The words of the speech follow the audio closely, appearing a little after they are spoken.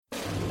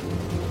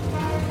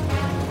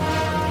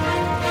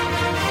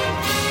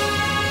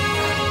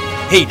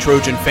Hey,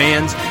 Trojan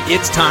fans,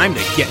 it's time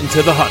to get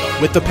into the huddle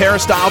with the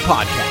Peristyle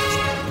Podcast.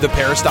 The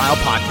Peristyle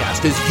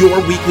Podcast is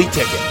your weekly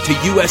ticket to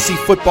USC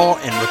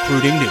football and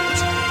recruiting news.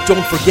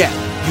 Don't forget,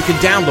 you can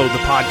download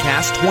the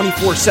podcast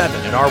 24/7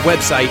 at our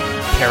website,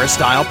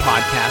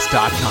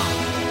 peristylepodcast.com.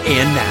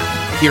 And now,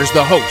 here's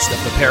the host of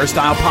the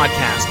Peristyle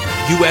Podcast,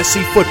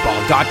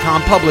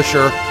 USCFootball.com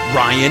publisher,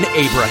 Ryan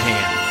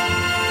Abraham.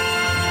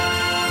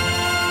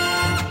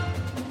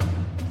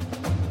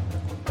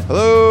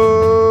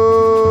 Hello,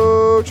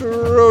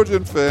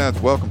 Trojan fans.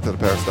 Welcome to the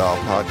Peristyle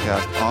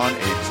Podcast on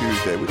a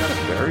Tuesday. We've got a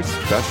very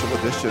special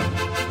edition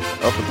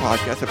of the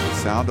podcast. If we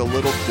sound a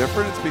little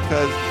different, it's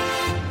because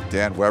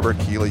Dan Weber,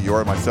 Keely Eure,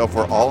 and myself,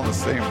 we're all in the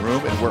same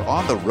room, and we're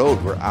on the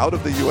road. We're out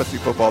of the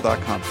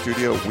USCFootball.com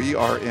studio. We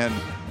are in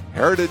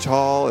Heritage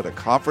Hall at a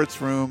conference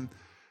room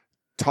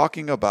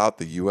talking about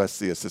the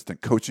USC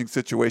assistant coaching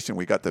situation.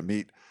 We got to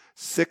meet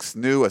 6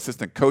 new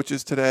assistant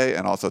coaches today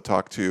and also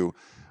talk to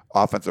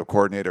offensive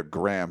coordinator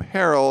Graham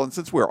Harrell. And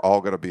since we're all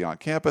going to be on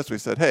campus, we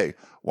said, hey,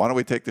 why don't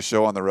we take the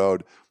show on the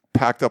road?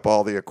 Packed up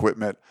all the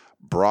equipment,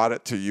 brought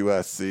it to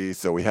USC.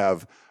 So we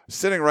have,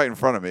 sitting right in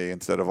front of me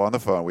instead of on the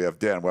phone, we have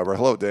Dan Weber.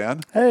 Hello,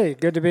 Dan. Hey,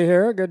 good to be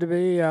here. Good to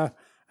be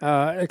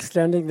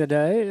extending the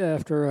day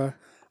after it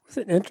was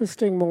an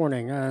interesting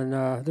morning.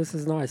 And this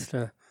is nice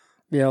to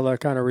be able to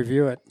kind of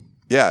review it.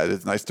 Yeah, it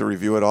is nice to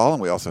review it all.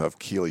 And we also have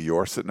Keely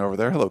Eure sitting over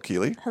there. Hello,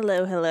 Keely.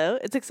 Hello, hello.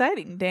 It's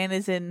exciting. Dan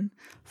is in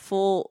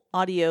full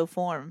audio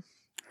form.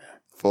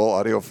 Full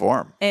audio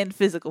form. And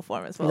physical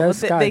form as well. No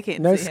They Skype.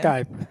 can't No see him.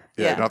 Skype.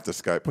 Yeah, you don't have to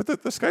Skype. But the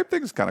Skype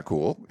thing is kind of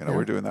cool. You know,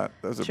 we're doing that.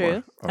 Those are True.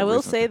 more I will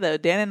recent. say, though,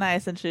 Dan and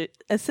I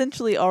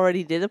essentially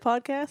already did a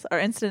podcast. Our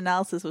instant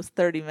analysis was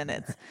 30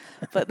 minutes.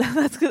 But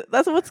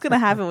that's what's going to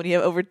happen when you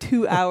have over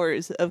 2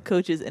 hours of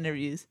coaches'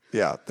 interviews.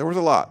 Yeah, there was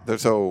a lot.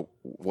 So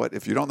what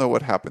if you don't know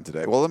what happened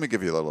today? Well, let me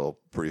give you a little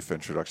brief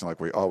introduction like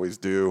we always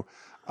do.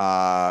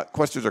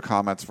 Questions or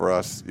comments for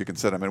us, you can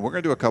send them in. We're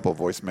going to do a couple of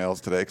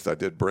voicemails today because I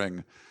did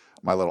bring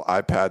my little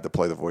iPad to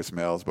play the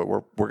voicemails, but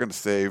we're going to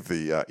save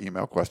the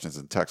email questions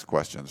and text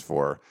questions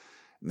for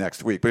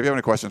next week. But if you have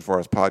any questions for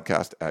us,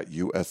 podcast at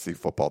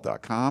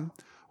uscfootball.com,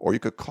 or you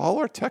could call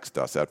or text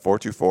us at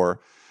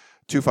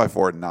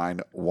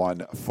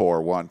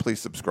 424-254-9141. Please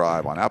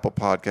subscribe on Apple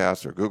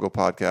Podcasts or Google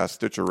Podcasts,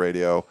 Stitcher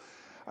Radio.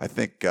 I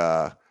think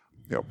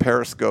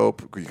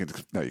Periscope. You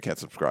can't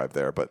subscribe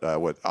there, but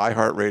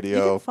iHeartRadio.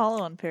 You can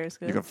follow on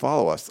Periscope. You can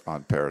follow us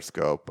on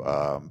Periscope.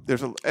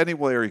 There's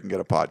anywhere you can get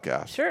a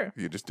podcast. Sure.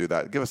 You just do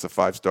that. Give us a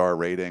 5-star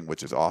rating,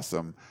 which is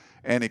awesome.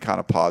 Any kind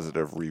of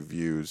positive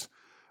reviews,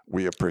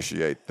 we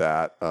appreciate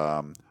that.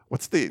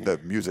 What's the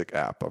music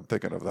app? I'm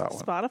thinking of that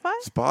one.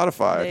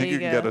 Spotify? I think you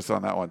can get us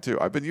on that one too.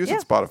 I've been using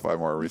Spotify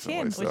more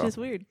recently. Which is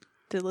weird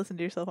to listen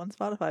to yourself on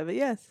Spotify, but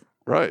yes.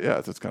 Right, yeah.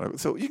 It's kind of,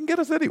 so you can get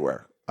us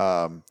anywhere.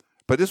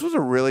 But this was a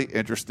really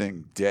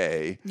interesting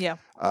day. Yeah.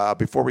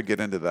 Before we get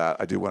into that,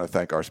 I do want to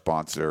thank our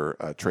sponsor,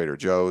 Trader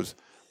Joe's.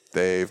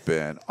 They've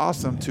been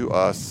awesome to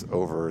us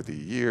over the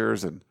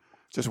years, and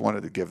just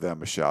wanted to give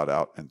them a shout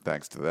out and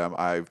thanks to them.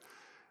 I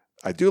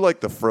do like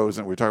the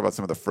frozen. We talk about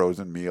some of the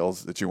frozen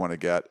meals that you want to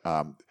get.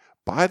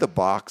 Buy the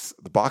box.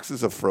 The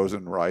boxes of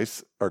frozen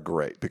rice are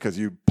great because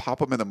you pop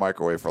them in the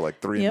microwave for like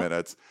 3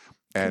 minutes,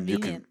 and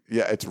convenient.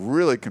 it's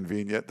really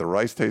convenient. The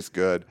rice tastes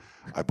good.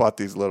 I bought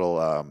these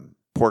little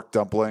pork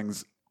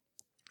dumplings.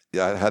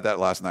 Yeah, I had that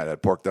last night. I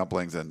had pork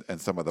dumplings and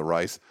some of the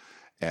rice,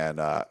 and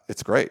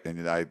it's great.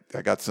 And I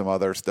got some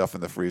other stuff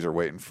in the freezer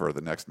waiting for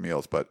the next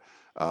meals. But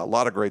a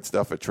lot of great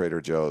stuff at Trader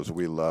Joe's.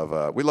 We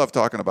love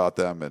talking about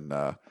them, and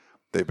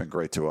they've been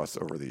great to us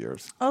over the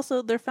years.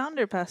 Also, their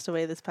founder passed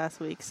away this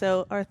past week,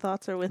 so our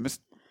thoughts are with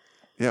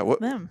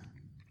them.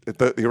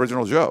 The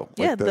original Joe.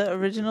 The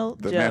original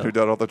Joe. The man who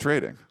did all the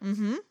trading.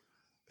 Mm-hmm.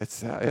 It's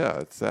sad. Yeah,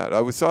 it's sad.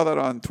 We saw that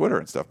on Twitter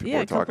and stuff. People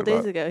were talking about. A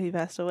couple days ago he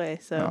passed away.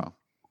 So,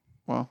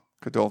 well,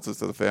 condolences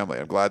to the family.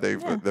 I'm glad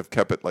they've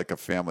kept it like a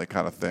family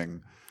kind of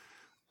thing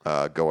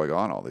going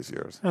on all these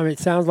years. I mean, it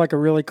sounds like a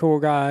really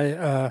cool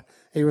guy.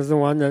 He was the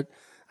one that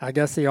I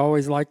guess he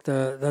always liked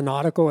the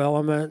nautical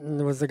element,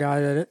 and was the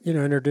guy that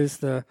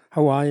introduced the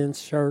Hawaiian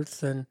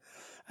shirts, and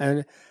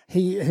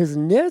his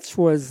niche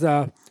was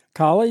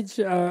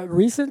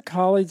recent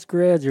college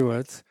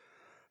graduates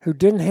who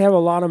didn't have a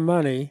lot of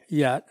money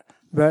yet,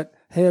 but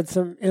had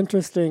some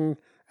interesting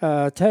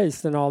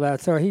taste and all that.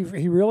 So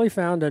he really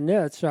found a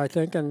niche, I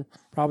think, and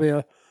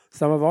probably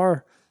some of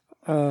our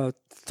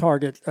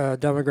target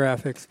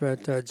demographics.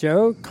 But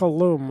Joe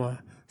Coulombe,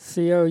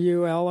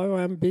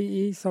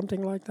 Coulombe,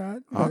 something like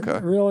that. Okay.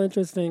 Real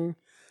interesting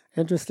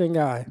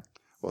guy.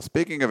 Well,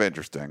 speaking of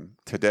interesting,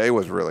 today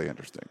was really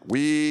interesting.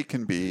 We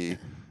can be,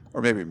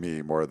 or maybe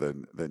me more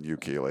than you,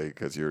 Keely,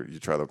 because you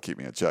try to keep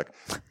me in check,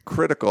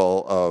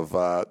 critical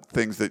of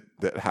things that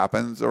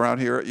happens around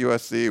here at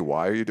USC.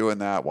 Why are you doing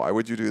that? Why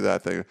would you do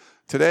that thing?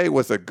 Today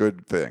was a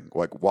good thing.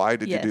 Like, why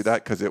did you do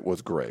that? Because it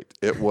was great.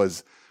 It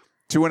was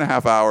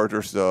 2.5 hours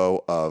or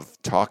so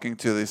of talking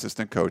to the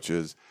assistant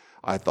coaches.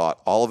 I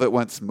thought all of it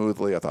went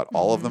smoothly. I thought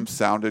all of them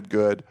sounded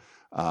good.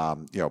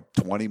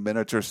 20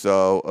 minutes or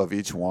so of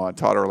each one.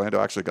 Todd Orlando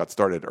actually got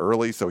started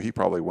early, so he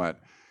probably went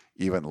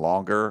even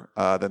longer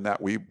than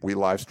that. We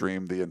live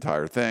streamed the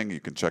entire thing. You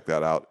can check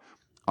that out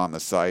on the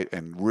site,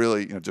 and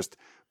really, just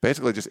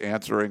basically just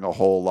answering a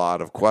whole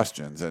lot of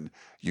questions. And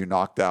you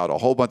knocked out a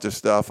whole bunch of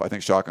stuff. I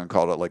think Shotgun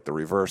called it like the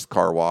reverse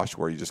car wash,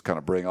 where you just kind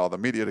of bring all the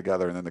media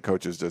together and then the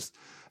coaches just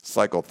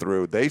cycle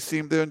through. They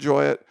seem to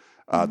enjoy it.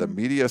 The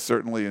media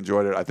certainly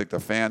enjoyed it. I think the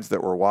fans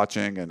that were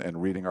watching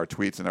and reading our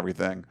tweets and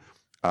everything,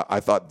 I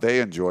thought they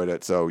enjoyed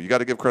it. So you got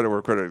to give credit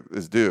where credit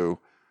is due.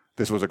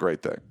 This was a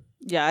great thing.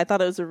 Yeah, I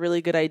thought it was a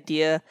really good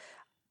idea.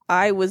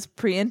 I was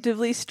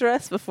preemptively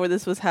stressed before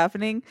this was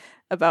happening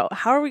about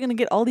how are we going to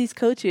get all these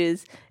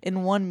coaches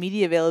in one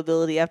media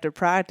availability after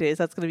practice.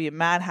 That's going to be a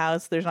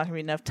madhouse. There's not going to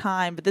be enough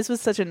time. But this was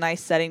such a nice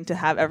setting to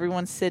have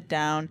everyone sit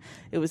down.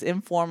 It was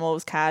informal. It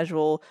was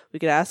casual. We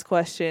could ask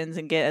questions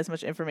and get as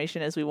much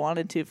information as we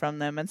wanted to from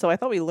them. And so I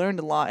thought we learned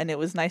a lot, and it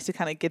was nice to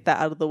kind of get that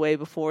out of the way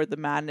before the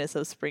madness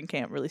of spring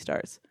camp really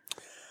starts.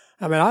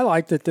 I mean, I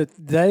liked it that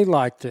they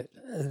liked it.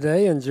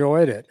 They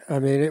enjoyed it. I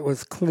mean, it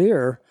was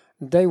clear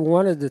they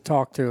wanted to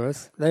talk to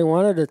us. They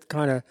wanted to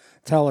kind of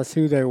tell us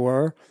who they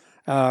were,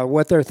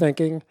 what they're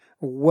thinking,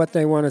 what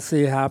they want to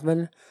see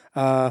happen.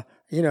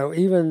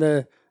 Even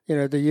the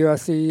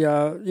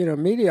USC,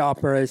 media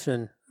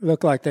operation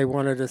looked like they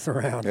wanted us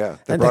around. Yeah,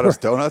 they brought us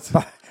donuts.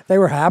 They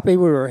were happy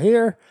we were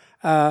here.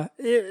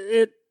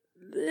 It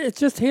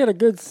just had a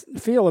good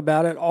feel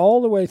about it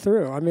all the way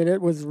through. I mean,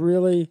 it was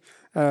really,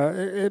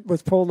 it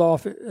was pulled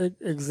off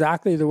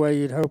exactly the way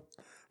you'd hope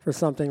for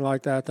something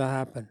like that to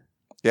happen.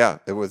 Yeah,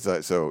 it was.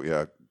 Tim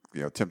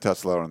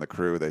Tessalone and the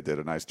crew, they did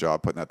a nice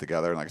job putting that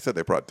together. And like I said,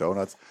 they brought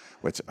donuts,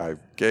 which I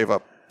gave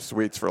up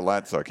sweets for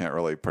Lent, so I can't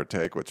really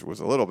partake, which was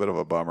a little bit of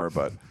a bummer.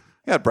 But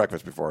I had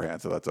breakfast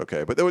beforehand, so that's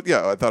okay. But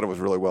I thought it was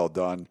really well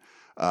done.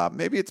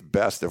 Maybe it's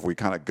best if we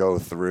kind of go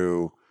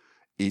through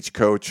each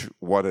coach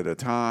one at a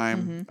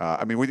time.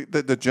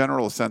 The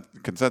general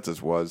consensus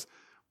was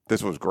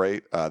this was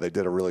great. They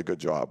did a really good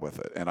job with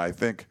it. And I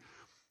think,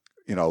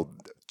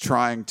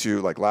 trying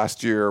to, like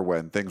last year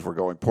when things were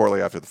going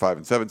poorly after the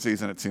 5-7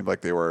 season, it seemed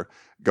like they were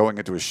going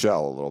into a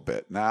shell a little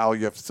bit. Now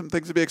you have some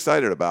things to be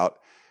excited about.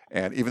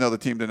 And even though the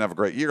team didn't have a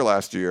great year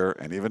last year,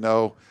 and even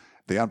though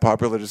the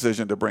unpopular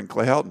decision to bring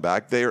Clay Helton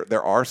back,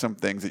 there are some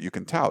things that you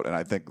can tout. And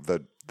I think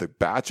the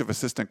batch of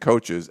assistant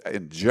coaches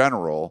in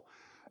general,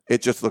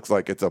 it just looks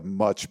like it's a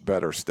much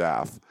better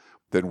staff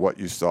than what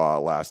you saw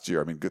last year.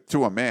 I mean,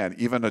 to a man,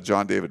 even a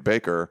John David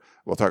Baker,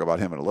 we'll talk about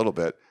him in a little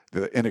bit,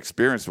 the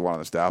inexperienced one on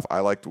the staff, I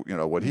liked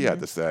what he had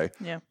to say.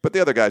 Yeah. But the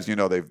other guys,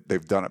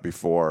 they've done it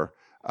before,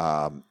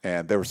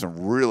 and there were some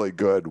really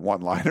good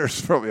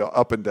one-liners from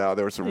up and down.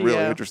 There were some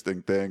really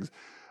interesting things.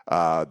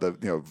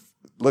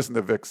 Listen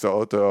to Vic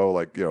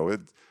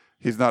So'oto,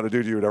 he's not a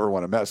dude you would ever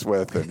want to mess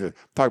with, and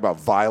talk about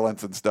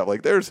violence and stuff.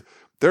 Like there's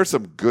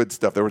some good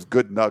stuff. There was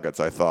good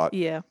nuggets, I thought,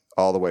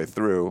 all the way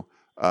through.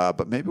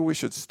 But maybe we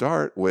should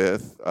start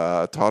with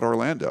Todd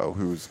Orlando,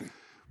 who's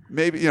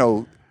maybe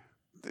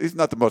he's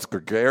not the most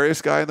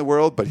gregarious guy in the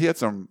world, but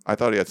I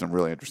thought he had some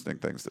really interesting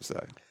things to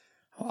say.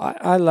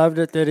 I loved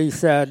it that he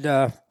said,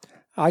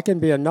 I can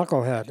be a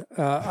knucklehead.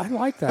 I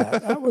like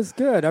that. That was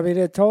good. I mean,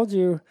 it told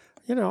you,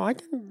 I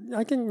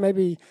can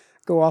maybe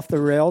go off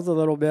the rails a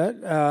little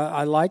bit.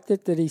 I liked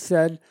it that he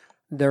said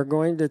they're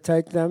going to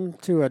take them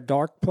to a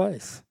dark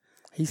place.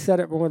 He said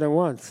it more than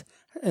once.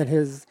 And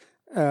his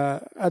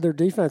other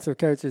defensive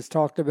coaches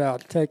talked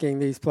about taking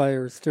these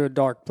players to a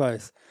dark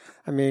place.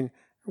 I mean,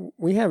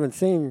 we haven't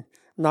seen,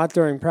 not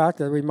during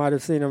practice, we might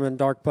have seen them in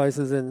dark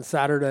places in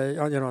Saturday,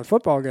 on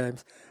football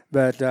games.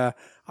 But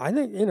I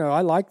think,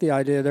 I like the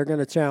idea they're going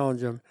to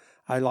challenge him.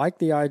 I like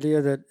the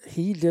idea that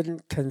he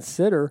didn't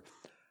consider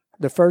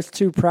the first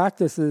two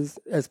practices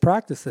as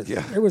practices.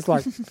 Yeah. It was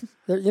like,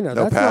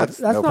 that's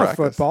not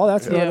football.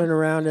 That's running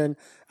around in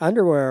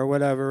underwear or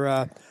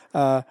whatever.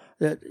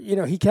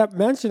 He kept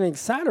mentioning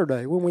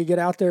Saturday when we get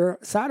out there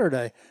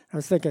Saturday. I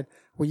was thinking,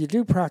 well, you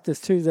do practice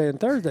Tuesday and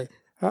Thursday.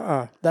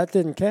 That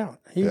didn't count.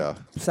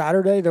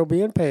 Saturday they'll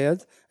be in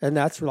pads, and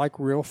that's like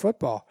real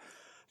football.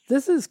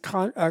 This is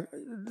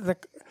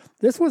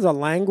this was a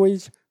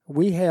language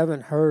we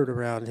haven't heard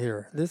around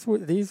here.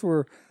 These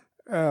were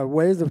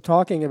ways of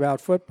talking about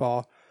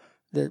football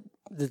that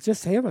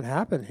just haven't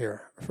happened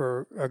here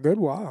for a good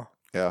while.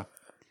 Yeah.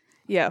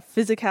 Yeah,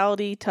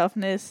 physicality,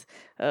 toughness,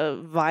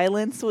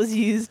 violence was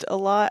used a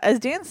lot. As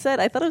Dan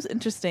said, I thought it was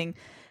interesting.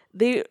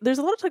 There's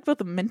a lot of talk about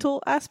the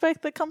mental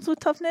aspect that comes with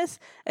toughness,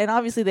 and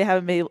obviously they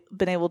haven't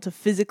been able to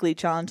physically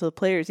challenge the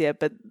players yet,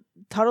 but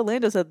Todd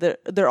Orlando said that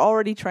they're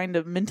already trying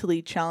to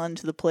mentally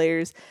challenge the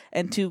players,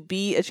 and to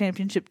be a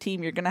championship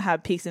team, you're going to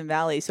have peaks and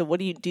valleys. So what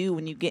do you do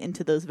when you get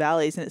into those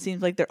valleys? And it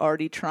seems like they're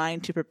already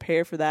trying to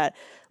prepare for that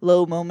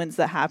low moments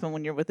that happen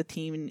when you're with a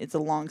team and it's a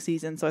long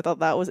season. So I thought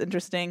that was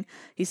interesting.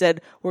 He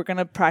said, we're going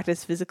to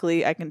practice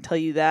physically. I can tell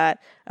you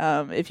that.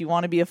 If you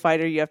want to be a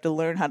fighter, you have to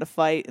learn how to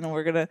fight, and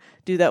we're going to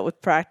do that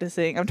with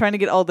practicing. I'm trying to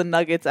get all the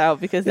nuggets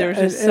out because there was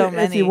just so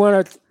many.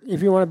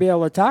 If you want to be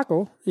able to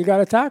tackle, you got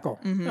to tackle.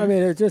 Mm-hmm. I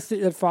mean,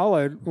 it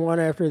followed one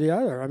after the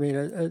other. I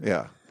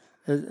mean,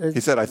 he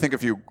said, I think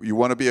if you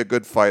want to be a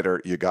good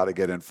fighter, you got to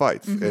get in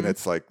fights. Mm-hmm. And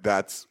it's like,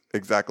 that's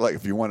exactly like,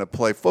 if you want to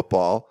play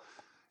football,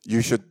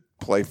 you should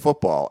play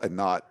football and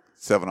not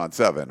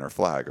 7-on-7 or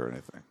flag or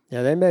anything.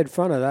 Yeah, they made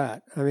fun of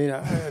that. I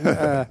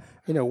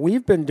mean,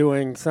 we've been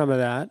doing some of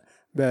that,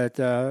 but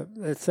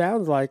it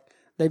sounds like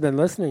they've been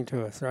listening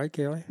to us, right,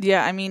 Kaylee?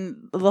 Yeah, I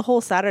mean, the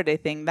whole Saturday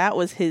thing, that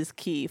was his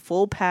key.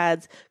 Full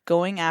pads,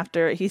 going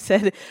after. He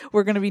said,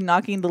 we're going to be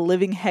knocking the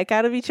living heck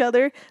out of each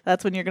other.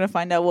 That's when you're going to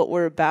find out what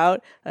we're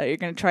about. You're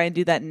going to try and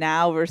do that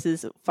now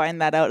versus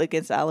find that out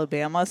against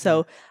Alabama.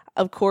 So,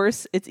 of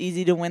course, it's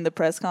easy to win the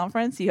press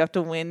conference. You have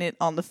to win it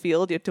on the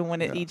field. You have to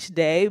win it each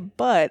day.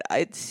 But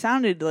it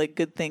sounded like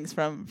good things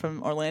from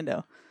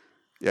Orlando.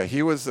 Yeah,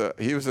 he was an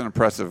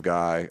impressive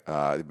guy.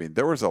 I mean,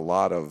 there was a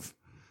lot of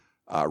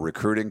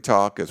recruiting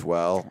talk as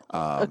well.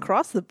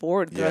 Across the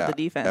board throughout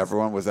the defense.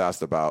 Everyone was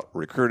asked about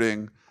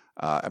recruiting.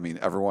 I mean,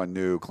 everyone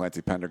knew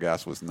Clancy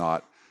Pendergast was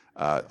not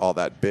all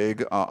that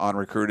big on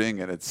recruiting,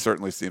 and it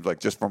certainly seems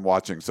like just from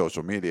watching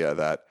social media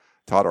that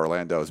Todd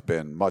Orlando has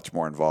been much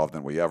more involved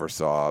than we ever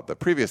saw the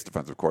previous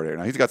defensive coordinator.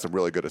 Now, he's got some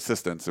really good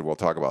assistants, and we'll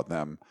talk about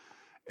them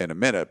in a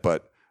minute,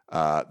 but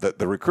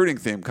the recruiting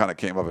theme kind of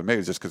came up, and maybe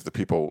it's just because the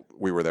people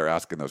we were there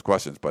asking those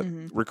questions, but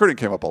recruiting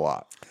came up a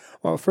lot.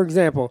 Well, for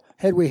example,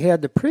 had we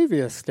had the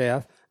previous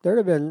staff, there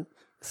would have been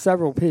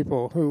several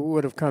people who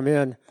would have come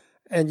in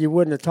and you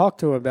wouldn't have talked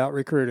to about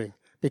recruiting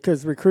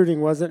because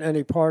recruiting wasn't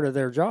any part of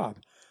their job.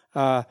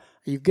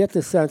 You get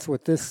the sense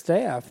with this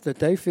staff that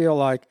they feel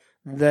like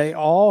they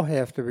all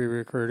have to be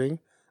recruiting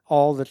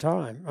all the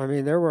time. I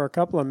mean, there were a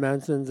couple of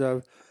mentions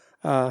of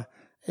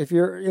if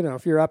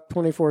you're up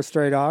 24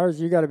 straight hours,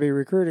 you got to be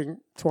recruiting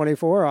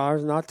 24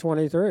 hours, not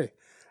 23.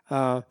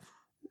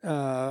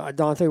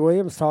 Dante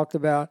Williams talked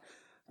about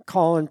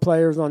calling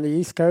players on the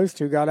East Coast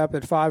who got up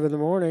at 5 in the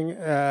morning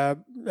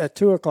at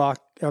 2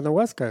 o'clock on the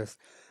West Coast.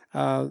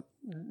 It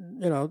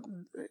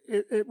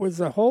was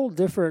a whole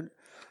different.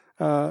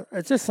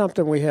 It's just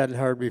something we hadn't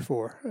heard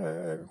before.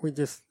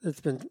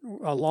 It's been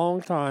a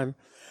long time.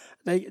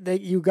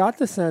 You got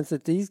the sense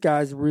that these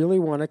guys really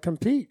want to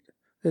compete,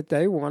 that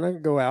they want to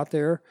go out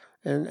there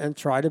and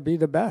try to be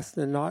the best,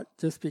 and not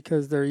just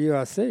because they're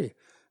USC,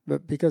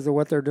 but because of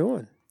what they're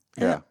doing.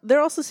 Yeah. And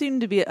there also seemed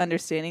to be an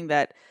understanding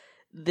that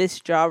this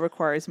job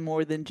requires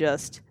more than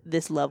just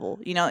this level.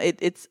 You know,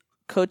 it's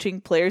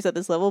coaching players at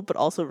this level, but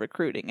also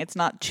recruiting. It's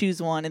not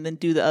choose one and then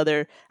do the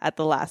other at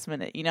the last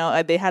minute. You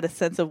know, they had a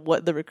sense of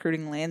what the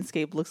recruiting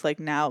landscape looks like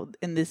now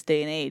in this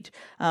day and age.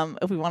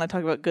 If we want to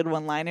talk about good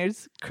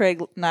one-liners,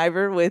 Craig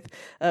Niver with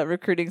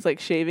recruiting's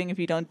like shaving. If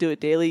you don't do it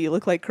daily, you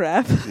look like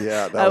crap.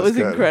 Yeah, that was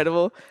good.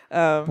 Incredible.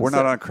 We're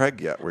not on Craig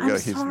yet.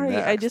 He's sorry.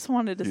 Next. I just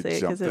wanted to say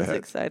it because it was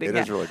exciting. It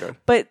is really good.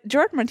 But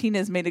Jorge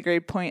Martinez made a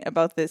great point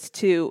about this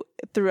too.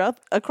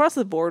 Across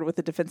the board with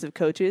the defensive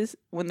coaches,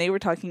 when they were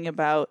talking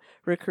about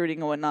recruiting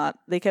and whatnot,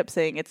 they kept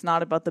saying it's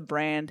not about the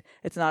brand,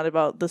 it's not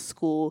about the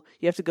school.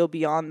 You have to go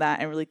beyond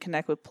that and really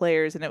connect with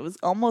players. And it was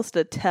almost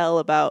a tell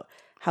about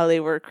how they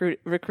were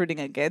recruiting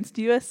against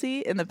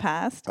USC in the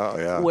past. Oh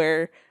yeah,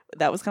 where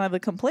that was kind of the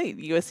complaint.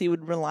 USC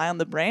would rely on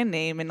the brand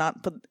name and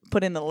not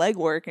put in the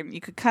legwork. And you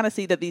could kind of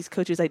see that these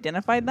coaches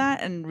identified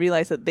that and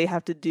realized that they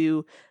have to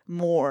do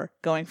more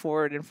going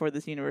forward and for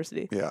this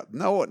university. Yeah.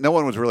 No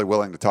one was really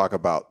willing to talk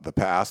about the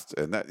past,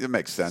 and that it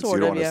makes sense. You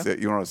don't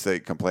want to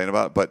complain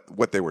about it. But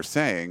what they were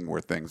saying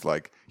were things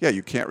like, yeah,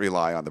 you can't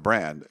rely on the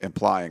brand,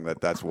 implying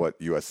that that's what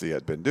USC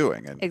had been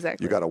doing. And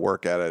exactly. You got to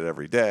work at it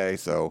every day.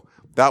 So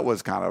that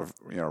was kind of,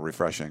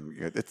 refreshing.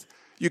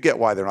 You get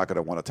why they're not going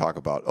to want to talk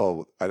about,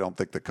 I don't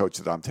think the coach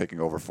that I'm taking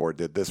over for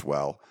did this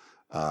well.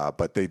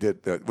 But they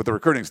did, with the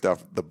recruiting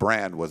stuff, the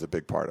brand was a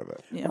big part of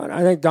it. Yeah.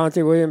 I think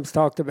Dante Williams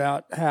talked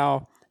about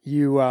how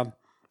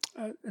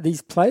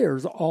these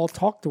players all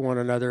talk to one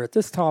another at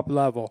this top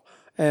level.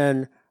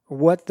 And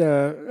what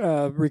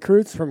the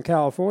recruits from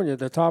California,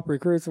 the top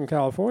recruits from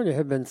California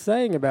have been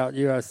saying about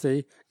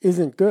USC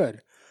isn't good.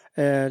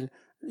 And,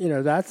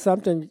 that's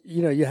something,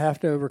 you have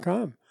to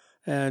overcome.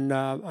 And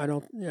I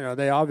don't,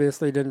 they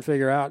obviously didn't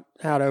figure out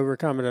how to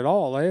overcome it at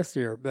all last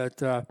year.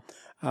 But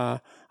I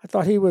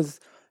thought he was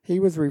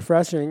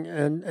refreshing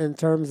in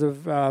terms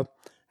of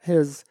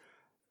his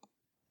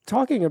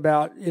talking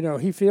about,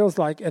 he feels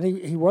like, and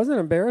he wasn't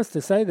embarrassed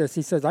to say this.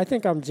 He says, I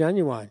think I'm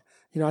genuine.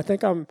 I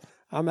think I'm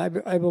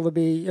able to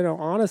be,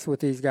 honest with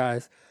these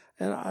guys.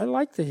 And I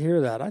like to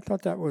hear that. I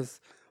thought that was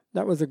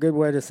a good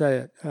way to say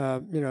it,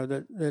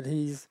 that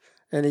he's,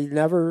 and he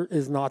never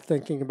is not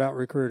thinking about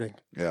recruiting.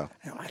 Yeah.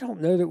 I don't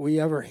know that we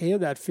ever had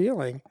that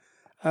feeling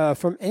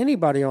from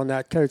anybody on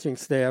that coaching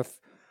staff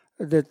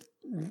that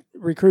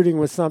recruiting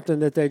was something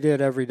that they did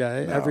every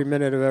day, every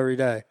minute of every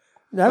day.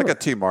 Never. Like a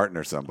T. Martin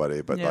or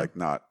somebody, but like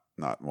not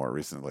more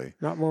recently.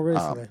 Not more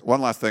recently.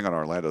 One last thing on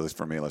Orlando, at least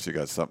for me, unless you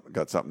guys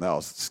got something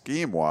else.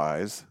 Scheme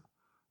wise,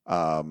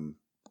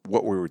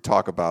 what we would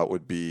talk about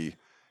would be,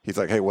 he's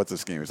like, hey, what's the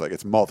scheme? He's like,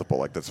 it's multiple.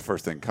 Like that's the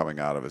first thing coming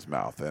out of his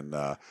mouth, and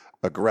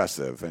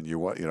aggressive, and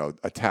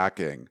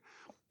attacking.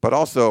 But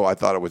also, I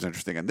thought it was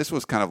interesting, and this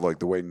was kind of like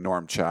the way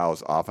Norm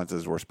Chow's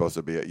offenses were supposed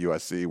to be at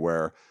USC,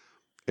 where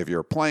if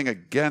you're playing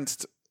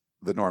against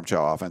the Norm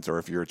Chow offense, or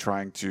if you're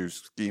trying to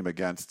scheme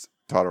against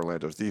Todd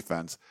Orlando's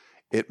defense,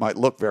 it might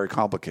look very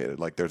complicated.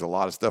 Like there's a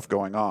lot of stuff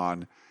going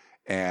on,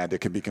 and it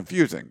can be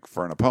confusing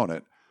for an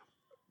opponent.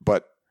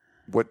 But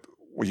what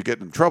you get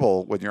in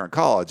trouble when you're in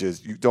college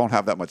is you don't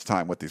have that much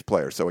time with these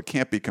players, so it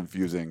can't be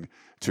confusing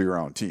to your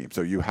own team.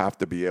 So you have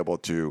to be able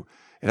to.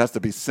 It has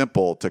to be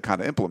simple to kind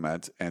of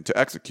implement and to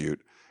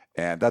execute.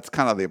 And that's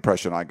kind of the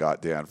impression I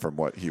got, Dan, from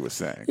what he was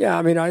saying. Yeah,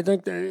 I mean, I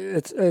think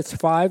that it's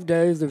 5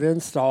 days of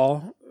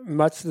install,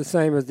 much the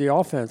same as the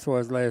offense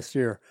was last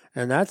year,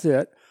 and that's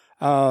it.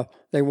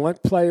 They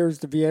want players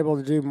to be able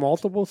to do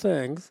multiple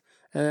things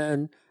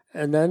and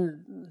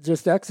then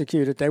just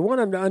execute it. They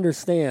want them to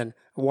understand,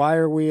 why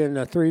are we in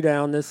a 3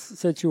 down this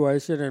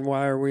situation, and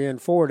why are we in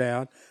 4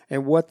 down,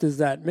 and what does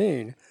that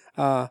mean?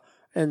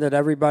 And that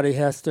everybody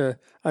has to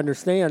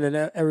understand and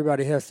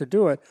everybody has to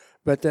do it,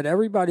 but that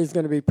everybody's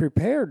going to be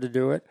prepared to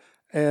do it,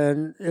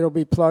 and it'll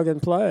be plug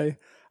and play.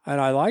 And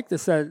I like to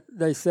say,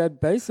 they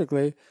said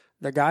basically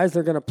the guys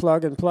that are going to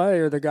plug and play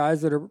are the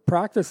guys that are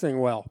practicing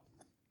well.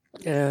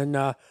 And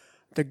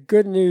the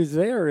good news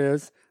there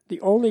is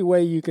the only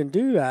way you can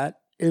do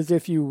that is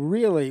if you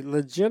really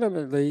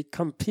legitimately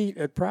compete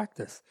at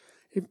practice.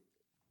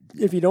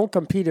 If you don't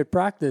compete at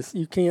practice,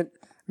 you can't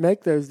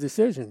make those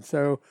decisions.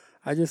 So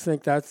I just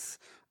think those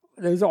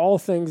all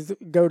things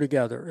that go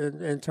together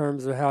in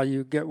terms of how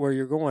you get where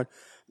you're going.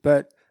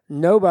 But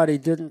nobody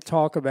didn't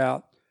talk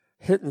about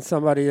hitting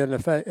somebody in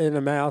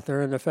the mouth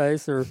or in the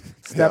face, or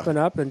stepping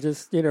up and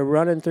just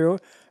running through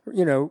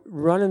the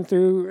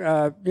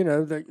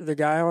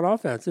guy on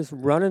offense, just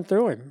running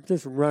through him,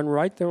 just run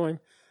right through him.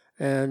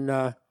 And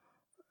I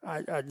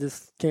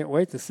just can't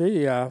wait to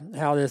see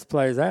how this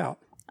plays out.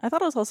 I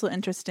thought it was also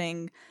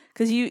interesting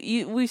because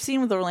we've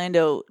seen with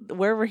Orlando,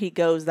 wherever he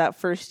goes that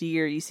first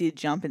year, you see a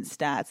jump in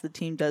stats. The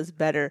team does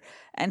better.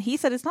 And he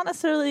said it's not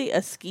necessarily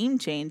a scheme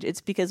change. It's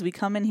because we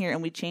come in here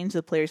and we change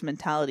the player's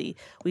mentality.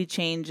 We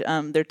change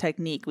their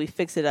technique. We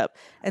fix it up.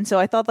 And so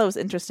I thought that was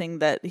interesting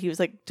that he was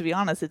like, to be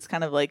honest, it's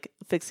kind of like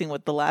fixing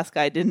what the last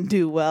guy didn't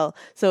do well.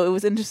 So it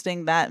was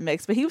interesting, that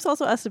mix. But he was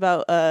also asked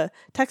about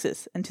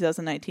Texas in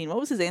 2019. What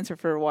was his answer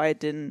for why it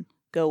didn't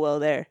go well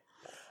there?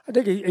 I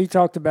think he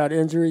talked about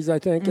injuries, I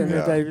think, and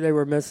that they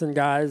were missing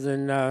guys,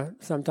 and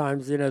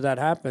sometimes, that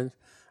happens.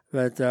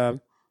 But,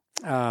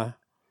 I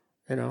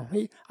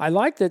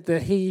liked it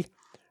that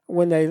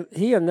when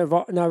he and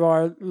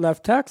Navarre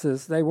left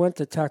Texas, they went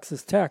to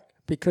Texas Tech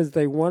because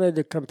they wanted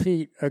to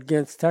compete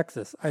against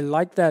Texas. I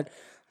like that.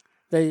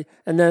 And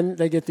then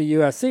they get the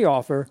USC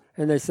offer,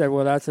 and they said,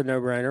 well, that's a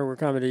no-brainer. We're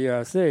coming to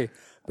USC.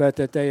 But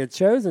that they had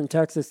chosen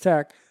Texas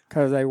Tech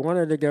because they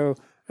wanted to go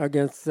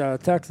against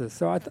Texas.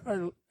 So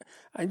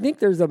I think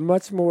there's a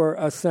much more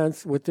a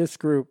sense with this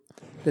group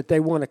that they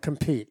want to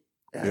compete.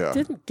 Yeah.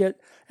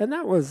 And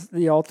that was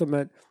the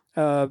ultimate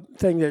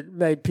thing that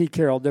made Pete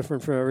Carroll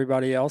different from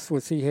everybody else.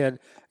 Was he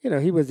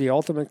was the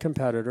ultimate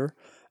competitor,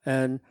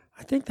 and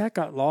I think that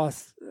got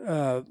lost.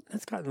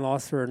 It's gotten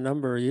lost for a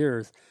number of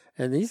years.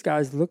 And these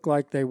guys look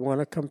like they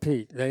want to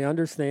compete. They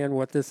understand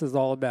what this is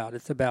all about.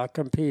 It's about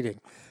competing,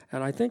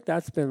 and I think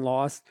that's been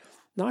lost.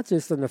 Not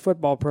just in the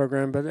football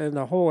program, but in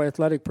the whole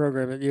athletic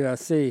program at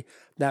USC,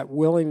 that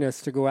willingness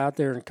to go out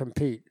there and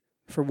compete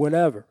for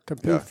whatever,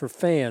 compete for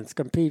fans,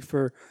 compete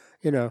for,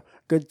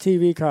 good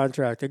TV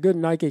contract, a good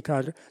Nike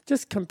contract.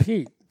 Just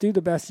compete. Do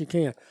the best you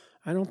can.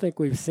 I don't think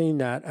we've seen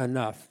that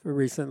enough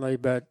recently,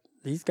 but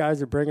these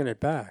guys are bringing it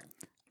back.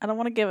 I don't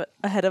want to get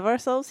ahead of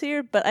ourselves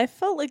here, but I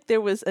felt like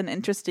there was an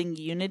interesting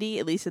unity,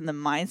 at least in the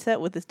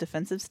mindset with this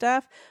defensive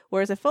staff,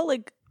 whereas I felt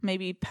like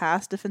maybe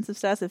past defensive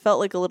staffs, it felt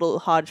like a little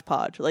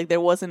hodgepodge. Like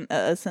there wasn't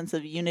a sense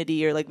of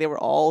unity, or like they were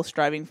all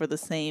striving for the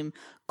same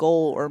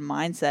goal or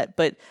mindset.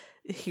 But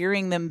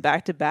hearing them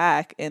back to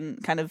back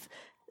and kind of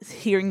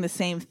hearing the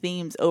same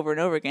themes over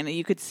and over again,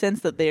 you could sense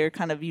that they're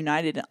kind of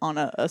united on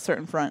a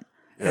certain front.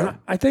 Yeah.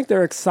 I think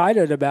they're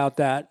excited about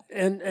that.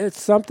 And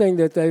it's something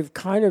that they've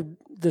kind of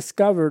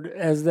discovered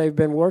as they've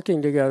been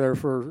working together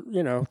for,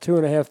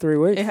 2.5, 3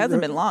 weeks. It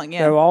hasn't been long,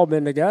 yeah. They've all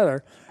been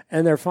together,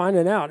 and they're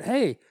finding out,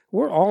 hey,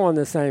 we're all on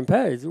the same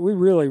page. We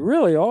really,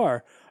 really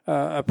are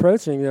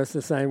approaching this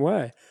the same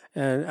way.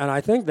 And I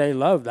think they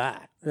love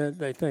that.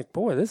 They think,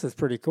 boy, this is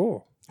pretty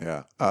cool.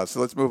 Yeah. So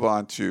let's move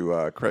on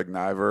to Craig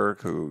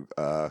Naivar, who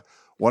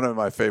one of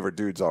my favorite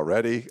dudes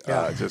already.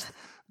 Just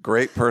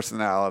great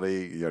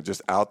personality,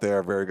 just out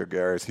there, very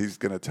gregarious. He's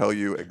going to tell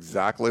you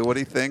exactly what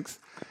he thinks.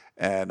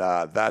 And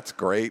that's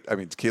great. I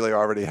mean, Keely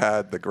already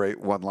had the great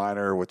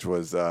one-liner, which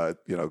was,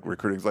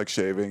 recruiting's like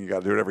shaving. You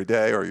got to do it every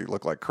day, or you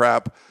look like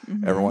crap.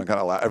 Mm-hmm.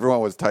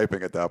 Everyone was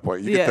typing at that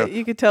point.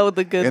 You could tell with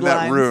the good in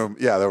lines. that room.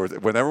 Yeah,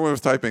 when everyone was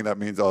typing, that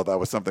means that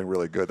was something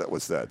really good that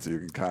was said. So you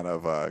can kind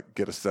of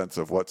get a sense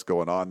of what's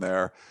going on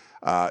there.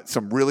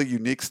 Some really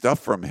unique stuff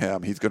from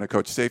him. He's going to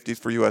coach safeties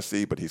for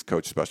USC, but he's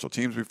coached special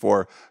teams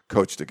before.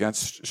 Coached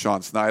against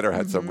Sean Snyder.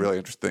 Had some really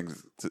interesting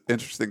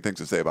things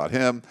to say about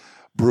him.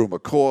 Brew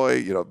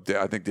McCoy,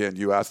 I think, Dan,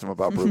 you asked him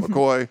about Brew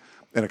McCoy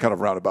in a kind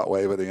of roundabout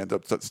way, but they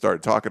ended up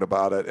started talking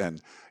about it.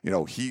 And,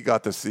 he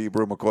got to see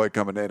Brew McCoy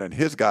coming in, and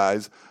his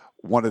guys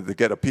wanted to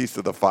get a piece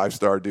of the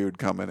 5-star dude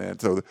coming in.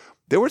 So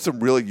there was some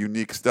really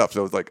unique stuff. So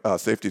it was like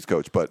safeties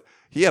coach, but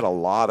he had a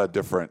lot of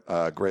different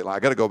great lines. I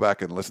got to go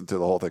back and listen to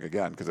the whole thing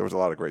again because there was a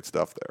lot of great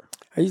stuff there.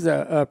 He's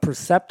a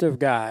perceptive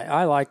guy.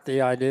 I like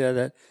the idea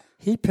that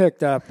he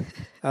picked up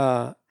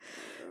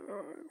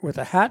with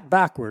a hat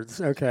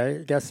backwards.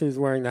 Okay, guess who's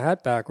wearing the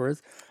hat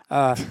backwards?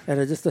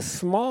 And just a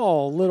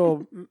small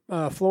little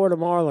Florida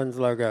Marlins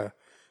logo.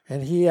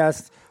 And he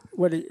asked,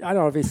 I don't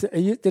know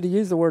if did he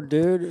use the word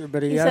dude?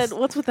 But he asked, said,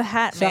 "What's with the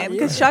hat, man?"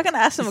 Because Shotgun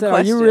asked him a question.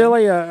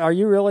 Are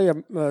you really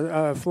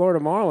a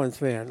Florida Marlins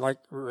fan? Like,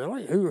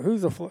 really?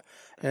 Who's a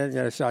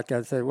And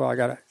Shotgun said, "Well, I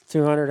got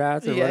 200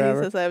 hats or whatever." Yeah,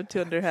 he says I have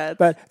 200 hats.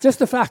 But just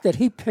the fact that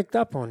he picked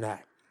up on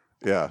that.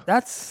 Yeah.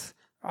 That's.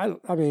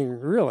 I mean,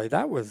 really,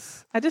 that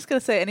was. I just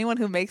gotta say, anyone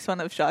who makes fun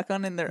of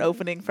Shotgun in their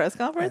opening press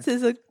conference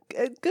is a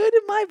good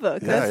in my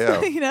book.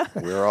 Yeah.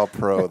 We're all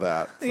pro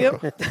that. So.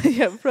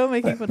 Yep, pro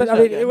making fun of Shotgun. But I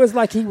mean, it was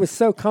like he was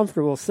so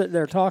comfortable sitting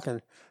there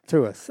talking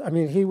to us. I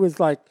mean, he was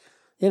like,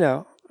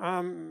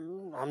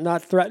 I'm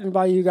not threatened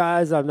by you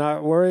guys. I'm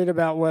not worried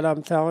about what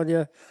I'm telling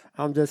you.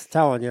 I'm just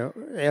telling you.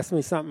 Ask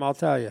me something, I'll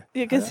tell you.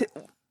 Yeah, because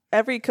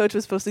every coach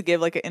was supposed to give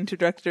like an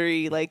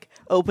introductory,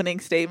 opening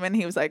statement.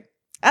 He was like,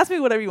 ask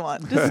me whatever you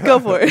want. Just go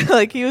for it.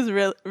 Like, he was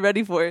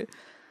ready for it.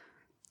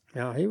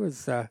 Yeah, he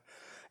was. I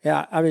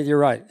mean, you're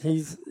right.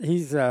 He's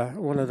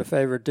one of the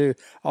favorite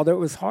dudes. Although it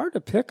was hard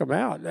to pick them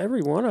out.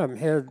 Every one of them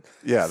had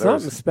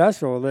something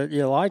special that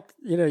you liked.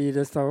 You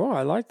just thought, oh,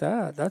 I like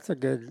that. That's a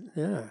good,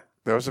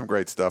 There was some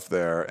great stuff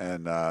there.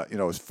 And,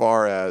 as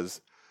far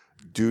as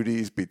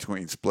duties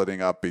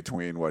splitting up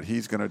between what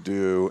he's going to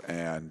do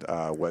and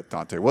what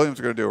Donte Williams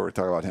is going to do, we're going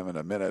to talk about him in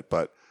a minute.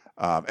 But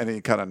any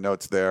kind of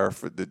notes there?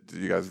 Did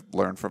you guys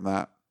learn from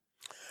that?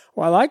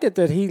 Well, I like it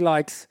that he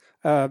likes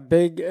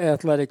big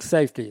athletic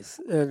safeties,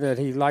 and that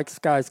he likes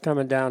guys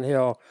coming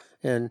downhill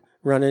and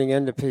running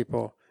into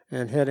people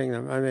and hitting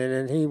them. I mean,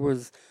 and he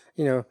was,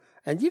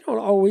 and you don't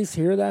always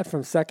hear that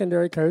from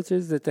secondary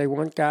coaches, that they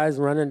want guys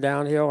running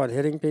downhill and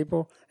hitting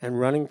people and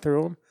running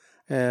through them.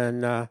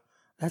 And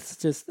that's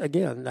just,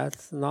 again,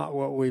 that's not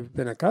what we've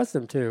been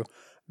accustomed to.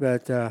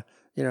 But,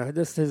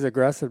 just his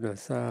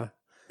aggressiveness.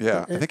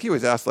 Yeah, I think he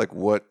was asked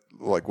what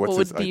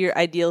would be your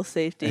ideal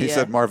safety? He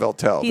said Marvell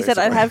Tell. He said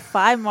I'd have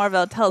 5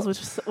 Marvell Tells, which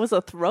was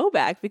a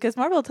throwback because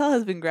Marvell Tell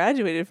has been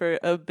graduated for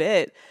a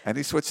bit. And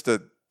he switched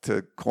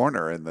to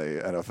corner in the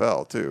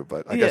NFL too.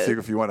 But I guess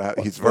if you want to,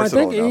 he's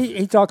versatile I think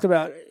he talked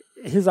about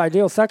his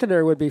ideal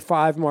secondary would be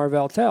 5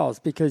 Marvell Tells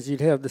because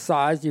you'd have the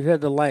size, you'd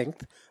have the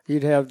length,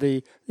 you'd have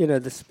the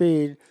the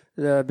speed,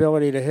 the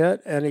ability to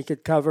hit, and he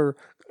could cover,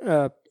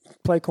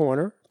 play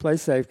corner, play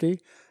safety.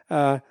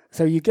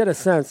 So you get a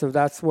sense of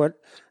that's what,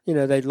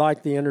 they'd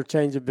like, the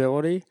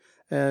interchangeability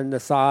and the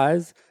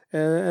size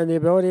and the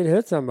ability to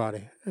hit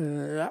somebody.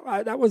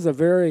 That was a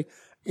very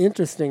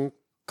interesting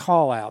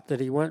call out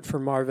that he went for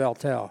Marvell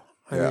Tell.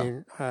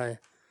 I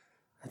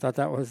thought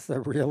that was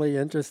a really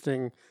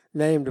interesting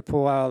name to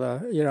pull out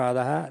of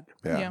the hat.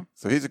 Yeah.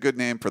 So he's a good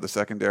name for the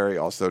secondary.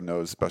 Also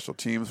knows special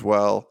teams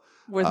well.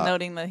 Worth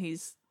noting that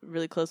he's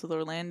really close with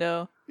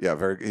Orlando. Yeah,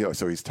 very.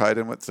 So he's tied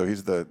in with. So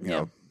he's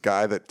the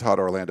guy that Todd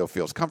Orlando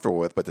feels comfortable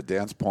with. But to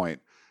Dan's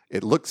point,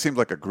 it seems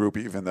like a group,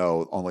 even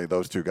though only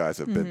those two guys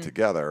have been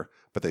together.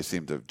 But they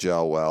seem to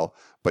gel well.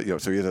 But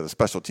so he has a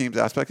special teams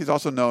aspect. He's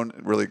also known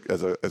really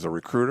as a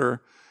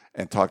recruiter,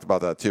 and talked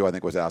about that too. I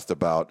think was asked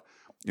about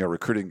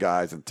recruiting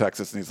guys in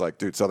Texas, and he's like,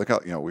 dude, Southern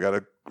Cal, we got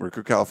to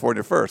recruit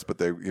California first. But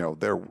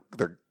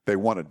they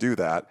want to do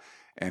that.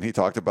 And he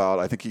talked about,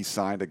 I think he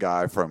signed a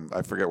guy from,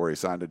 I forget where he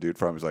signed a dude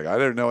from. He's like, I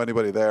didn't know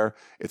anybody there.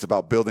 It's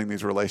about building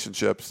these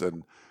relationships.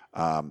 And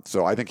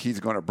so I think he's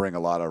going to bring a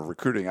lot of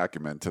recruiting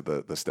acumen to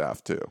the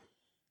staff too.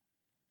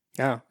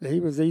 Yeah, he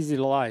was easy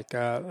to like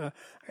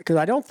because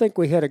I don't think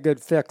we had a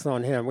good fix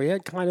on him. We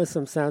had kind of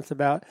some sense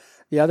about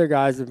the other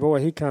guys, and boy,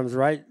 he comes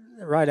right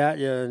at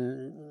you,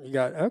 and you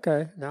got,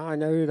 okay, now I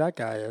know who that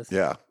guy is.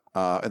 Yeah.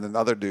 And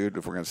another dude,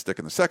 if we're going to stick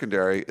in the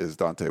secondary, is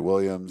Donte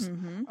Williams,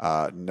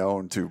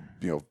 known to,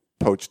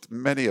 poached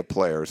many of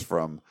players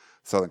from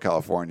Southern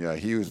California.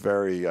 He was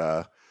very,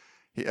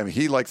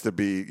 he likes to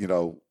be, he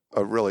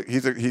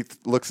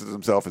looks at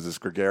himself as this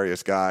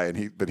gregarious guy, and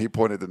he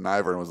pointed to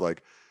Niver and was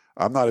like,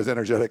 I'm not as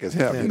energetic as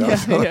him,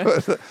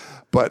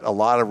 But a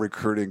lot of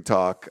recruiting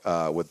talk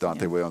with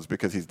Donte Williams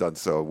because he's done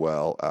so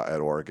well at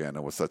Oregon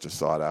and was such a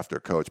sought after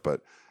coach. But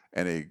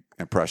any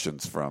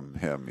impressions from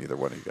him, either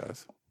one of you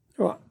guys?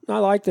 Well, I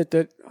liked it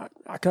that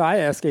I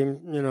asked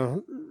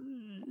him,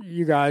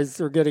 you guys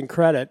are getting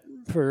credit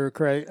for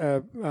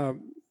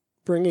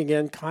bringing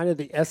in kind of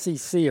the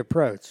SEC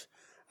approach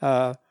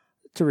to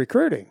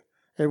recruiting.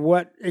 And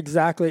what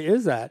exactly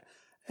is that?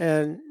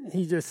 And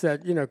he just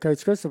said,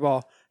 Coach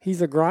Cristobal,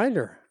 he's a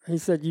grinder. He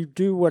said, you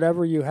do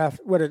whatever you have,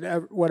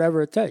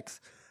 whatever it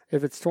takes.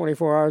 If it's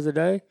 24 hours a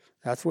day,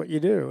 that's what you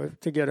do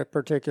to get a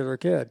particular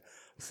kid.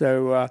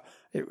 So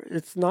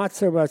it's not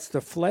so much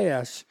the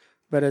flash,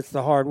 but it's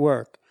the hard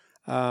work.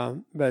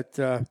 But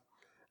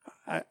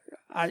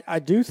I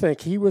do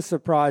think he was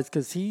surprised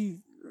because he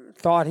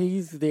thought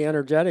he's the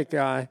energetic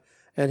guy,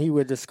 and he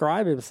would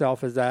describe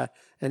himself as that.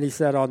 And he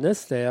said on this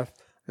staff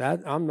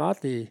that I'm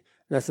not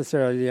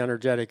necessarily the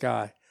energetic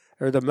guy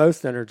or the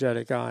most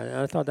energetic guy. And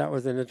I thought that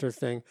was an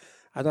interesting.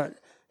 I thought,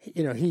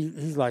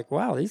 he's like,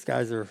 wow, these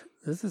guys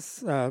this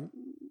is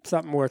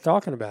something worth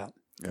talking about.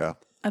 Yeah.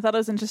 I thought it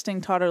was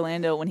interesting. Todd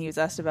Orlando, when he was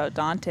asked about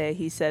Dante,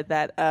 he said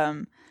that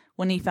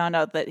when he found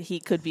out that he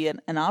could be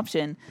an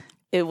option,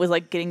 it was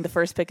like getting the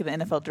first pick of the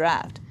NFL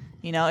draft.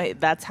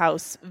 That's how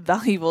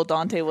valuable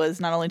Dante was,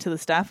 not only to the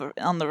staff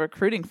on the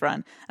recruiting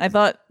front. And I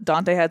thought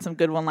Dante had some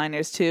good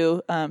one-liners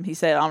too. He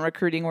said, on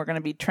recruiting, we're going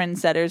to be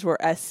trendsetters. We're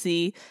SC.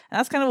 And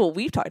that's kind of what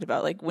we've talked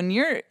about. Like when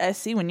you're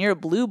SC, when you're a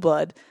blue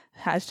blood,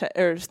 hashtag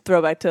or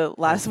throwback to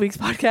last week's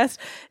podcast,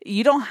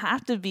 you don't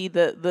have to be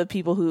the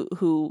people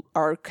who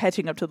are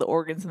catching up to the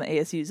Oregons and the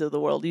ASUs of the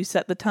world. You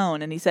set the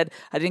tone. And he said,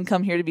 I didn't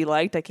come here to be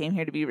liked. I came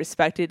here to be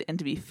respected and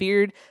to be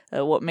feared.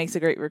 What makes a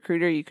great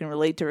recruiter? You can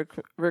relate to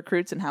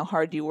recruits and how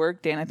hard you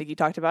work. Dan, I think you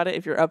talked about it.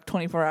 If you're up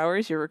 24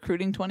 hours, you're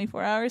recruiting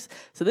 24 hours.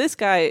 So this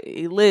guy,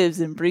 he lives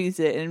and breathes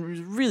it and was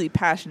really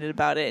passionate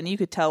about it. And you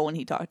could tell when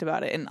he talked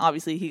about it. And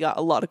obviously he got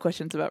a lot of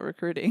questions about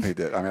recruiting. He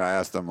did. I mean, I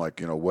asked him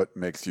what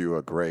makes you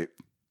a great,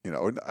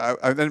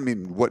 I didn't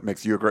mean what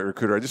makes you a great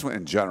recruiter. I just went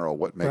in general,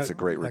 what makes a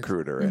great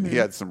recruiter. And he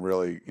had some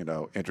really,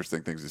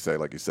 interesting things to say,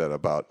 like you said,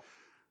 about,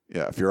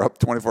 if you're up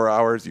 24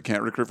 hours, you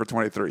can't recruit for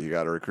 23. You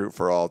got to recruit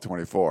for all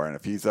 24. And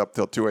if he's up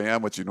till 2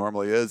 a.m., which he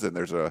normally is, and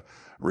there's a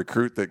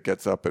recruit that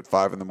gets up at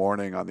 5 in the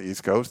morning on the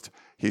East Coast,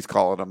 he's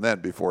calling them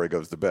then before he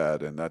goes to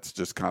bed. And that's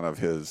just kind of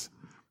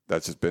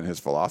that's just been his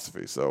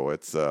philosophy. So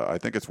it's, I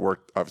think it's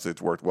worked. Obviously,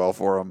 it's worked well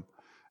for him.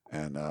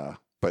 And,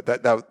 but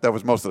that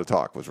was most of the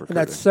talk was recruiting.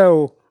 And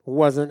that's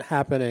wasn't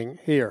happening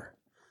here.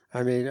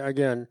 I mean,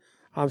 again,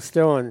 I'm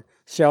still in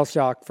shell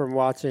shock from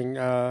watching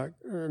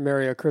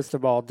Mario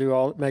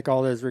Cristobal make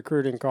all his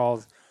recruiting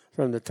calls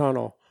from the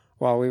tunnel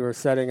while we were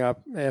setting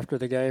up after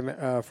the game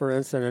for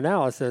instant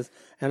analysis.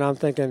 And I'm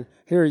thinking,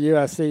 here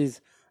USC's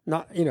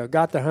not,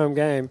 got the home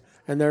game,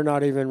 and they're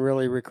not even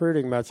really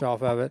recruiting much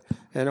off of it.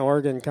 And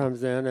Oregon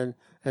comes in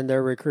and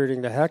they're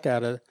recruiting the heck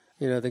out of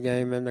the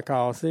game in the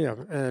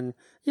Coliseum. And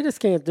you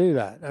just can't do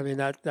that. I mean,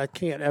 that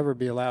can't ever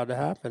be allowed to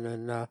happen.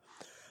 And I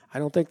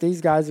don't think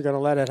these guys are going to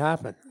let it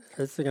happen.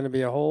 It's going to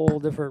be a whole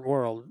different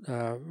world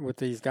with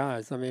these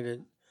guys. I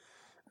mean,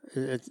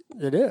 it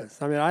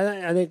is. I mean,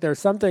 I think there's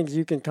some things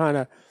you can kind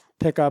of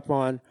pick up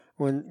on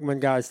when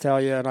guys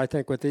tell you, and I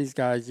think with these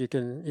guys you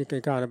can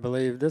kind of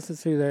believe this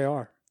is who they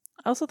are.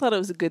 I also thought it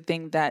was a good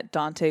thing that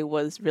Dante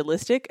was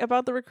realistic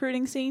about the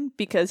recruiting scene,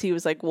 because he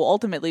was like, well,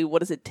 ultimately, what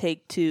does it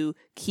take to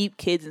keep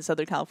kids in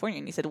Southern California?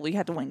 And he said, well, you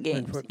have to win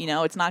games.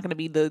 It's not going to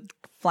be the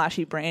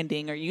flashy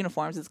branding or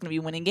uniforms. It's going to be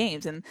winning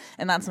games. And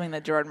that's something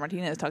that Gerard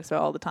Martinez talks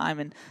about all the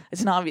time. And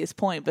it's an obvious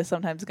point, but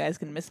sometimes guys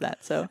can miss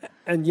that. So,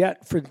 and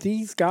yet for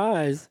these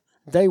guys,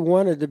 they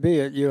wanted to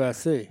be at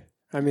USC.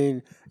 I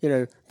mean,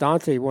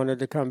 Dante wanted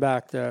to come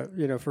back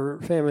to,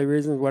 for family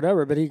reasons,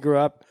 whatever, but he grew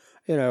up,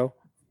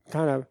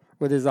 kind of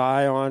with his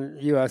eye on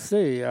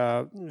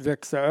USC.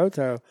 Vic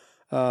So'oto,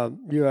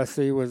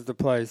 USC was the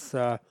place.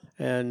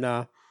 And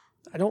I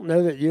don't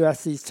know that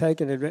USC's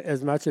taken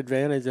as much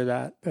advantage of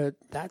that, but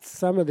that's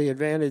some of the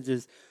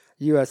advantages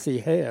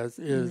USC has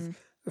is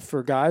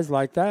for guys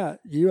like that,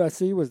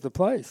 USC was the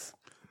place.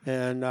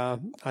 And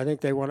I think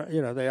they want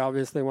to, they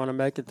obviously want to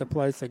make it the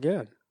place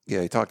again.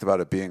 Yeah, he talked about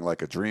it being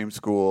like a dream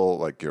school,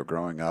 like you're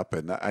growing up.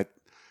 And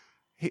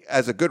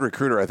as a good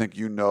recruiter, I think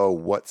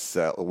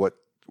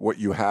what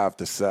you have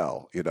to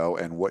sell,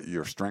 and what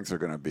your strengths are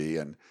going to be.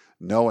 And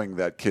knowing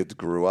that kids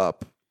grew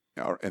up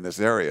in this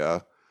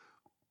area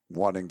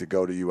wanting to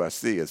go to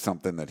USC is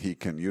something that he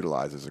can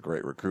utilize as a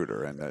great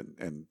recruiter.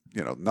 And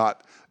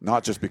not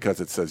just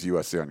because it says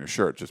USC on your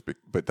shirt,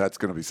 but that's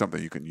going to be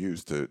something you can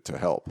use to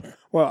help.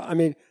 Well, I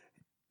mean,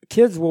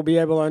 kids will be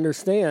able to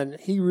understand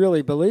he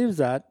really believes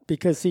that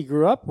because he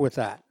grew up with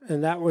that.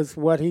 And that was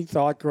what he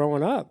thought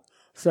growing up.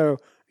 So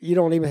you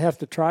don't even have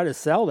to try to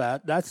sell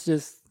that. That's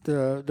just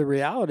the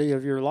reality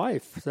of your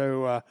life.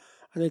 So I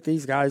think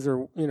these guys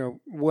are,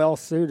 well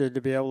suited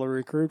to be able to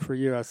recruit for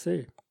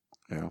USC.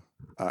 Yeah.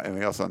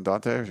 Anything else on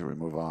Dante, or should we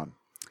move on?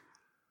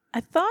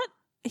 I thought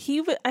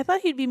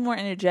he'd be more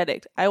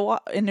energetic. I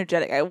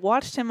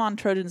watched him on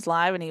Trojans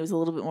Live, and he was a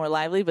little bit more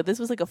lively. But this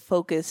was like a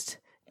focused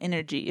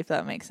energy, if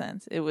that makes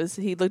sense.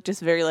 He looked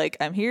just very like,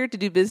 I'm here to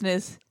do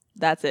business.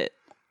 That's it.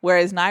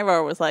 Whereas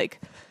Naivar was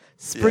like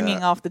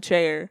springing off the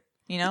chair.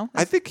 You know,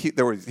 I think he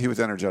was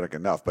energetic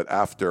enough, but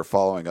after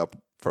following up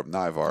from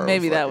Naivar,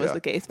 maybe that was the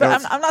case.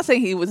 But I'm not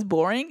saying he was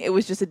boring. It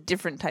was just a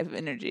different type of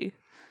energy.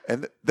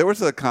 And there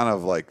was a kind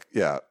of like,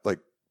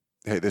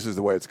 hey, this is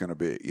the way it's going to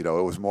be. You know,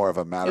 it was more of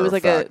a matter of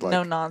fact. It was like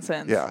no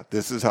nonsense. Yeah,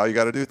 this is how you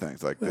got to do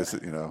things. Like this,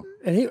 you know.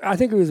 And I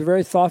think he was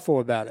very thoughtful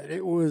about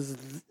it.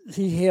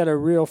 He had a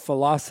real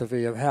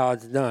philosophy of how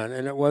it's done,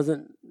 and it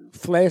wasn't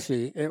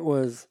flashy. It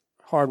was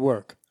hard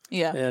work.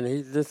 Yeah. And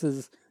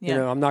you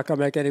know, I'm not going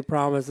to make any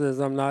promises.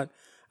 I'm not.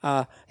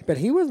 But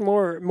he was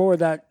more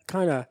that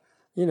kind of,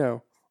 you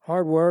know,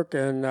 hard work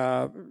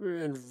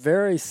and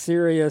very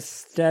serious,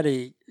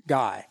 steady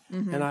guy.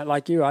 Mm-hmm. And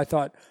I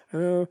thought,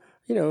 you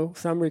know,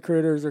 some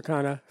recruiters are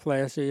kind of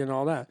flashy and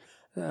all that.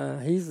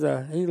 He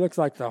looks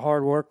like the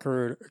hard work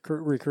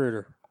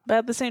recruiter. But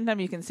at the same time,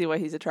 you can see why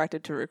he's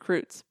attracted to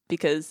recruits,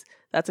 because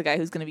that's a guy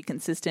who's going to be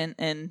consistent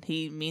and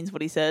he means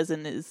what he says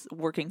and is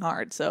working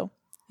hard. So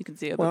you can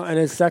see it. Well, in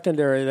his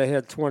secondary, they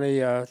had 20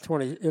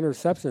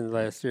 interceptions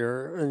last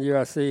year, and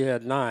USC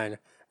had 9.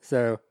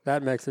 So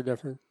that makes a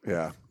difference.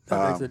 Yeah.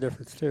 That makes a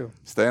difference, too.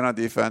 Staying on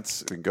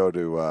defense, we can go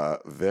to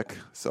Vic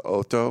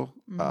So'oto.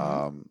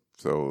 Mm-hmm.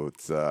 So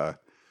it's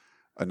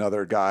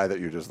another guy that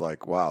you're just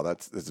like, wow,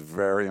 that's a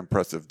very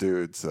impressive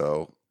dude.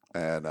 So,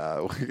 and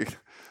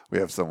we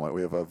have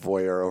a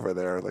voyeur over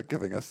there, like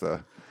giving us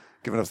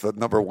the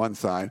number 1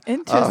 sign.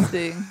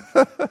 Interesting.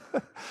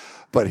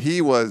 But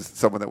he was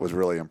someone that was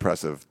really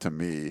impressive to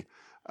me.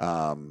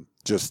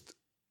 Just,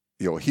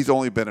 you know, he's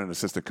only been an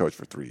assistant coach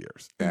for 3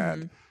 years,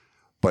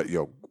 but you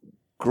know,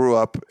 grew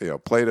up, you know,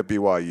 played at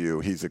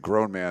BYU. He's a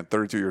grown man,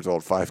 32 years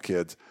old, 5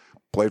 kids.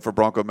 Played for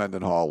Bronco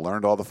Mendenhall,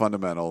 learned all the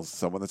fundamentals.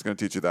 Someone that's going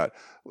to teach you that.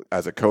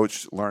 As a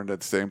coach, learned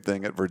the same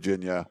thing at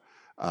Virginia.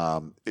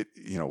 You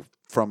know,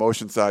 from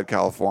Oceanside,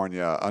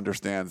 California,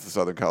 understands the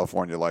Southern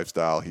California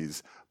lifestyle.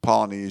 He's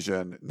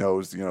Polynesian,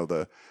 knows, you know,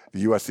 the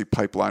USC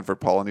pipeline for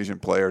Polynesian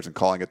players and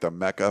calling it the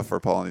Mecca for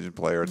Polynesian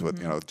players with,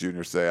 you know,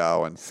 Junior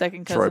Seau and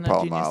second Troy cousin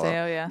of Junior Polamalu.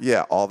 Seau, yeah.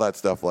 Yeah, all that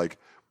stuff, like,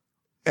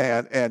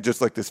 and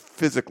just like this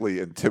physically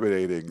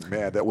intimidating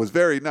man that was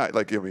very nice.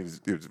 Like, I mean,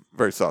 he was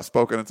very soft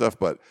spoken and stuff,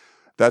 but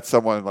that's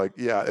someone like,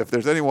 yeah, if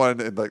there's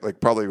anyone in like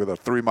probably with a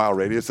 3-mile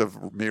radius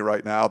of me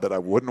right now that I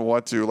wouldn't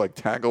want to like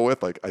tangle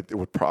with, like it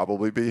would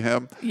probably be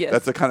him. Yes.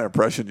 That's the kind of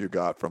impression you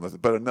got from this.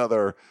 But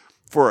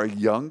for a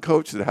young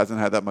coach that hasn't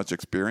had that much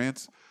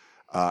experience,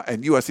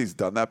 and USC's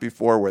done that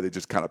before where they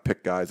just kind of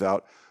pick guys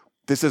out.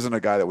 This isn't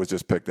a guy that was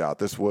just picked out.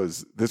 This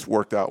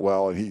worked out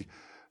well, and he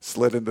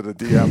slid into the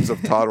DMs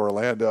of Todd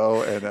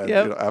Orlando and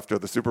yep. You know, after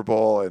the Super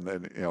Bowl,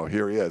 and you know,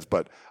 here he is.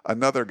 But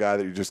another guy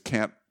that you just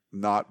can't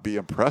not be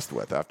impressed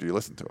with after you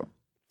listen to him.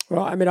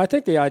 Well, I mean, I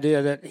think the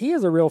idea that he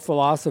has a real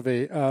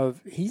philosophy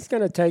of he's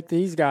going to take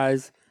these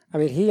guys. I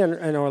mean, he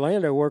and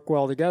Orlando work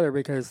well together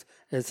because,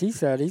 as he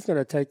said, he's going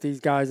to take these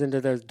guys into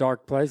those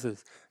dark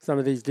places. Some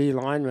of these D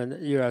linemen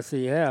that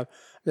USC have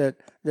that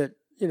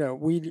you know,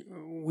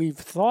 we've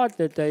thought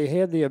that they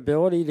had the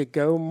ability to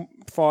go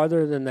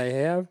farther than they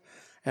have,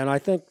 and I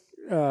think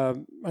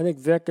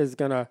Vic is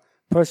going to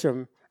push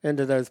them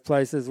into those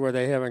places where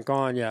they haven't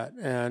gone yet,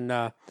 and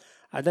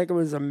I think it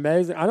was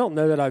amazing. I don't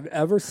know that I've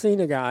ever seen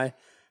a guy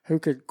who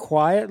could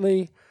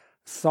quietly,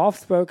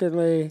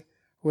 soft-spokenly,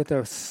 with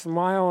a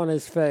smile on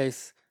his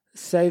face,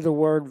 say the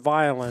word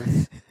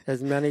violence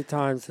as many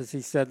times as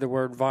he said the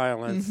word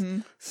violence. Mm-hmm.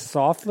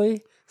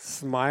 Softly,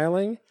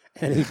 smiling,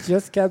 and he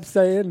just kept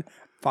saying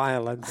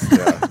violence.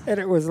 Yeah.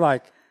 And it was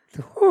like,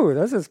 ooh,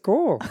 this is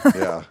cool.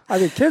 Yeah. I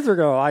mean, kids are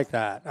going to like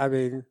that. I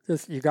mean,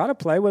 just you got to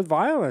play with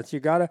violence. You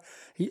got to.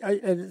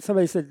 And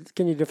somebody said,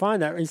 "Can you define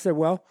that?" He said,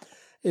 "Well,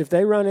 if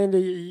they run into,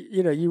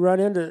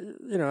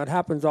 it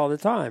happens all the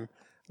time.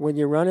 When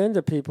you run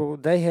into people,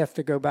 they have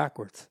to go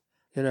backwards.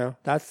 You know,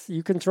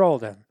 you control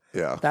them.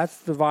 Yeah. That's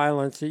the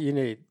violence that you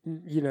need.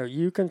 You know,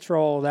 you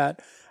control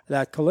that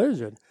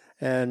collision.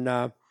 And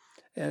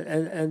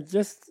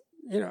just,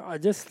 you know, I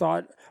just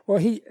thought, well,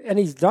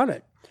 he's done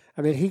it.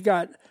 I mean,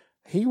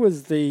 he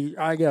was the,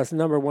 I guess,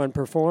 number 1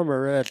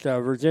 performer at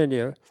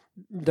Virginia.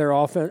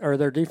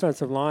 Their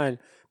defensive line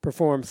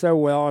performed so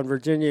well, and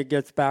Virginia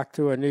gets back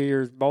to a New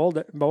Year's bowl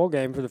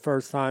game for the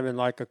first time in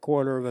like a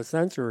quarter of a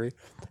century.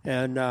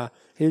 And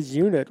his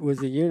unit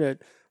was a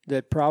unit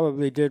that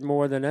probably did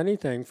more than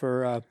anything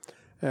for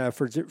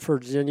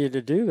Virginia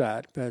to do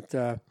that.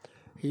 But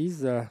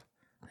he's kind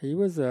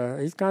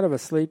of a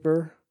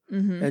sleeper.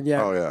 Mm-hmm. And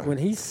yet, when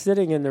he's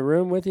sitting in the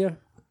room with you,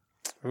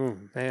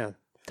 man.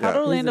 Todd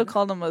Orlando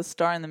called him a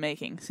star in the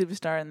making,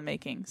 superstar in the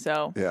making.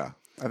 So yeah,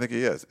 I think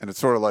he is. And it's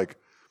sort of like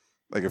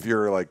if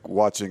you're like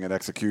watching an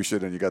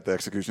execution and you got the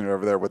executioner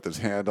over there with his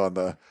hand on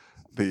the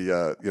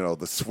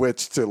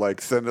switch to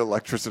like send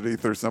electricity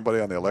through somebody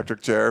on the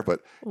electric chair,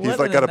 but he's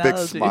like got a big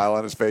smile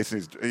on his face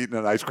and he's eating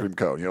an ice cream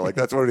cone. You know, like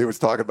that's what he was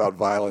talking about,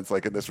 violence,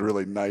 like in this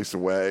really nice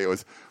way. It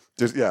was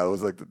Just it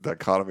was like the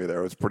dichotomy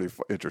there was pretty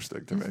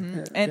interesting to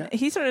me. And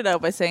he started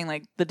out by saying,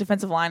 like, the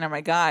defensive line are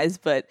my guys,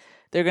 but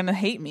they're going to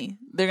hate me.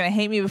 They're going to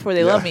hate me before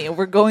they love me. And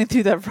we're going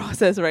through that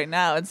process right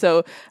now. And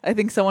so I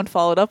think someone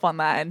followed up on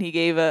that, and he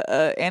gave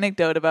a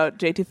anecdote about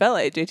Jay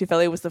Tufele. Jay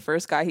Tufele was the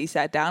first guy he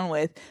sat down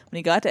with when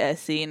he got to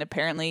SC, and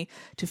apparently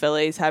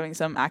Tufele is having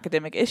some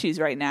academic issues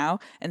right now.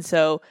 And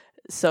so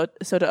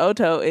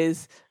Otto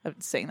is, I'm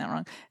saying that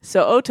wrong.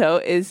 So Otto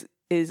is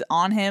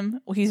on him.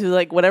 He's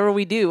like, whatever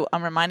we do,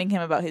 I'm reminding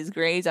him about his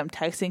grades. I'm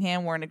texting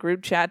him. We're in a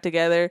group chat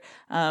together.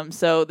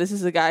 So this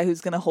is a guy who's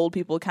going to hold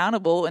people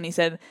accountable. And he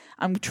said,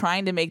 I'm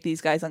trying to make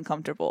these guys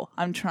uncomfortable.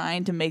 I'm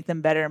trying to make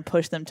them better and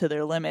push them to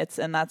their limits.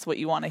 And that's what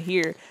you want to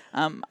hear.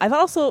 I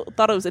also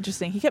thought it was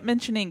interesting. He kept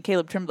mentioning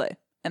Caleb Tremblay.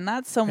 And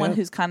that's someone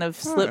who's kind of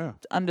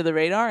slipped under the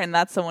radar. And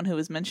that's someone who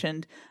was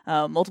mentioned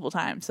multiple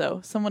times.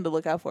 So someone to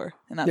look out for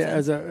in that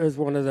sense. As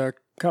one of the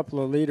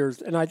couple of leaders.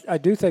 And I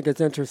do think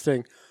it's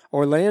interesting.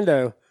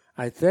 Orlando,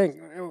 I think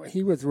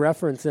he was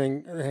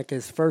referencing like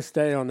his first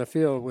day on the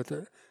field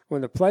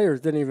when the players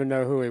didn't even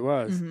know who he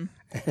was.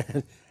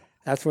 And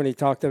that's when he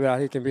talked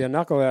about he can be a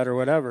knucklehead or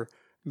whatever.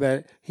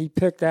 But he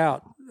picked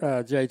out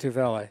Jay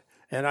Tufele.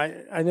 And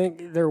I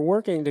think they're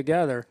working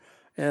together.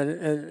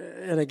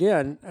 And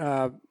again,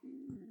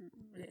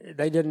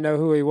 they didn't know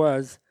who he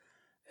was.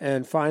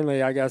 And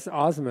finally, I guess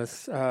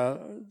Osmus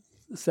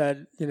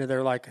said,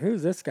 they're like,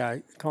 who's this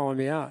guy calling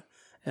me out?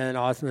 And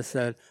Osmus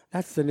said,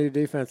 that's the new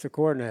defensive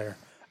coordinator.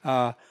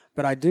 But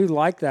I do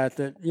like that,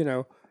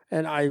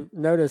 and I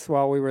noticed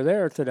while we were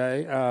there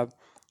today,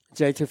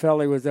 Jay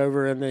Tufele was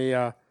over in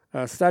the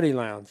study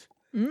lounge.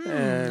 And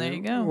there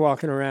you go.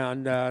 Walking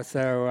around.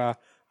 So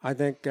I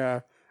think,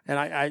 and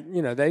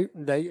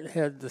they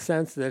had the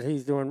sense that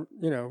he's doing,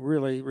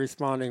 really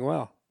responding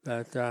well.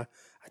 But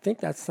I think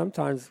that's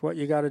sometimes what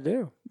you got to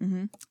do.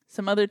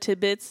 Some other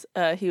tidbits.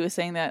 He was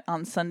saying that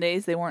on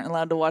Sundays they weren't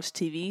allowed to watch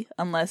TV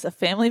unless a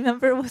family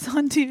member was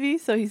on TV.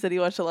 So he said he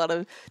watched a lot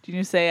of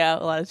Junior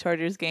Seau, a lot of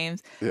Chargers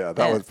games. Yeah,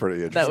 that was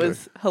pretty interesting. That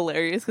was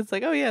hilarious. It's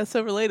like, oh yeah,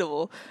 so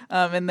relatable.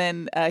 And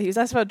then he was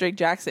asked about Drake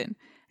Jackson,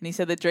 and he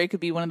said that Drake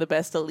could be one of the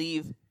best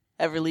to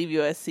ever leave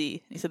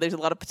USC. He said there's a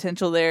lot of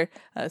potential there.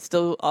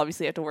 Still,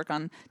 obviously, have to work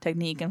on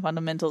technique and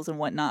fundamentals and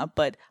whatnot,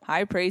 but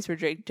high praise for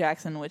Drake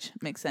Jackson, which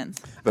makes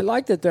sense. I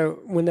liked it, though.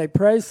 When they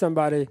praised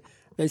somebody,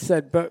 they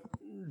said, but,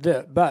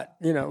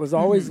 it was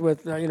always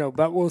with,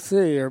 but we'll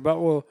see, or but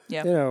we'll,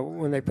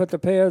 when they put the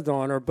pads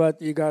on, or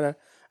but you got to,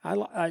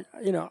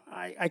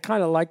 I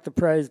kind of like the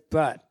praise,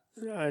 but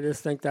I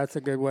just think that's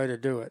a good way to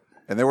do it.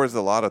 And there was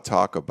a lot of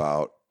talk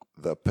about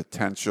the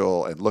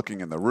potential and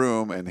looking in the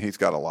room, and he's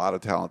got a lot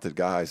of talented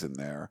guys in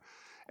there.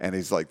 And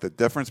he's like, the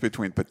difference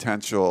between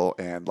potential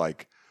and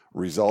like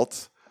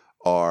results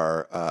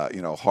are,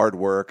 hard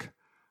work.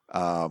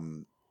 I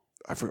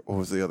forget, what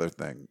was the other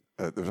thing?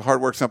 There was hard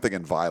work, something,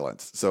 and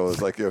violence. So it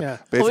was like,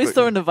 basically, always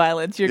throwing the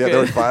violence. You're good.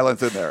 There was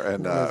violence in there,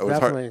 and it was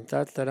definitely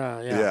hard.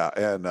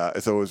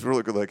 And so it was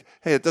really good. Like,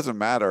 hey, it doesn't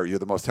matter. You're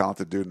the most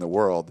talented dude in the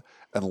world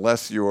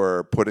unless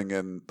you're putting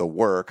in the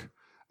work.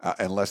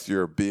 Unless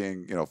you're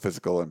being,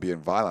 physical and being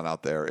violent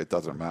out there, it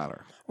doesn't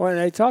matter. Well, and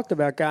they talked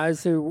about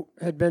guys who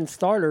had been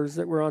starters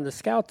that were on the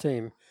scout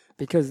team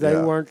because they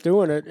weren't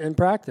doing it in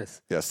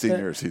practice. Yeah,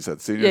 seniors. He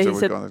said seniors that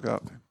would go on the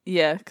scout team.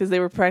 Yeah, because they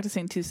were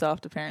practicing too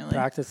soft, apparently.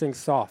 Practicing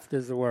soft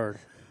is the word.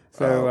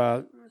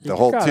 So the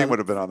whole team would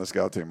have been on the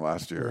scout team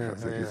last year.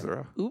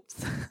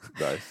 Oops.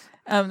 Nice.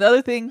 The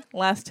other thing,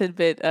 last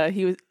tidbit,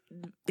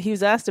 he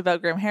was asked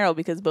about Graham Harrell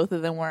because both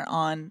of them were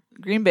on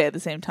Green Bay at the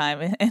same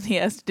time, and he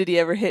asked, did he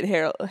ever hit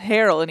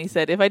Harrell? And he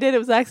said, if I did, it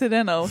was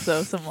accidental.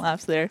 So some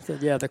laughs there. So,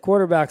 the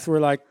quarterbacks were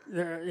like,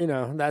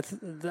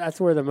 that's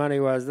where the money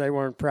was. They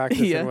weren't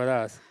practicing with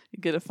us. You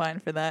get a fine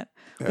for that,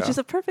 which is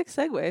a perfect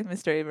segue,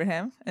 Mr.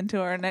 Abraham, into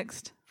our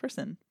next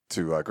person.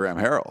 To Graham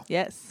Harrell.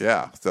 Yes.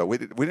 Yeah. So we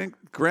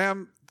didn't.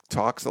 Graham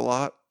talks a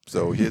lot,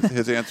 so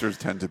his answers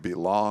tend to be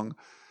long.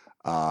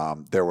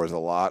 There was a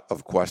lot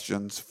of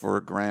questions for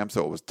Graham,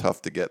 so it was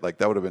tough to get. Like,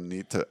 that would have been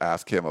neat to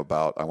ask him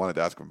about. I wanted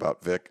to ask him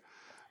about Vic,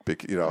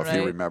 if he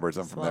remembers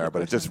him from there.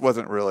 But it just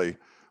wasn't really,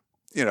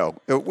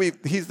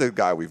 he's the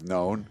guy we've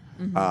known.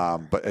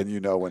 But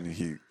when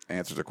he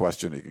answers a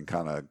question, he can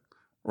kind of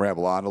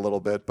ramble on a little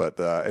bit. But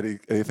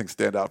anything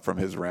stand out from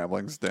his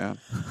ramblings, Dan?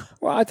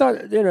 Well, I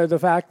thought the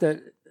fact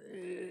that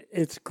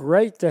it's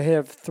great to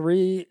have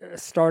 3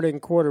 starting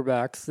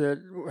quarterbacks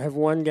that have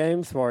won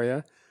games for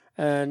you.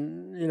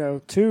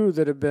 And, 2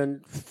 that have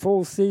been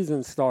full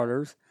season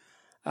starters.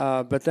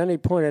 But then he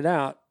pointed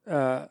out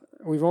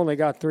we've only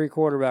got 3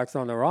 quarterbacks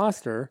on the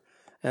roster.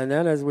 And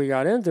then as we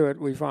got into it,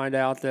 we find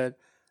out that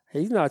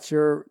he's not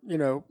sure,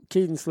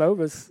 Keaton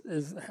Slovis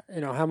is,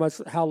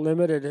 how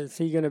limited is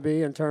he going to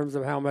be in terms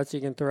of how much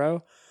he can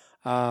throw.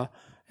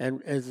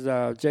 And is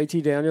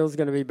JT Daniels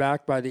going to be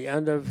back by the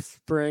end of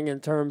spring in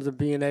terms of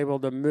being able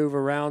to move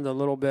around a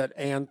little bit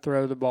and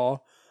throw the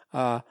ball?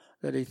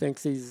 That he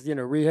thinks he's,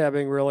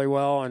 rehabbing really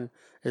well and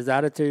his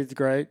attitude's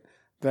great.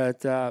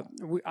 But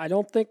I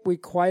don't think we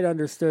quite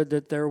understood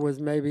that there was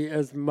maybe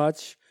as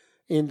much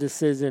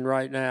indecision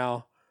right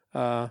now,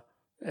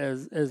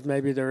 as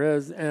maybe there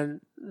is.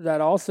 And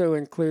that also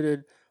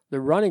included the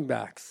running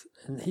backs.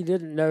 And he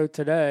didn't know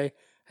today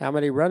how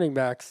many running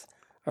backs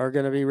are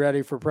going to be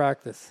ready for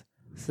practice.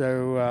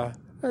 So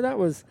that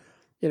was,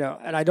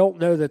 and I don't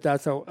know that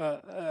that's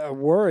a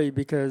worry,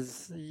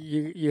 because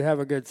you have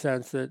a good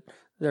sense that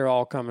they're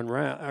all coming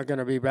around, are going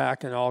to be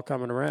back and all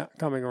coming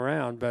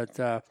around.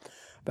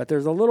 But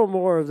there's a little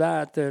more of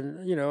that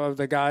than, of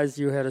the guys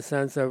you had a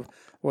sense of,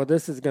 well,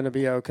 this is going to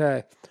be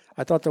okay.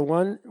 I thought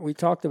we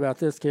talked about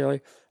this,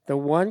 Kaylee, the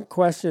one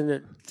question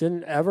that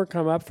didn't ever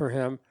come up for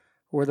him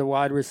were the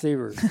wide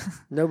receivers.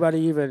 Nobody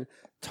even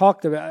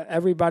talked about.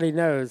 Everybody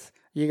knows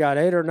you got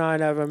 8 or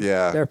 9 of them.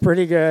 Yeah. They're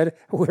pretty good.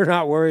 We're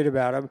not worried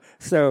about them.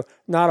 So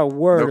not a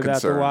word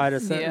about the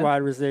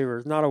wide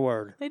receivers. Not a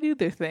word. They do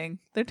their thing.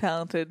 They're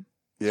talented.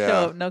 Yeah.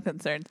 So no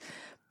concerns.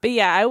 But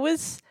yeah, it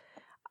was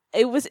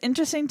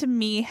interesting to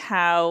me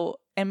how,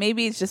 and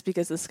maybe it's just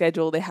because of the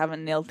schedule, they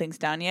haven't nailed things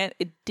down yet.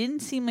 It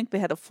didn't seem like they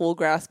had a full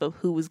grasp of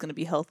who was going to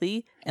be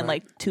healthy and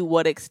like to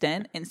what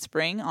extent in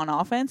spring on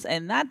offense.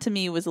 And that to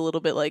me was a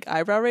little bit like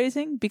eyebrow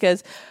raising,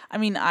 because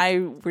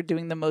we're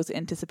doing the most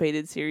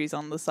anticipated series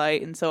on the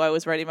site. And so I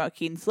was writing about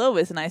Kedon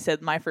Slovis, and I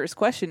said, my first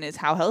question is,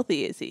 how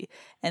healthy is he?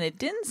 And it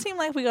didn't seem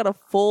like we got a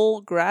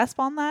full grasp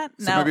on that.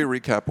 So maybe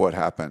recap what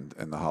happened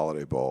in the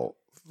Holiday Bowl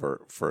for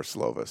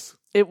Slovis.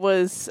 It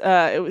was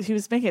he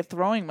was making a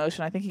throwing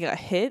motion. I think he got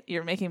hit.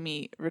 You're making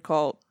me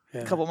recall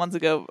a couple months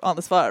ago on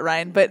the spot,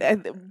 Ryan. But I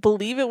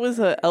believe it was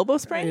an elbow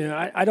sprain.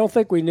 I don't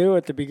think we knew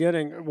at the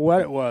beginning what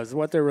it was,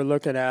 what they were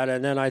looking at.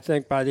 And then I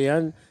think by the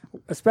end,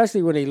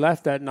 especially when he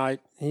left that night,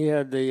 he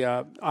had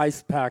the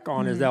ice pack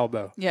on his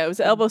elbow. Yeah, it was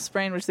an elbow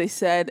sprain, which they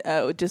said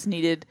it just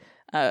needed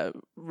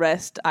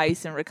rest,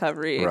 ice, and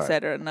recovery, et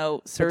cetera.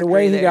 No surgery. But the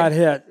way he got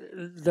hit,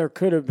 there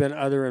could have been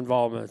other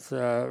involvements.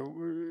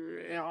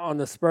 On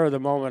the spur of the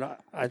moment,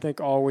 I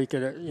think all we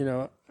could,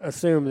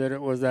 assume that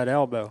it was that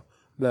elbow.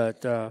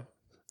 But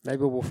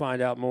maybe we'll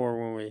find out more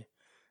when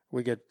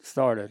we get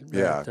started.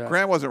 Yeah,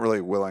 Grant wasn't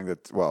really willing to.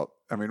 Well,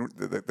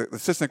 the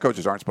assistant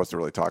coaches aren't supposed to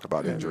really talk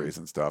about injuries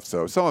and stuff.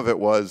 So some of it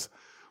was,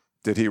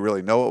 did he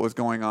really know what was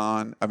going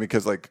on?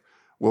 because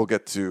we'll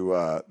get to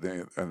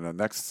in the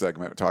next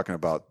segment talking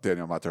about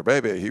Daniel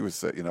Maturbebe. He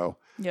was,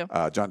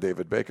 John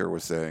David Baker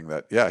was saying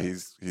that,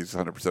 he's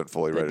 100%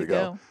 fully ready to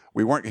go.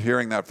 We weren't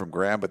hearing that from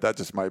Graham, but that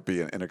just might be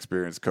an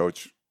inexperienced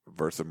coach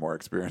versus a more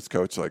experienced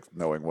coach, like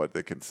knowing what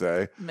they can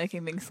say,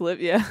 making things slip.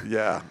 Yeah,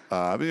 yeah.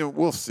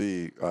 We'll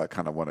see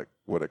kind of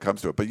when it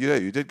comes to it. But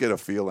you did get a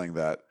feeling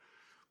that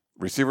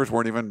receivers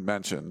weren't even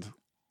mentioned.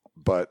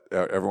 But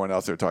everyone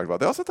else they're talking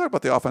about. They also talked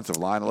about the offensive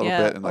line a little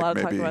bit, and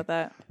maybe about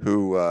that.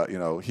 Who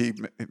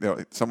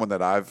someone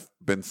that I've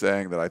been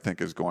saying that I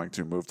think is going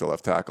to move to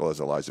left tackle is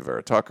Elijah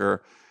Vera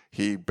Tucker.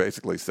 He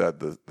basically said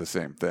the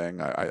same thing.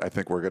 I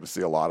think we're going to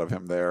see a lot of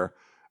him there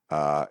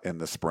in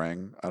the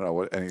spring. I don't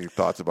know any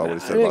thoughts about what he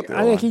said about the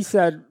O-line? I think he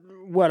said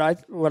what I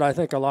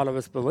think a lot of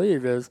us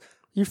believe is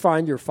you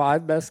find your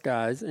 5 best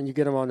guys and you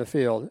get them on the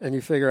field and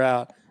you figure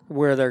out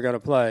where they're going to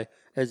play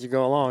as you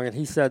go along. And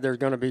he said there's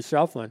going to be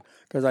shuffling,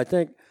 because I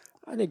think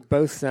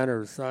both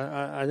centers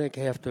I think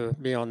have to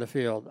be on the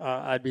field.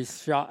 I'd be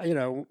shocked.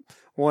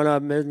 One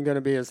of them isn't going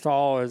to be as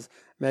tall as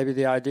maybe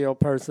the ideal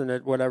person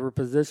at whatever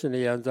position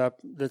he ends up.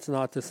 That's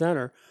not the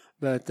center,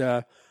 but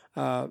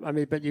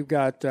but you've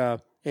got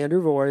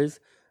Andrew Voorhees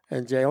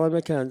and Jalen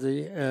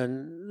McKenzie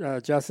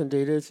and Justin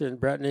Dedich and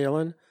Brett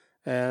Nealon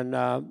and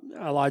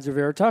Elijah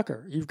Vera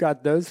Tucker. You've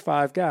got those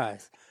 5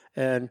 guys,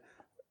 and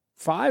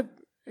 5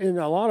 in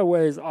a lot of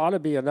ways ought to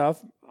be enough.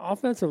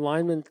 Offensive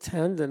linemen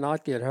tend to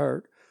not get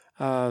hurt,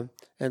 and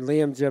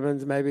Liam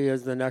Jimmons maybe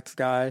is the next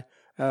guy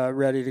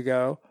ready to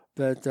go,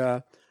 but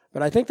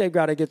I think they've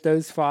got to get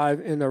those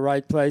 5 in the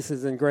right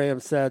places, and Graham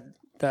said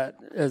that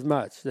as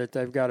much, that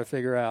they've got to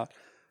figure out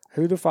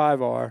who the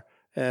 5 are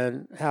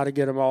and how to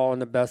get them all in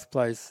the best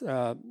place.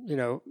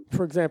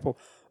 For example,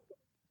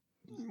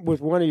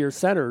 with one of your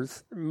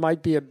centers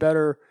might be a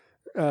better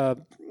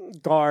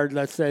guard,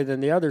 let's say,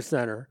 than the other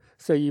center.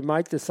 So you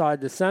might decide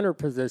the center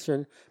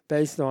position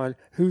based on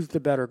who's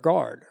the better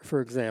guard, for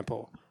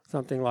example,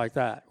 something like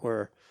that.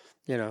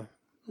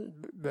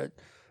 But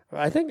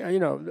I think,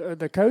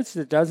 the coach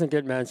that doesn't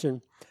get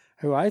mentioned,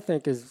 who I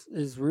think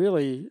is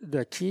really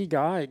the key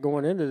guy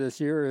going into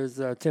this year, is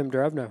Tim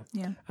Drevno.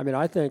 Yeah.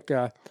 I think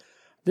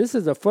this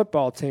is a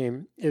football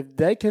team. If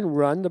they can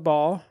run the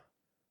ball,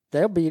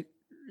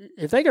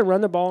 if they can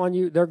run the ball on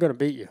you, they're going to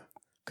beat you,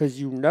 because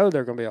they're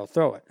going to be able to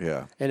throw it.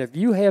 Yeah. And if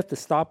you have to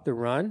stop the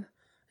run,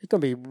 it's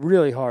going to be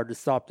really hard to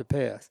stop the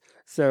pass.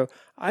 So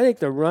I think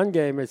the run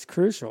game is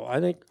crucial.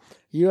 I think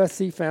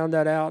USC found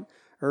that out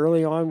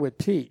early on with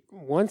Pete.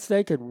 Once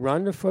they could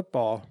run the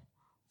football,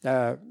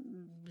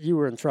 you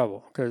were in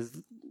trouble,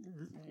 because,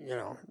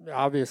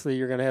 obviously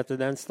you're going to have to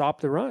then stop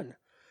the run.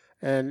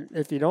 And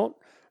if you don't,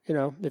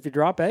 if you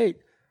drop 8,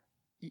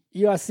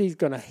 USC is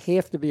going to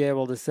have to be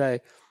able to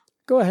say,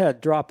 go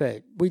ahead, drop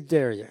 8. We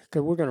dare you,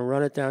 because we're going to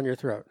run it down your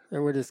throat.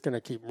 And we're just going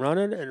to keep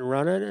running and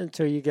running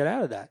until you get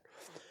out of that.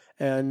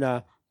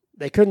 And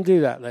they couldn't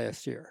do that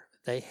last year.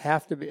 They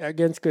have to be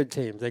against good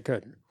teams. They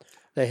couldn't.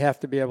 they have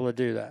to be able to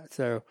do that.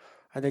 So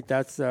I think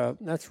that's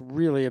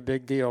really a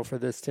big deal for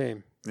this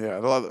team. Yeah,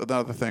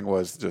 another thing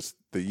was just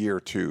the year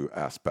 2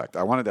 aspect.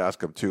 I wanted to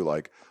ask him too,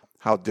 like,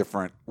 how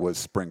different was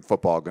spring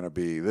football going to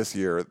be this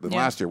year than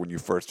last year when you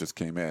first just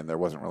came in? There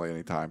wasn't really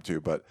any time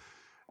to, but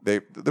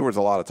there was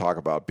a lot of talk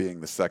about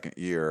being the second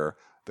year.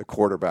 The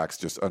quarterbacks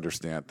just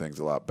understand things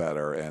a lot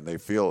better, and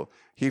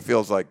he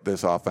feels like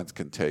this offense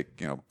can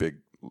take big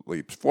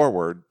leaps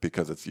forward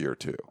because it's year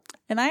 2.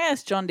 And I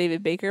asked John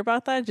David Baker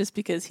about that just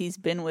because he's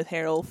been with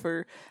Harrell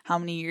for how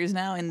many years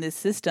now in this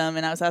system.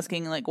 And I was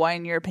asking, like, why,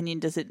 in your opinion,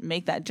 does it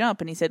make that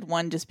jump? And he said,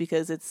 one, just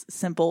because it's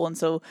simple. And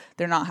so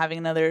they're not having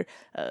another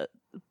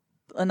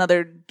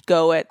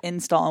go at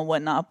install and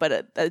whatnot.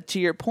 But to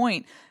your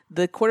point,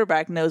 the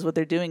quarterback knows what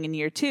they're doing in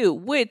year 2,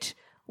 which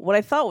what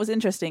I thought was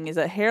interesting is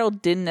that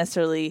Harrell didn't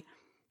necessarily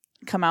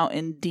come out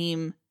and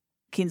deem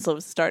Keaton Slovis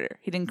a starter.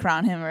 He didn't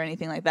crown him or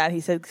anything like that. He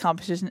said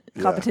competition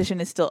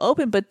is still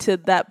open. But to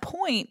that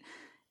point,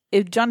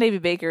 if John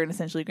David Baker and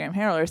essentially Graham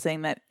Harrell are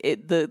saying that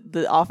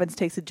the offense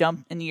takes a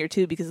jump in year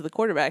 2 because of the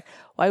quarterback,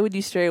 why would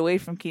you stray away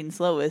from Keaton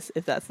Slovis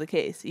if that's the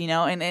case?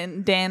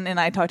 And Dan and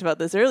I talked about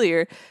this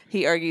earlier.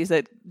 He argues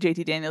that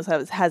JT Daniels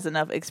has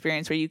enough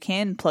experience where you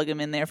can plug him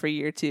in there for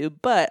year 2,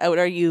 but I would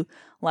argue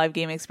live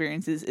game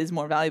experience is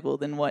more valuable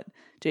than what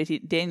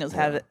JT Daniels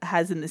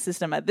has in the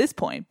system at this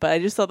point. But I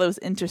just thought that was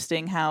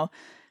interesting how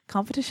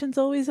competition's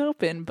always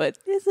open, but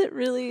is it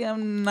really?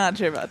 I'm not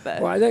sure about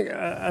that. Well,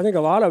 I think a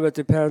lot of it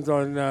depends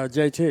on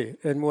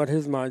JT and what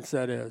his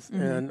mindset is.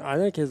 Mm-hmm. And I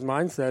think his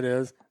mindset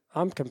is,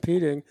 I'm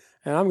competing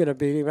and I'm going to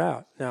beat him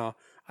out. Now,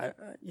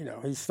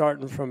 he's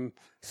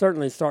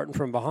certainly starting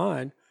from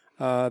behind,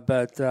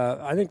 but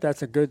I think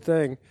that's a good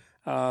thing.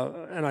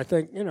 And I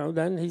think,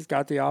 then he's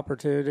got the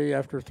opportunity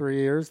after 3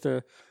 years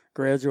to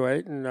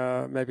graduate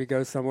and maybe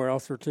go somewhere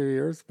else for 2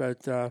 years.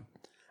 But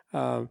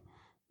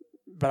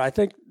I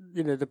think,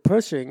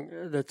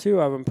 the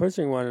two of them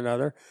pushing one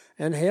another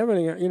and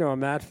having, a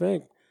Matt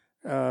Fink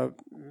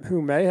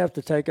who may have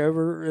to take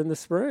over in the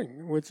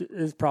spring, which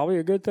is probably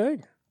a good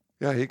thing.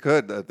 Yeah, he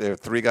could. There are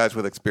 3 guys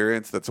with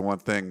experience. That's the one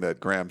thing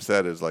that Graham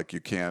said is, like, you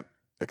can't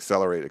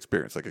accelerate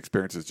experience. Like,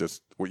 experience is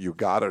just what you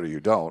got it or you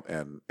don't.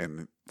 And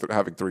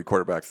having 3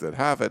 quarterbacks that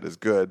have it is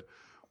good.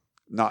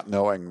 Not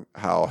knowing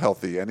how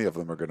healthy any of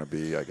them are going to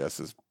be, I guess,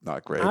 is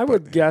not great. I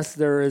would guess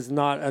there is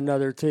not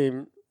another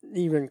team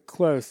even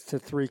close to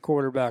 3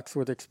 quarterbacks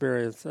with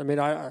experience. I mean,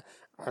 I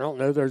don't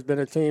know there's been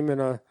a team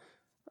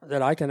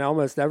that I can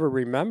almost ever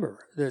remember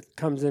that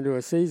comes into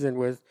a season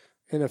with,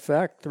 in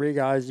effect, 3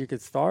 guys you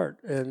could start.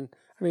 And,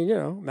 I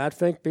mean, Matt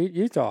Fink beat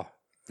Utah.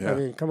 Yeah. I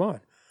mean, come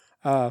on.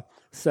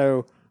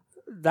 So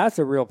that's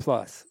a real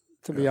plus,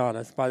 to be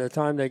honest. By the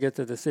time they get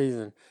to the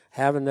season,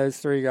 having those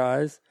 3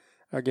 guys,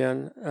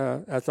 again,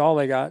 that's all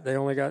they got. They've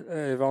only got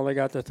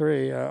the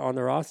 3 on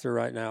the roster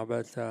right now,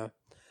 but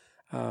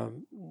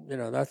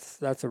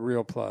that's a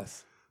real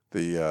plus.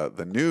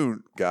 The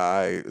new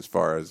guy, as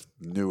far as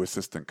new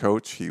assistant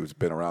coach, he's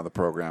been around the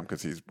program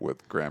because he's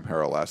with Graham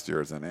Harrell last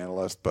year as an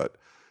analyst. But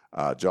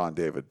John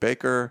David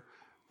Baker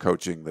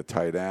coaching the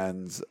tight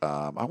ends.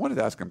 I wanted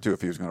to ask him too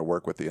if he was going to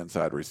work with the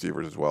inside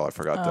receivers as well. I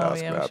forgot to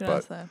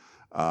ask that.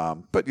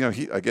 But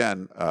he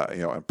again,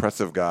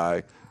 impressive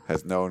guy.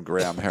 Has known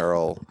Graham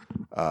Harrell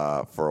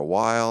for a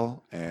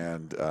while,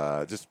 and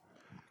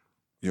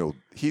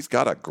he's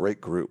got a great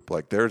group.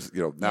 Like, there's,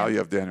 now you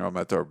have Daniel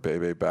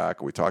Imatorbhebhe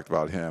back. We talked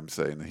about him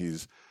saying that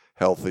he's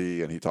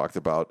healthy, and he talked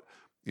about,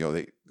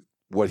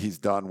 what he's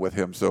done with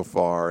him so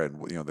far,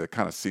 and the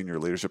kind of senior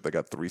leadership. They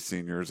got 3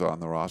 seniors on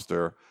the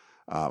roster.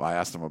 I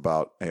asked him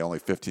about only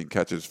 15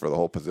 catches for the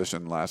whole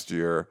position last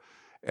year,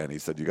 and he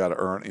said you got to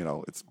earn,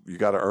 you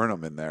got to earn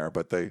them in there.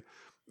 But they,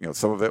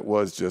 some of it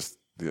was just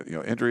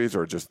injuries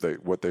or just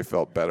what they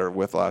felt better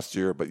with last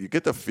year. But you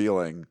get the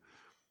feeling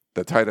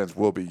that tight ends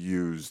will be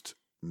used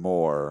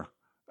more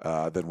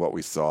than what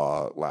we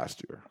saw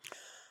last year.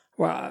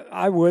 Well,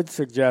 I would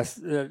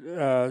suggest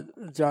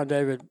that John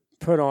David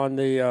put on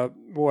the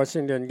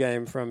Washington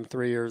game from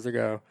 3 years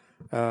ago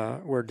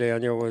where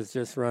Daniel was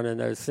just running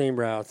those seam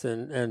routes,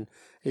 and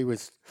he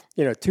was,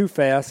 too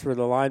fast for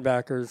the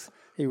linebackers.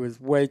 He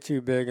was way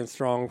too big and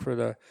strong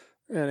for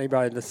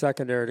anybody in the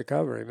secondary to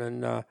cover him.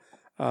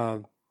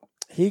 And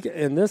he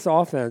in this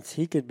offense,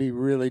 he could be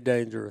really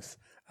dangerous.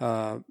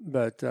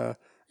 But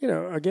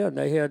again,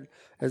 they had,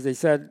 as they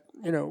said,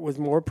 it was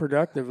more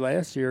productive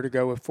last year to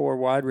go with 4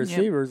 wide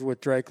receivers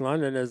with Drake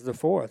London as the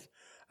 4th,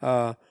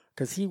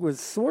 because he was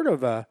sort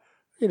of a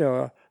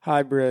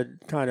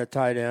hybrid kind of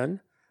tight end.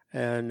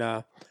 And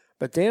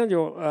but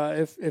Daniel,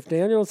 if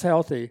Daniel's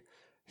healthy,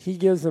 he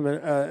gives them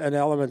an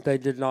element they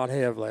did not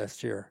have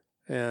last year,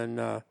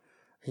 and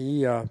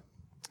he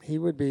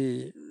would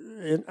be.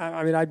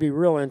 I'd be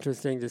real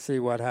interesting to see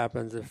what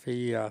happens if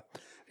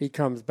he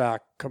comes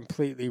back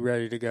completely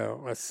ready to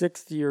go. A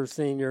 6th-year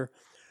senior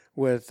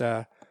with,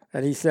 and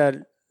he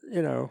said,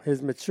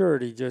 his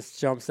maturity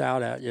just jumps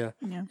out at you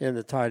in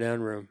the tight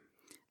end room.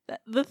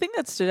 The thing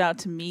that stood out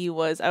to me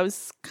was I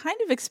was kind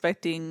of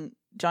expecting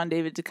John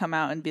David to come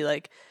out and be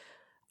like,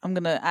 I'm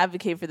going to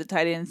advocate for the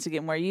tight ends to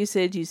get more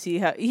usage. You see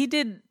how he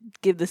did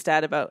give the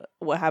stat about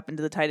what happened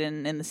to the tight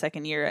end in the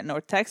second year at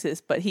North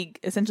Texas, but he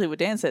essentially what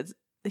Dan said,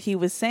 he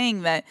was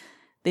saying that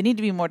they need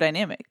to be more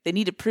dynamic. They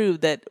need to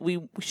prove that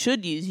we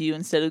should use you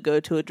instead of go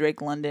to a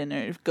Drake London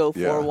or go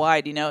four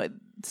wide, you know.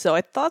 So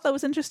I thought that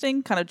was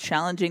interesting, kind of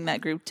challenging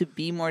that group to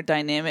be more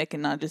dynamic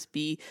and not just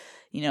be,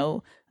 you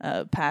know,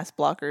 pass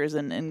blockers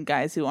and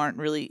guys who aren't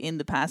really in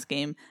the pass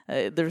game,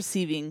 the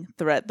receiving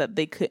threat that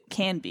they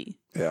can be.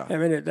 Yeah. I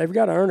mean, they've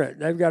got to earn it.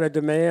 They've got to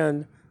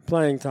demand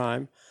playing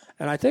time.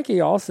 And I think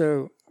I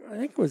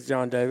think it was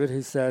John David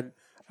who said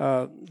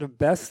the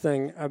best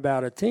thing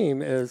about a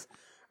team is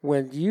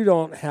when you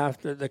don't have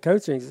to, the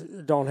coachings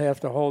don't have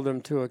to hold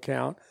them to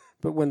account,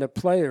 but when the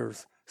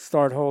players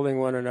start holding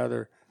one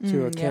another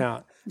to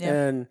account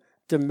and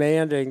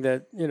demanding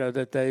that, you know,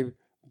 that they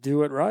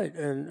do it right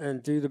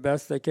and do the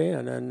best they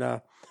can.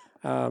 And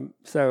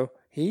so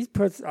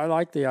I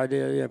like the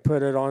idea,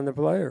 put it on the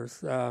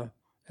players.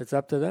 It's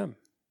up to them.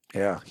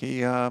 Yeah.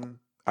 He,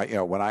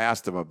 when I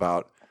asked him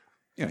about,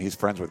 he's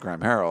friends with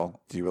Graham Harrell,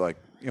 you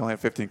only had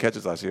 15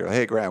 catches last year.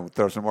 Hey, Graham,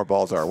 throw some more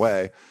balls our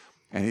way.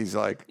 And he's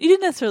like, you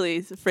didn't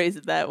necessarily phrase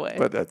it that way,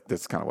 but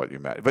that's kind of what you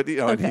meant. But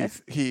okay.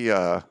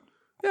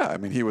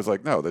 and he was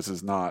like, no, this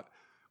is not.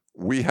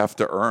 We have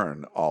to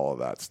earn all of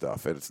that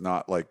stuff. And it's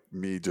not like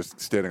me just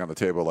standing on the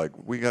table like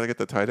we got to get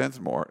the tight ends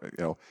more.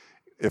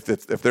 If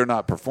they're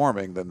not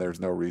performing, then there's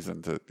no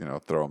reason to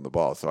throw them the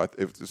ball. So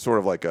it's sort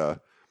of like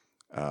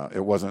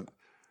it wasn't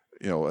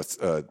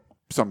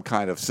some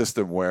kind of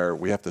system where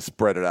we have to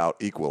spread it out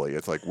equally.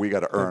 It's like we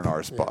got to earn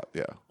our spot.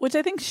 Yeah, which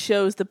I think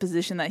shows the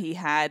position that he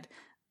had.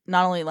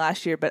 Not only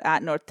last year, but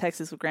at North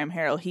Texas with Graham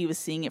Harrell, he was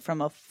seeing it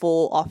from a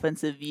full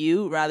offensive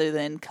view rather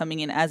than coming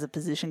in as a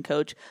position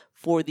coach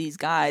for these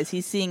guys.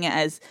 He's seeing it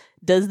as,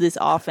 does this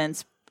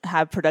offense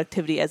have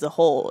productivity as a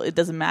whole? It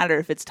doesn't matter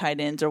if it's tight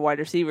ends or wide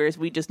receivers.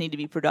 We just need to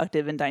be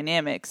productive and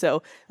dynamic.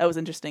 So that was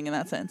interesting in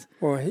that sense.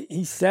 Well,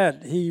 he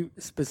said he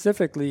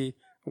specifically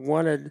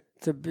wanted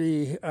to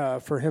be,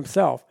 for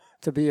himself,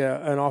 to be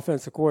an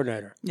offensive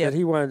coordinator. Yep. That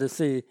he wanted to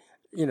see,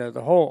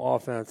 the whole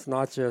offense,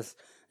 not just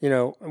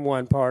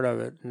one part of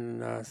it.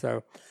 And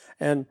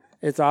and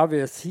it's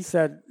obvious. He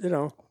said,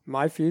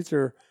 my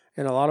future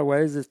in a lot of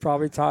ways is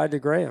probably tied to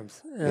Graham's.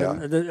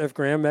 And if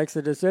Graham makes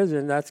a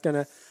decision, that's going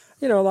to,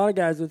 a lot of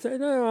guys would say,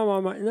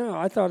 no,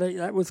 I thought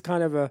that was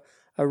kind of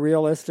a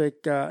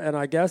realistic, and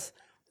I guess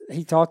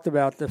he talked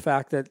about the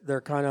fact that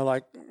they're kind of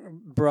like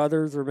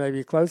brothers or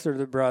maybe closer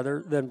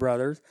to than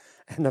brothers.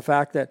 And the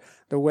fact that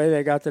the way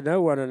they got to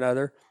know one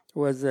another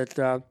was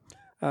that,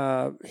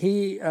 John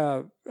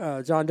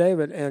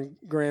David and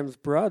Graham's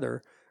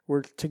brother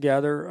were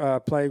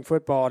together playing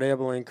football at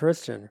Abilene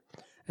Christian,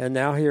 and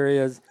now here he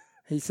is.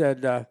 He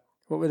said,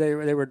 "What were they?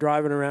 They were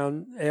driving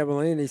around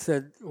Abilene." He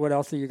said, "What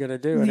else are you going to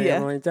do in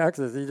Abilene,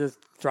 Texas?" He just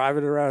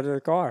driving around in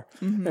a car,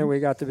 and we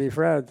got to be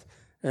friends.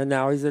 And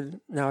now he's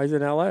in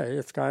L.A.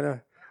 It's kind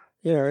of,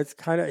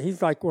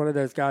 he's like one of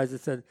those guys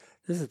that said,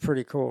 "This is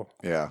pretty cool."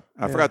 Yeah,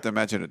 I forgot to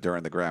mention it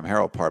during the Graham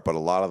Harrell part, but a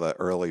lot of the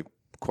early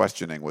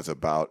questioning was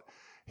about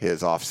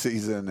his off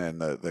season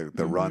and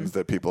the runs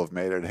that people have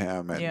made at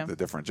him and the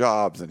different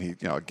jobs. And he,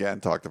 again,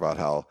 talked about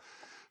how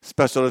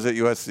special it is at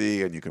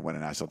USC and you can win a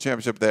national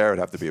championship there. It'd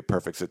have to be a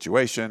perfect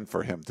situation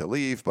for him to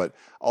leave. But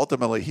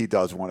ultimately he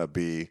does want to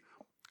be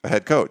a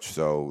head coach.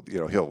 So,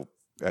 he'll,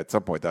 at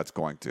some point that's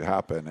going to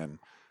happen. And,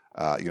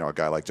 a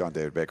guy like John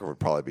David Baker would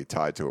probably be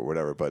tied to it or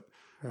whatever. But,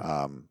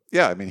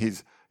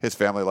 his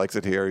family likes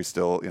it here. He's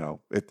still,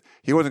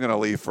 he wasn't going to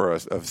leave for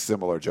a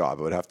similar job.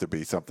 It would have to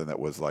be something that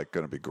was like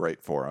going to be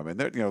great for him. And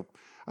there,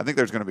 I think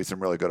there's going to be some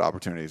really good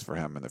opportunities for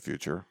him in the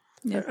future.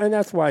 Yeah. And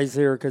that's why he's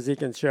here, because he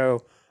can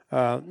show,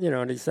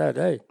 and he said,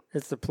 hey,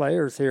 it's the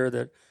players here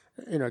that,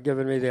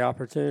 giving me the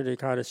opportunity to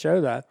kind of show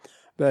that.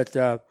 But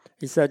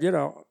he said,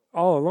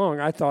 all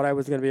along I thought I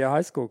was going to be a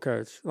high school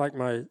coach, like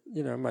my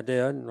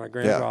dad and my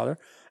grandfather.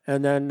 Yeah.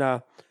 And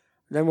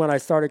then when I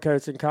started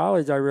coaching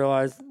college, I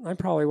realized I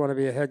probably want to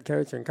be a head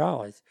coach in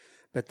college.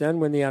 But then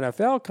when the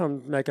NFL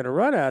comes making a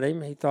run at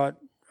him, he thought,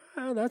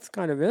 that's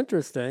kind of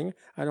interesting.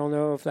 I don't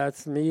know if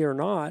that's me or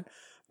not.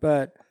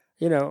 But,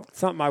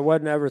 something I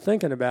wasn't ever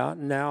thinking about.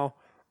 And now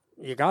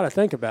you got to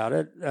think about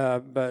it.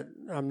 But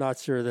I'm not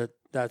sure that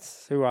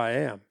that's who I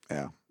am.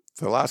 Yeah.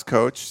 So the last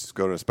coach, let's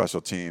go to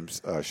special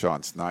teams,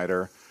 Sean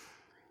Snyder.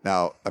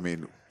 Now, I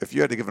mean, if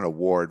you had to give an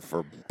award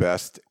for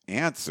best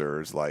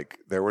answers, like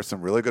there were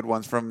some really good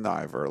ones from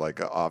Niver. Like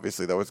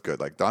obviously that was good.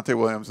 Like Dante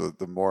Williams with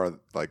the more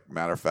like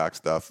matter of fact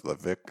stuff.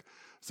 Vic,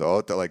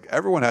 so like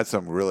everyone had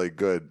some really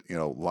good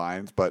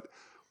lines. But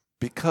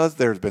because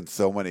there's been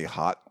so many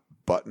hot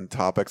button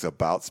topics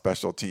about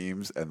special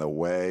teams and the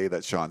way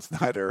that Sean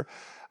Snyder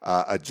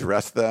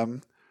addressed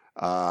them,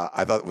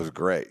 I thought it was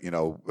great.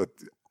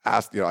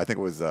 I think it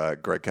was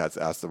Greg Katz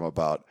asked him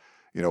about.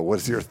 What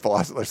is your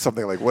philosophy? Or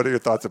something like, what are your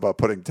thoughts about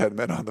putting 10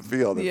 men on the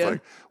field? It's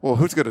like, well,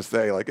 who's going to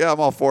say like, yeah, I'm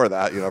all for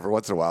that. Every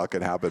once in a while it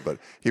can happen. But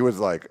he was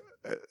like,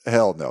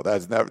 hell no,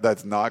 that's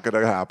not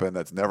going to happen.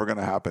 That's never going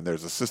to happen.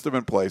 There's a system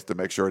in place to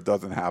make sure it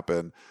doesn't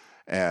happen.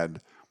 And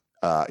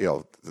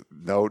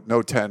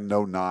no 10,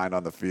 no 9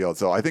 on the field.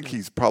 So I think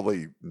he's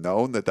probably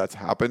known that that's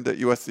happened at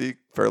USC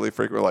fairly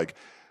frequently, like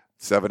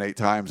 7-8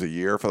 times a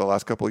year for the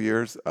last couple of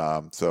years.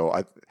 So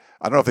I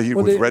don't know if he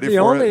was ready for it.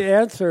 The only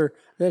answer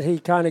that he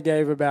kind of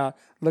gave about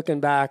looking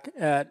back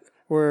at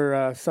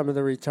were some of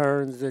the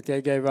returns that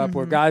they gave up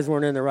where guys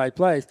weren't in the right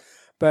place.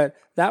 But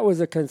that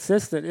was a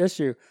consistent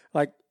issue.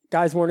 Like,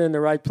 guys weren't in the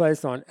right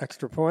place on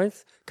extra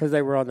points because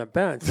they were on the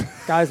bench.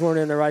 Guys weren't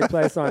in the right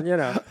place on,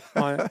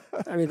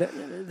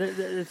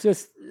 it's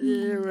just,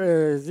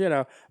 it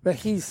was, but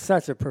he's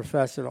such a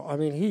professional. I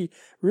mean, he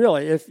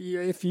really,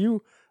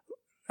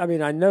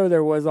 I know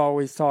there was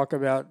always talk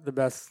about the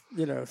best,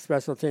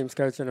 special teams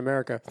coach in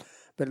America,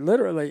 but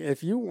literally,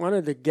 if you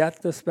wanted to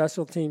get the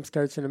special teams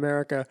coach in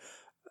America,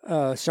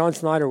 Sean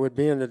Snyder would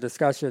be in the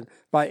discussion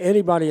by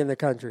anybody in the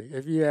country.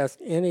 If you ask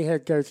any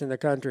head coach in the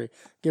country,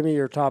 give me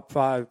your top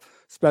 5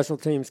 special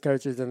teams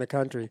coaches in the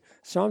country,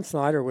 Sean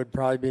Snyder would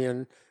probably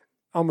be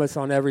almost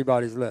on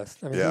everybody's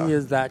list. I mean, He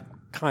is that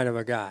kind of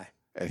a guy.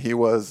 And he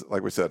was,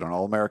 like we said, an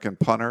All-American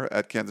punter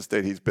at Kansas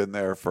State. He's been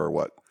there for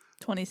what?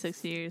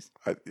 26 years.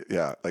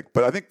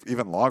 But I think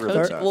even longer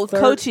than that. Well,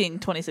 coaching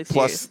 26 years.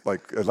 Plus,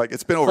 like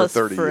it's been over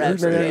 30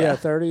 years. Yeah,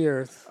 30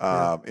 years.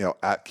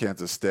 At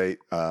Kansas State,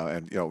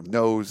 and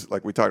knows,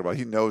 like we talked about,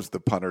 he knows the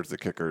punters, the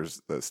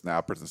kickers, the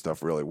snappers, and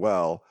stuff really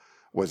well.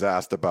 Was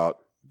asked about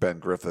Ben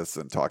Griffiths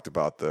and talked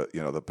about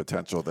the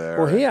potential there.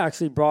 Well, he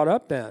actually brought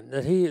up Ben.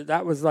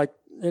 That was like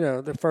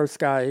the first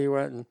guy he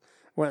went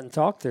and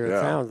talked to. It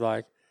sounds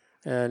like.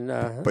 And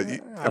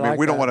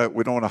we don't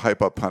want to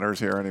hype up punters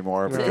here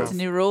anymore. It's a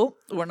new rule.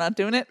 We're not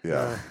doing it.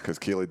 Yeah, because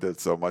Keely did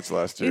so much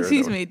last year.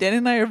 Excuse me, Dan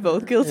and I are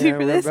both guilty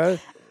for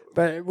this.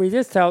 But we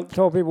just told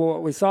people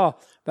what we saw.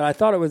 But I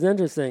thought it was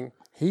interesting.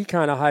 He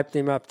kind of hyped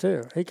him up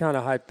too. He kind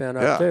of hyped Ben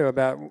up too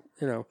about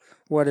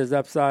what his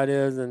upside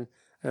is and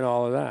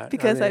all of that.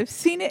 Because I've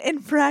seen it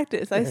in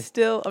practice. I'm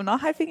not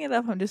hyping it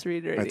up. I'm just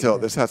reiterating. Until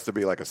this has to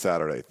be like a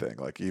Saturday thing.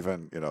 Like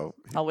even,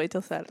 I'll wait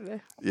till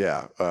Saturday.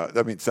 Yeah.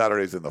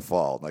 Saturdays in the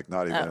fall, like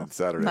not even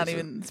Saturdays. Not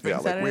even spring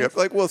Saturdays? We have,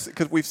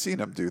 because we've seen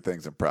him do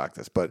things in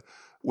practice. But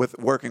with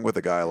working with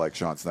a guy like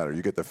Sean Snyder,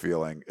 you get the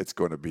feeling it's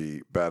going to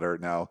be better.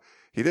 Now,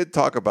 he did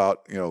talk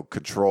about,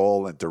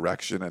 control and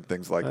direction and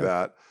things like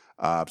that.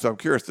 So I'm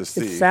curious to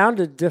see. It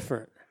sounded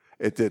different.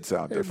 It did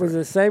sound different. It was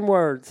the same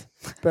words,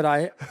 but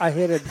I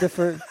hit a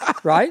different,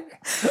 right?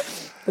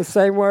 The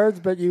same words,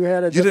 but you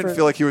had a different. You didn't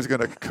feel like he was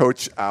going to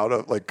coach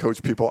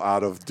people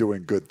out of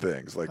doing good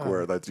things,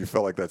 where you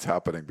felt like that's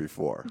happening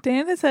before.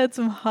 Dan has had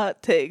some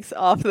hot takes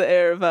off the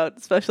air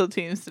about special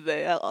teams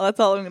today. That's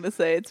all I'm going to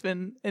say. It's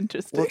been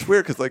interesting. Well, it's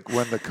weird because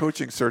when the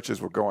coaching searches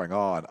were going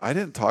on, I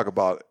didn't talk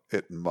about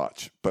it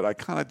much, but I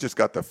kind of just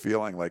got the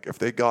feeling like if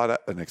they got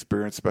an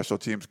experienced special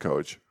teams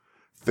coach,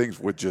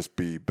 things would just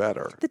be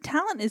better. The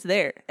talent is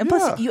there. And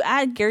plus, you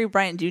add Gary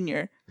Bryant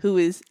Jr., who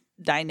is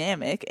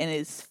dynamic and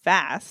is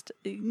fast,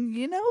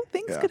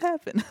 things could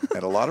happen.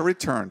 And a lot of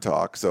return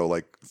talk. So,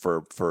 he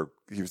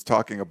was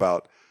talking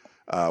about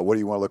what do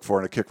you want to look for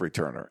in a kick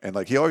returner? And,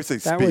 he always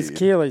says speed. That was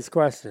Keely's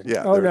question.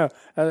 Yeah. Oh, no.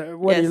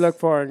 What do you look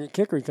for in a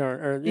kick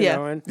return?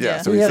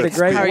 So he had a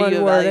great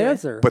one-word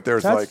answer. But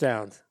there's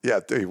touchdowns.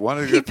 He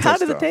wanted to get touchdowns. He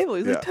pounded the table.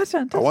 He's like,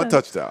 touchdown. I want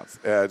touchdowns.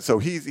 And so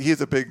he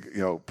is a big,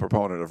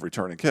 proponent of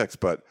returning kicks.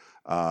 But,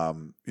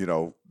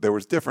 there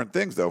was different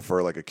things, though,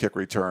 for, a kick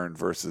return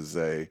versus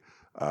a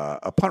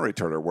punt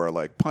returner, where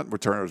punt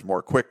returner was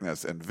more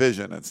quickness and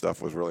vision and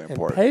stuff was really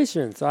important. And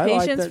patience. I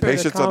like that.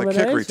 Patience on the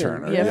kick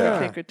returner. Yeah,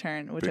 for kick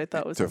return, which I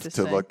thought was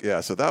interesting.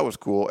 So that was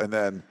cool. And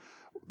then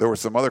there were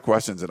some other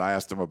questions, and I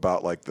asked him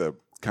about the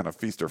kind of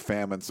feast or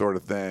famine sort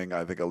of thing.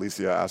 I think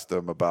Alicia asked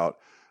him about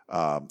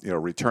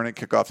returning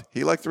kickoffs.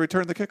 He likes to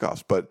return the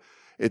kickoffs, but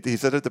he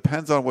said it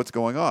depends on what's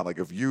going on.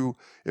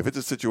 If it's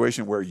a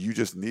situation where you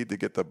just need to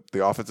get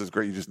the offense is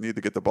great, you just need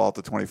to get the ball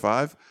to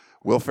 25,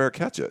 Will Fair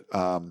catch it.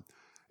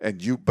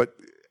 But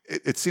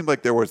it seemed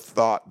like there was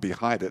thought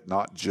behind it,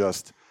 not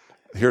just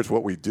here's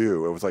what we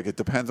do. It was it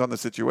depends on the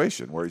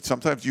situation, where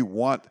sometimes you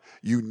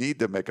need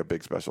to make a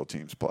big special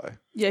teams play.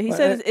 Yeah, he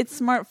said it's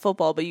smart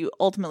football, but you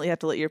ultimately have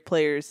to let your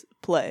players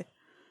play.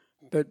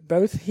 But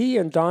both he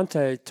and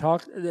Dante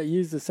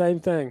use the same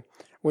thing.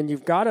 When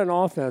you've got an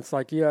offense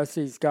like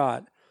USC's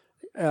got,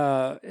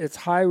 it's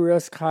high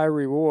risk, high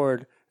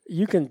reward.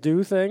 You can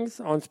do things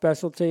on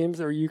special teams,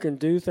 or you can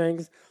do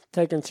things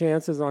taking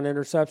chances on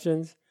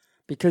interceptions,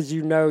 because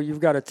you've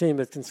got a team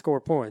that can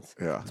score points.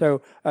 Yeah.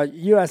 So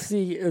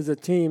USC is a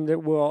team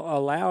that will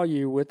allow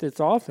you, with its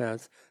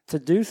offense, to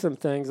do some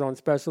things on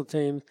special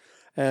teams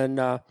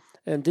and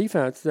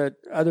defense that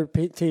other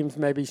teams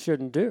maybe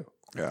shouldn't do.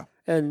 Yeah.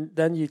 And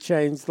then you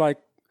change, like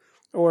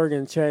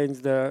Oregon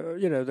changed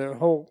the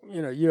whole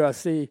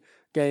USC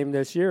game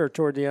this year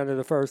toward the end of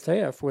the first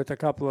half with a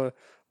couple of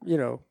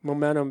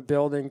momentum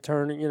building,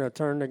 turn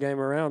the game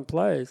around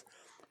plays,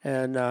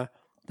 and.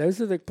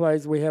 Those are the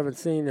plays we haven't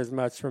seen as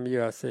much from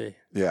USC.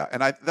 Yeah,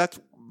 and that's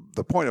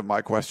the point of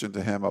my question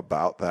to him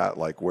about that,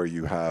 where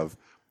you have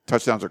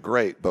touchdowns are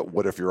great, but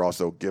what if you're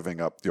also giving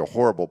up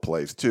horrible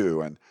plays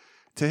too? And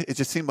it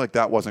just seemed like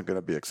that wasn't going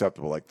to be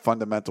acceptable. Like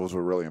fundamentals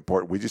were really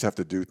important. We just have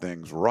to do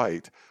things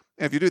right.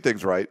 And if you do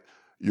things right,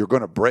 you're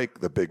going to break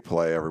the big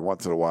play every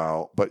once in a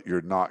while, but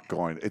you're not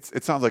going.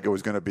 It sounds like it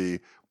was going to be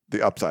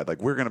the upside.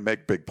 Like we're going to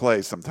make big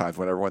plays sometimes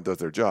when everyone does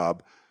their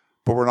job,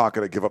 but we're not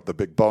going to give up the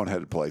big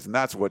boneheaded plays. And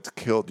that's what's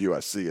killed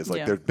USC is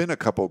like there's been a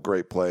couple of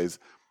great plays,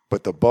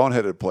 but the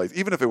boneheaded plays,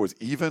 even if it was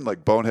even,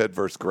 like bonehead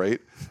versus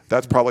great,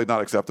 that's probably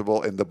not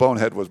acceptable. And the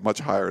bonehead was much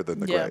higher than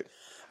the great.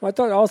 Well, I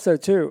thought also,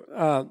 too,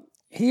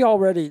 he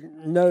already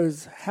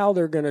knows how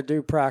they're going to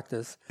do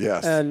practice.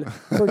 Yes. And,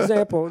 for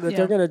example, that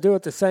they're going to do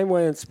it the same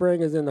way in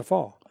spring as in the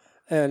fall.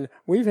 And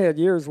we've had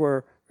years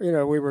where, you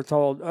know, we were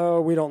told,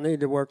 oh, we don't need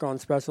to work on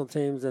special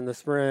teams in the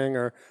spring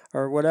or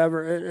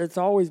whatever. It's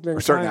always been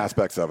or certain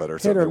aspects of it or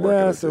hit something.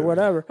 or miss or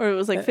whatever. Or it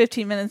was like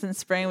 15 minutes in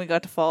spring, we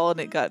got to fall, and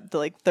it got to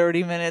like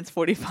 30 minutes,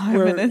 45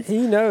 minutes. He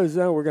knows,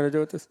 no, we're going to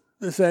do it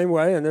the same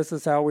way, and this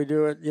is how we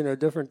do it, you know,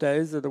 different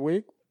days of the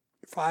week.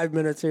 5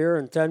 minutes here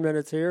and 10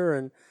 minutes here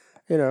and,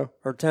 you know,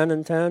 or 10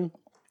 and 10.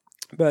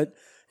 But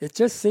it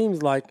just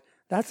seems like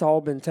that's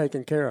all been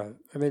taken care of.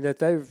 I mean, that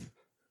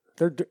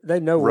they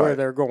know where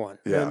they're going.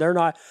 Yeah. And they're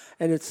not.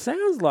 And it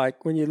sounds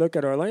like when you look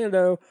at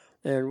Orlando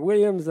and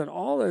Williams and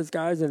all those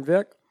guys and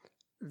Vic,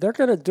 they're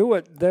going to do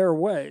it their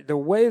way. The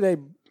way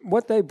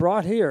what they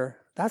brought here,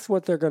 that's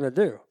what they're going to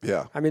do.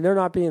 Yeah. I mean, they're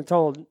not being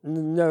told,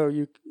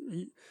 no,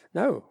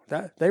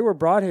 that they were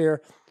brought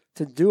here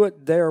to do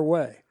it their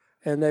way.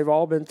 And they've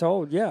all been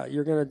told, yeah,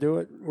 you're going to do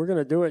it. We're going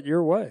to do it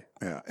your way.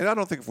 Yeah. And I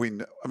don't think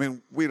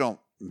we don't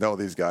know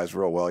these guys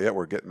real well yet.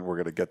 We're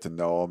going to get to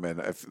know them. And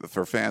if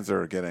for fans that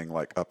are getting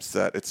like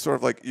upset, it's sort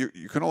of like you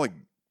can only,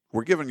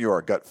 we're giving you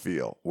our gut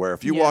feel where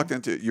if you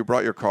you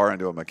brought your car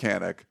into a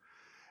mechanic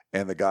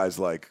and the guy's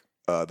like,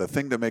 the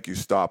thing to make you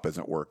stop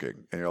isn't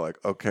working. And you're like,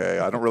 okay,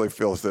 I don't really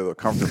feel so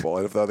comfortable.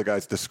 And if the other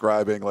guy's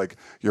describing like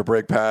your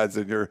brake pads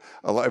and your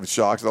alive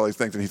shocks and all these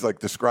things, and he's like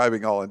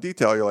describing all in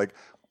detail, you're like,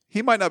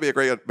 he might not be a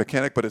great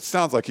mechanic, but it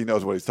sounds like he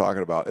knows what he's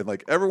talking about. And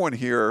like everyone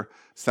here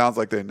sounds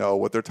like they know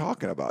what they're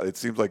talking about. It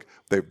seems like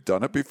they've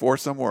done it before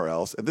somewhere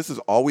else. And this is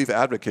all we've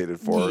advocated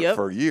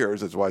for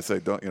years. That's why I say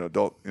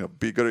don't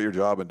be good at your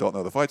job and don't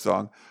know the fight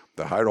song.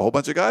 They hired a whole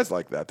bunch of guys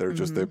like that. They're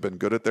just they've been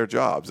good at their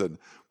jobs. And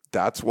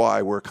that's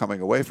why we're coming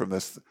away from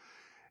this.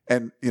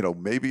 And, you know,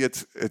 maybe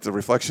it's a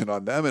reflection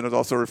on them, and it's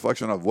also a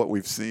reflection of what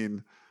we've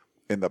seen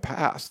in the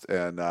past.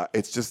 And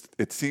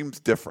it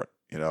seems different.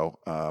 You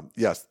know,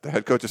 yes, the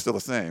head coach is still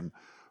the same,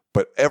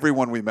 but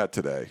everyone we met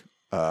today,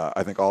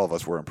 I think all of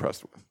us were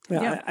impressed with.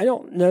 Yeah. I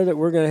don't know that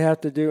we're going to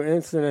have to do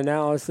instant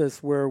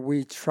analysis where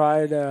we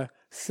try to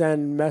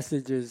send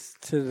messages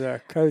to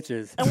the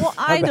coaches. And well,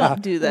 I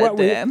don't do that,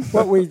 Dan.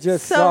 What we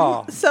just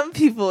saw. Some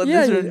people in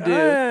this room do.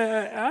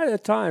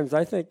 At times,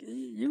 I think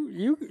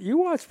you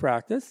watch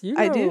practice. You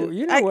know, I do.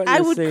 You know what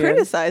I would seeing.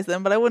 criticize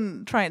them, but I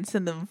wouldn't try and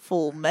send them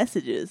full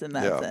messages in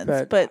that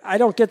sense. But I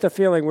don't get the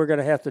feeling we're going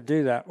to have to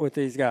do that with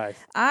these guys.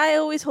 I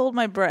always hold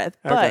my breath.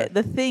 But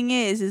the thing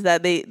is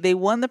that they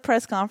won the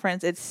press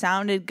conference. It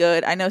sounded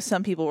good. I know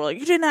some people were like,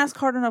 you didn't ask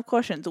hard enough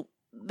questions.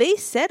 They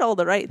said all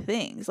the right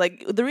things.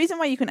 Like, the reason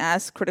why you can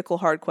ask critical,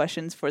 hard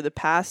questions for the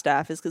past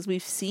staff is because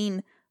we've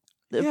seen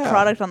the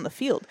product on the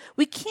field.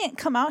 We can't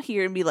come out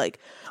here and be like,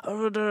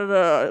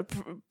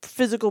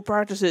 physical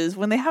practices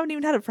when they haven't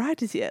even had a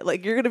practice yet.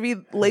 Like, you're going to be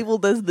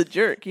labeled as the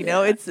jerk, you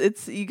know?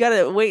 It's you got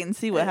to wait and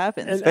see what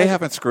happens. They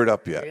haven't screwed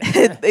up yet.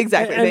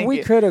 Exactly. And we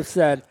could have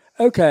said,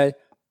 okay,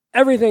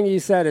 everything you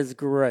said is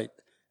great.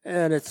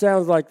 And it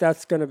sounds like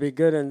that's going to be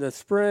good in the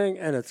spring,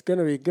 and it's going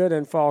to be good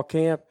in fall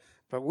camp.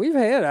 But we've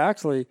had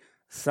actually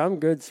some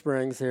good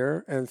springs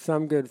here and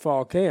some good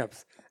fall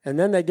camps. And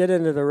then they get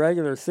into the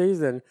regular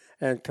season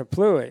and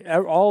kaplooey.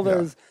 All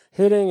those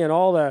hitting and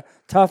all the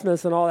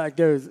toughness and all that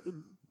goes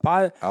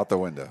by out the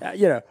window.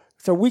 You know,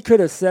 so we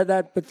could have said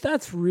that, but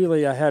that's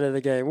really ahead of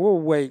the game. We'll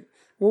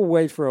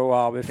wait for a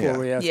while before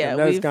we ask them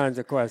those kinds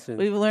of questions.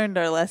 We've learned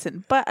our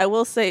lesson. But I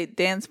will say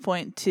Dan's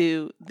point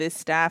to this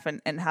staff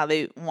and how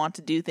they want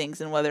to do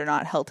things and whether or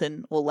not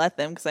Helton will let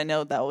them, because I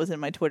know that was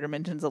in my Twitter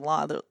mentions a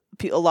lot.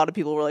 A lot of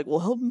people were like, well,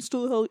 Helton's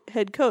still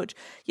head coach.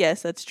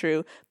 Yes, that's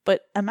true.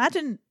 But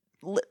imagine,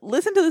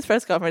 listen to this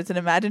press conference and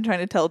imagine trying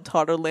to tell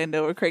Todd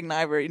Orlando or Craig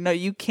Nyberg, no,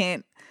 you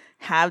can't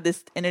have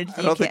this energy.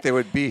 I don't think they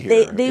would be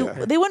here. They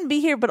wouldn't be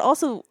here, but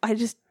also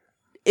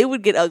it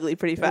would get ugly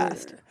pretty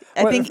fast.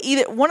 I think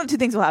either one of two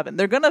things will happen.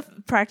 They're going to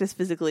practice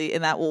physically,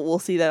 and that we'll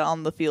see that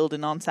on the field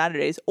and on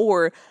Saturdays,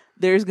 or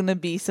there's going to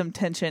be some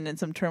tension and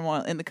some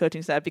turmoil in the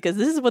coaching staff, because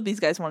this is what these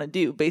guys want to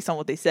do based on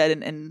what they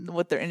said and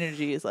what their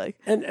energy is like.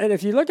 And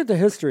if you look at the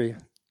history,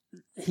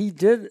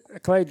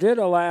 Clay did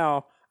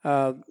allow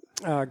Graham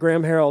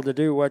Harrell to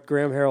do what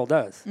Graham Harrell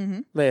does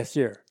last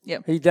year.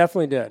 Yep. He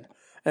definitely did.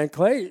 And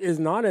Clay is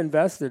not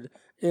invested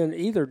in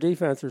either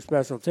defense or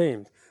special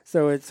teams.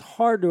 So it's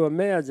hard to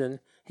imagine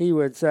he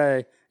would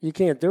say, you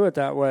can't do it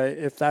that way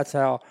if that's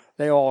how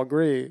they all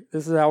agree.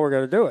 This is how we're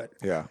going to do it.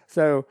 Yeah.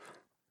 So,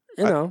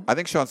 you know. I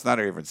think Sean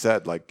Snyder even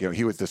said, like, you know,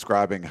 he was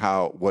describing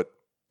what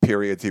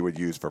periods he would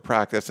use for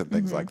practice and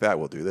things like that.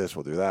 We'll do this,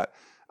 we'll do that.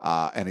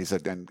 And he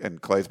said,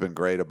 and Clay's been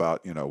great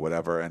about,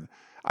 whatever. And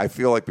I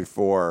feel like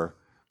before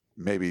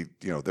maybe,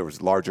 there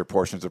was larger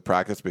portions of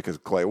practice because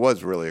Clay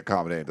was really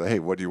accommodating to, hey,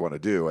 what do you want to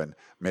do? And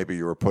maybe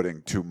you were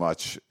putting too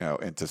much,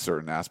 into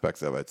certain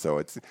aspects of it. So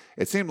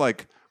it seemed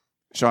like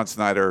Sean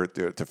Snyder,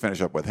 to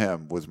finish up with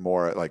him, was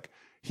more like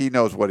he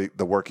knows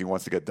the work he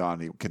wants to get done.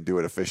 He can do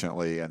it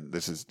efficiently. And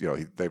this is,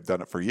 they've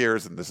done it for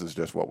years, and this is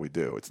just what we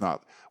do. It's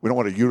not, we don't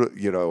want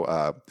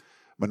to,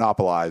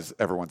 monopolize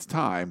everyone's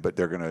time, but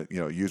they're going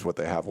to, use what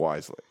they have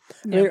wisely.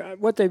 I mean,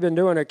 what they've been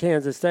doing at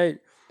Kansas State,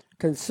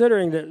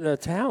 considering the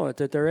talent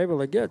that they're able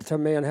to get to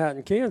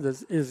Manhattan,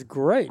 Kansas, is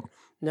great.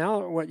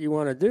 Now what you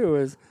want to do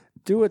is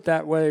do it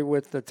that way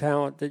with the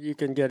talent that you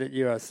can get at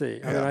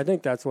USC. I mean, I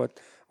think that's what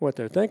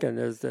they're thinking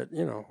is that,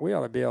 we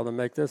ought to be able to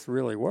make this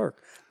really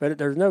work. But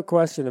there's no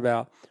question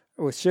about,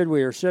 well, should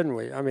we or shouldn't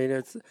we? I mean,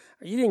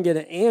 you didn't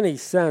get any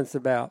sense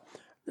about,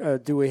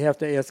 do we have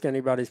to ask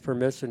anybody's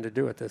permission to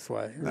do it this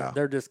way? No.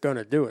 They're just going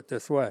to do it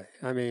this way.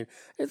 I mean,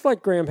 it's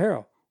like Graham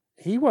Harrell.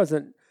 He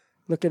wasn't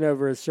looking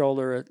over his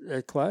shoulder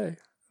at Clay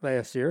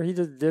last year. He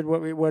just did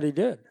what he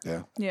did.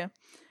 Yeah. Yeah.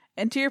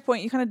 And to your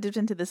point, you kind of dipped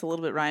into this a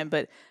little bit, Ryan,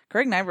 but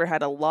Greg Nyberg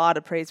had a lot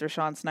of praise for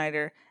Sean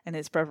Snyder and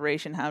his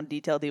preparation, how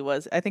detailed he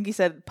was. I think he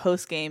said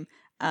post-game,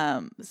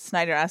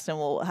 Snyder asked him,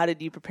 well, how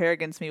did you prepare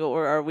against me? What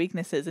were our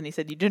weaknesses? And he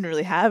said, you didn't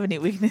really have any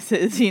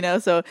weaknesses,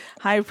 so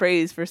high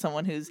praise for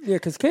someone who's... Yeah,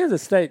 because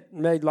Kansas State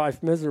made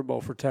life miserable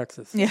for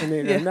Texas. Yeah, I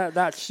mean, and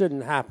that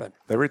shouldn't happen.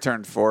 They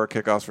returned 4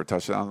 kickoffs for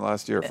touchdown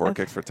last year, 4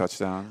 kicks for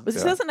touchdown. Was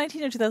it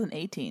 2019 or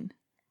 2018?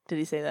 Did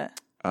he say that?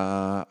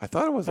 I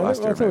thought it was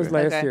last year. I thought it was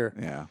last Okay. year.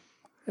 Yeah.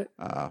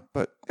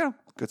 But,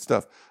 good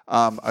stuff.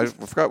 I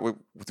forgot,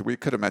 we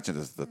could have mentioned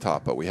this at the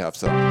top, but we have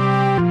some...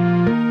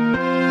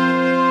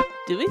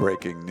 Did we?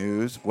 Breaking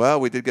news.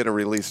 Well, we did get a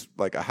release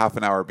like a half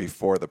an hour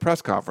before the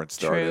press conference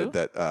started.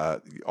 True.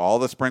 That all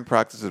the spring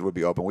practices would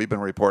be open. We've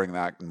been reporting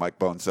that, and Mike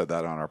Bones said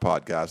that on our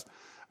podcast.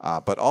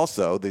 But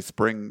also the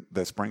spring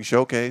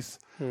showcase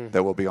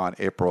that will be on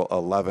April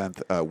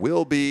 11th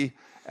will be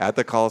at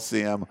the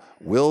Coliseum,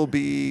 will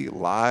be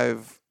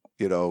live,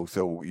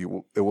 so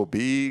it will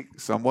be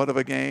somewhat of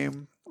a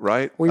game,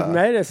 right? We've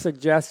made a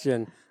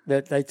suggestion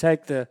that they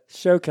take the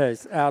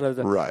showcase out of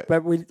the Right.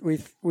 But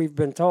we've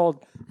been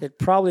told it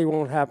probably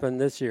won't happen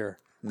this year.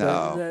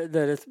 No.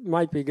 That it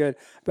might be good.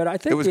 But I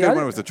think It was good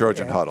when it was the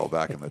Trojan Huddle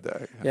back in the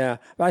day. Yeah.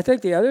 But I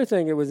think the other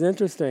thing that was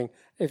interesting,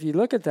 if you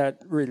look at that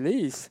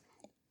release,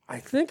 I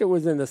think it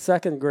was in the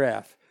second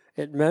graph.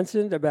 It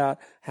mentioned about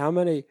how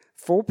many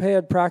full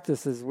pad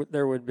practices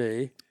there would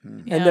be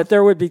and that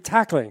there would be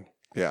tackling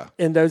Yeah.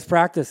 in those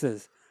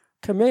practices.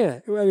 Come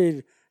in. I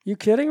mean, you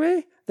kidding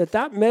me?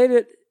 That made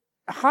it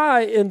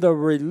high in the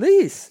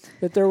release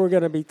that there were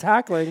going to be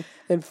tackling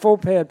in full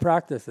pad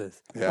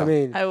practices. Yeah. I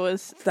mean, I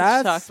was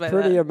that's shocked by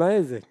pretty that.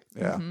 amazing.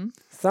 Yeah.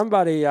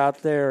 Somebody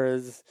out there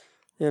is,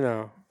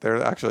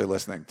 They're actually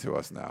listening to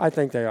us now. I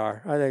think they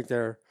are. I think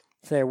they're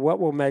saying what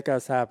will make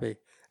us happy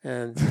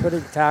and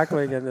putting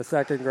tackling in the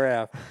second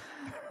graph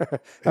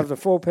of the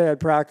full pad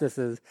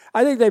practices.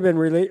 I think they've been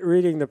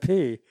reading the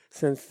P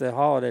since the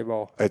Holiday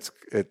Bowl.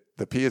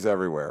 The P is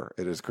everywhere.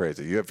 It is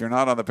crazy. If you're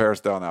not on the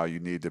Peristyle now, you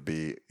need to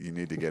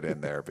get in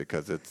there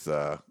because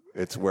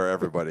it's where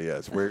everybody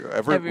is.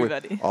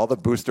 Everybody. All the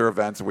booster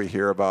events we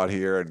hear about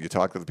here, and you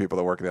talk to the people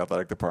that work in the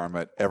athletic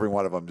department, every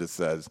one of them just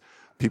says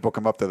people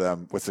come up to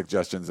them with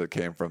suggestions that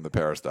came from the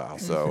Peristyle.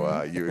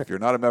 So if you're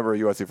not a member of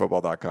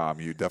USCFootball.com,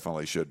 you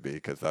definitely should be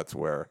because that's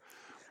where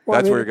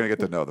where you're going to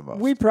get to know the most.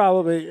 We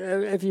probably,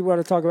 if you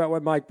want to talk about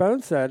what Mike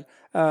Bones said,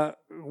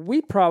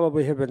 we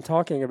probably have been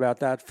talking about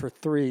that for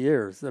 3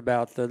 years,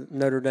 about the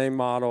Notre Dame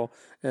model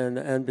and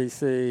the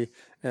NBC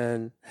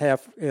and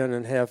half in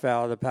and half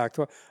out of the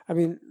Pac-12. I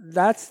mean,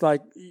 that's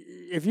like,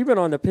 if you've been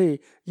on the P,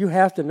 you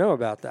have to know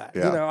about that.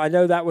 Yeah. I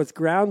know that was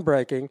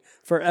groundbreaking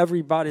for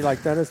everybody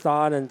like Dennis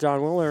Dodd and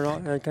John Willer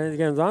and Kenny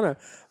Gonzano,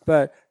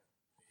 but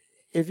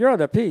if you're on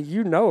the P,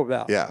 you know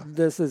about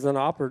this is an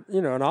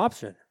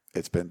option.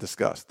 It's been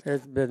discussed.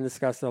 It's been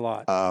discussed a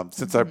lot.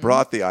 Since I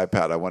brought the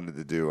iPad, I wanted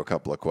to do a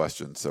couple of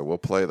questions. So we'll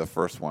play the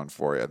first one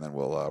for you, and then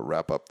we'll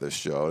wrap up this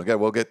show. And again,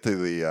 we'll get to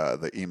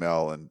the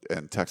email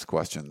and text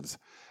questions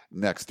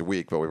next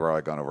week, but we've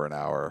already gone over an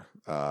hour.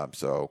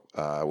 So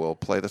we'll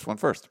play this one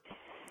first.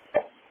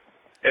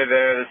 Hey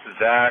there, this is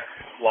Zach,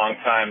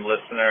 longtime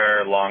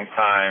listener,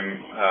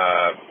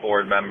 longtime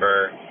board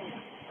member.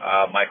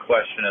 My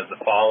question is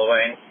the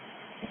following.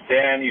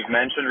 Dan, you've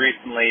mentioned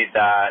recently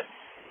that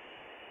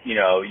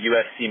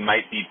USC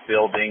might be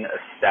building a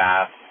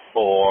staff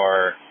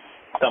for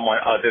someone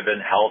other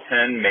than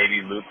Helton,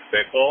 maybe Luke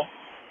Fickell.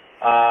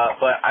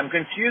 But I'm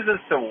confused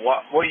as to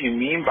what you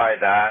mean by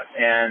that.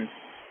 And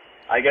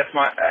I guess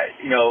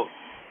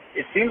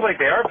it seems like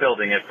they are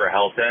building it for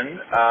Helton.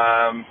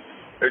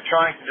 They're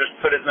trying to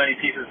just put as many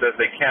pieces as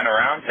they can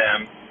around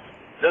him.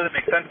 It doesn't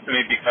make sense to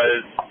me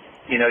because,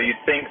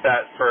 you'd think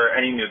that for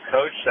any new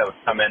coach that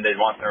would come in, they'd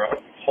want their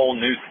whole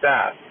new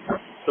staff.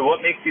 So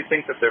what makes you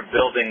think that they're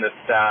building this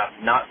staff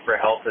not for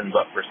Helton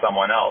but for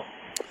someone else?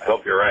 I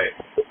hope you're right.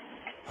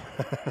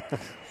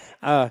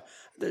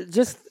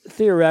 just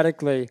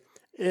theoretically,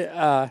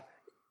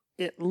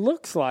 it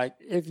looks like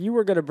if you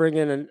were going to bring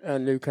in a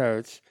new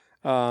coach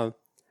and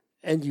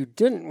you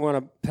didn't want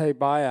to pay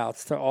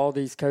buyouts to all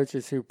these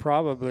coaches who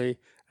probably,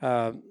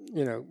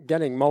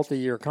 getting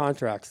multi-year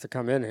contracts to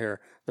come in here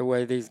the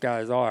way these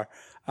guys are,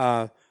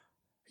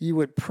 you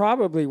would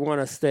probably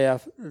want a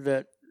staff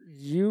that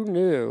you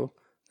knew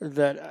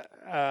that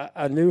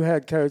a new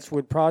head coach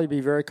would probably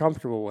be very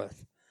comfortable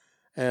with.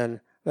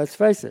 And let's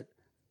face it,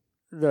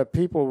 the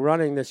people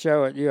running the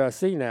show at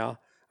USC now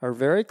are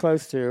very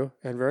close to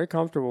and very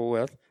comfortable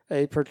with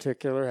a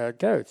particular head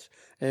coach.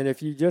 And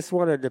if you just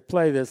wanted to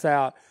play this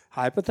out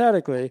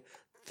hypothetically,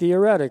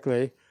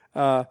 theoretically,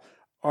 are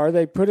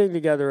they putting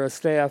together a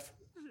staff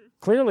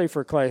clearly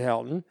for Clay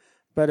Helton?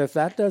 But if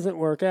that doesn't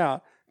work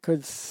out,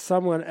 could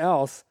someone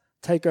else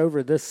take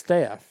over this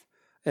staff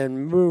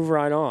and move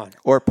right on?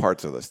 Or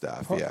parts of the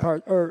staff,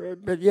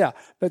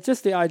 But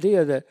just the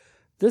idea that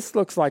this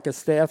looks like a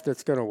staff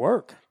that's going to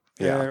work.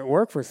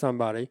 Work for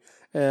somebody.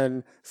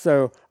 And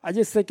so I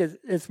just think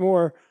it's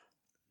more,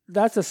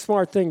 that's a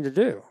smart thing to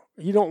do.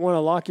 You don't want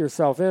to lock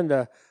yourself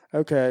into,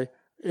 okay,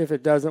 if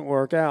it doesn't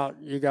work out,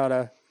 you got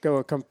to go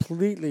a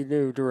completely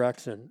new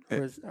direction.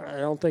 I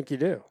don't think you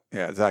do.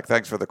 Yeah, Zach,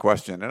 thanks for the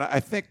question. And I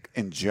think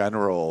in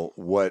general,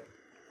 what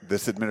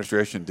this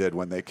administration did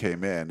when they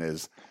came in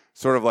is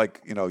sort of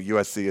like,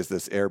 USC is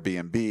this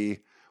Airbnb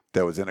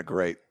that was in a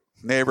great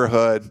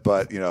neighborhood,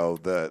 but,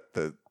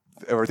 the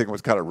everything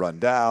was kind of run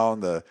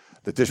down. The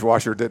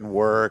dishwasher didn't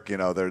work.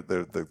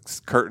 The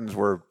curtains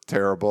were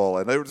terrible,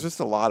 and there was just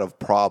a lot of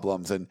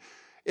problems. And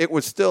it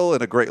was still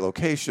in a great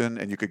location,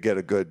 and you could get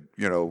a good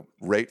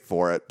rate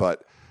for it.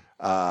 But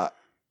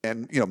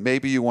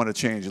maybe you want to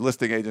change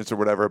listing agents or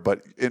whatever.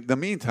 But in the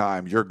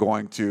meantime, you're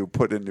going to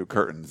put in new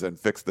curtains and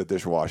fix the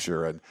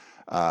dishwasher and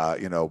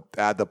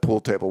add the pool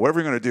table.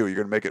 Whatever you're going to do, you're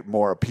going to make it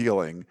more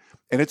appealing.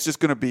 And it's just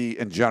going to be,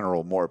 in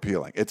general, more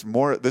appealing.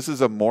 This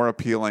is a more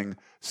appealing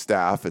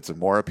staff. It's a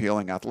more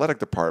appealing athletic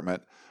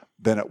department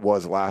than it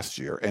was last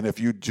year. And if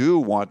you do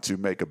want to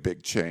make a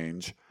big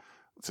change,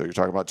 so you're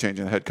talking about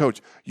changing the head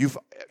coach,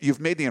 you've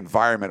made the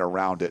environment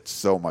around it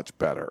so much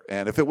better.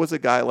 And if it was a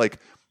guy like,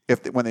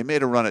 when they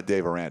made a run at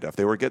Dave Aranda, if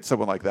they were getting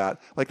someone like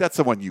that, that's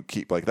someone you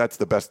keep. Like, that's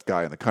the best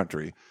guy in the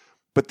country.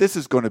 But this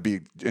is going to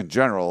be, in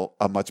general,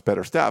 a much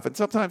better staff. And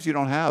sometimes you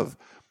don't have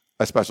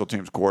a special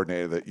teams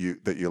coordinator that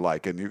you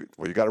like, and you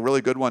got a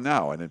really good one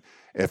now. And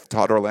if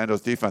Todd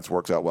Orlando's defense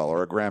works out well,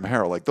 or a Graham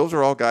Harrell, like, those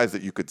are all guys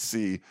that you could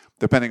see,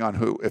 depending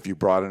on if you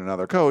brought in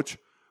another coach,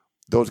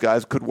 those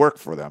guys could work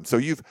for them. So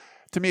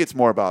to me, it's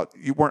more about,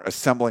 you weren't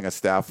assembling a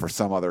staff for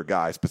some other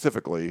guy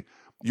specifically.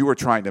 You were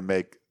trying to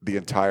make the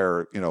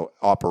entire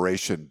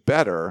operation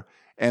better,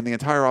 and the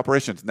entire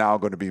operation is now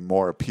going to be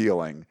more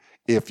appealing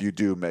if you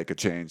do make a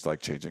change,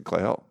 like changing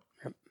Clay Helton.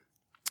 Yep.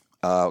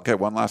 Okay,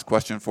 one last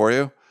question for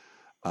you.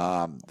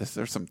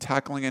 There's some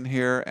tackling in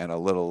here and a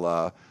little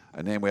a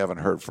name we haven't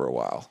heard for a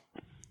while.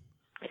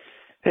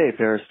 Hey,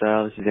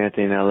 Peristyle. This is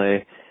Anthony in LA,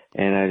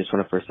 and I just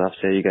want to first off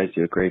say you guys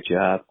do a great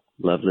job.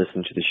 Love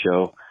listening to the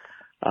show.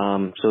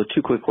 So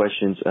 2 quick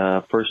questions.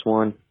 First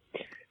one,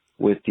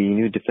 with the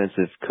new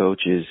defensive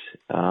coaches,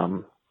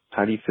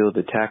 how do you feel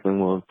the tackling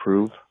will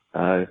improve,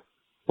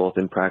 both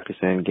in practice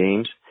and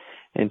games?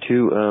 And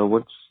 2,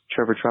 what's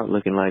Trevor Trout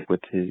looking like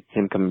with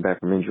him coming back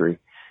from injury?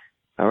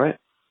 All right.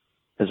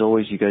 As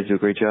always, you guys do a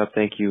great job.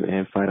 Thank you,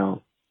 and fight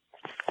on.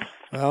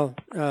 Well,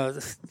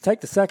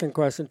 take the second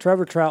question.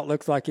 Trevor Trout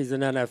looks like he's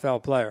an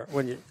NFL player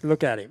when you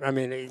look at him. I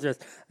mean, is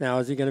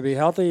he going to be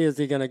healthy? Is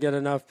he going to get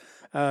enough,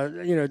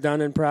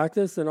 done in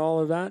practice and all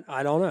of that?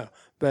 I don't know.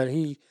 But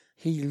he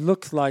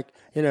looks like,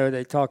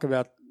 they talk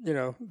about,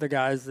 the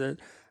guys that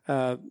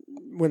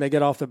when they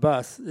get off the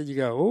bus, you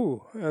go,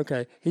 ooh,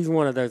 okay, he's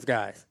one of those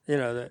guys.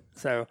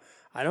 So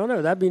I don't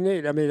know. That'd be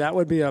neat. I mean, that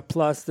would be a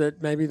plus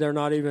that maybe they're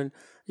not even,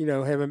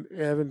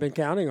 haven't been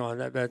counting on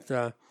that.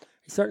 But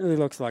he certainly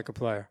looks like a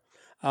player.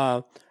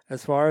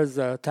 As far as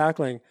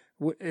tackling,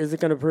 is it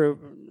going to improve?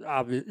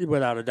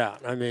 Without a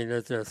doubt. I mean,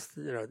 it's just,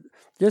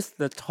 just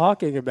the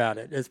talking about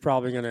it is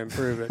probably going to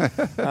improve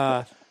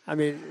it. I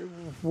mean,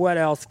 what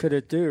else could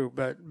it do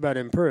but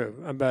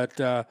improve? But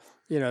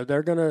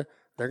they're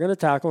gonna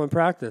tackle in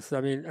practice.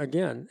 I mean,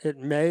 again, it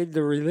made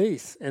the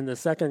release in the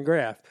second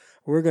graph.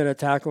 We're going to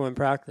tackle in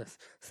practice.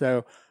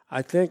 So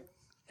I think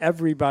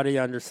everybody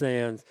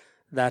understands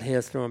that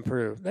has to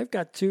improve. They've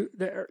got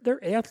their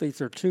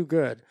athletes are too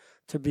good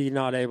to be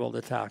not able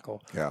to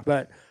tackle. Yeah.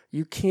 But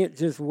you can't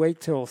just wait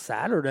till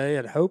Saturday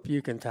and hope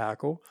you can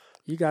tackle.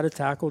 You got to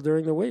tackle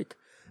during the week.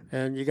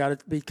 And you got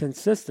to be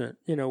consistent.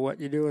 What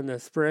you do in the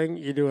spring,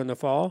 you do in the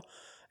fall,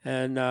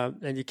 and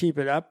you keep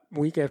it up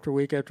week after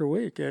week after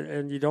week.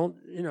 And you don't,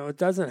 it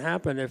doesn't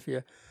happen if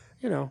you,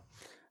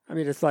 I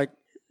mean, it's like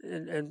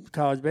in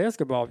college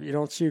basketball. If you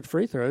don't shoot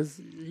free throws,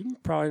 you're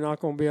probably not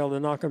going to be able to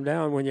knock them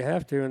down when you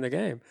have to in the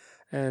game.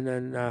 And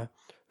then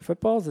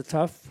football's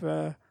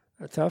a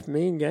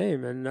mean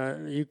game,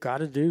 and you got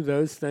to do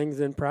those things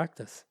in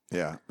practice.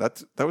 Yeah,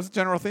 that was the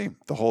general theme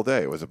the whole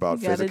day. It was about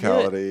You gotta do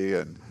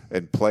physicality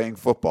and playing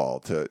football.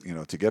 To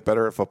get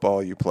better at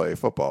football, you play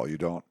football. You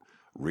don't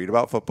read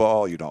about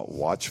football. You don't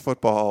watch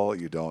football.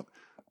 You don't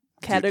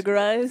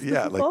Categorize the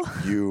football?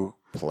 like you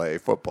play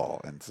football.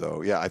 And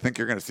so, I think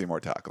you're going to see more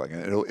tackling,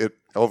 and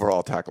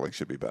overall tackling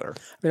should be better.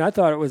 I mean, I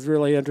thought it was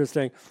really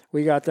interesting.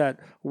 We got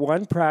that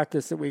one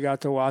practice that we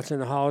got to watch in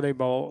the Holiday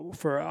Bowl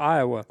for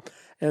Iowa,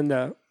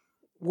 and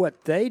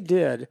what they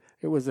did,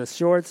 it was a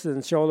shorts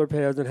and shoulder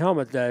pads and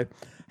helmet day.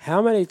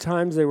 How many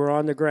times they were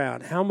on the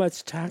ground, how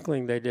much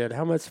tackling they did,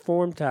 how much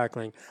form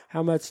tackling,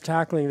 how much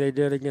tackling they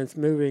did against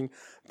moving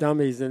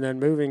dummies and then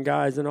moving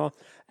guys and all.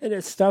 And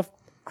it's stuff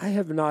I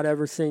have not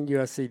ever seen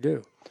USC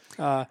do.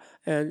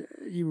 And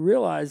you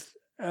realize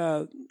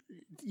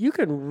you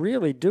can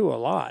really do a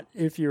lot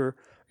if you're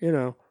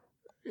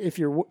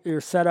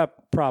set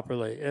up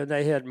properly. And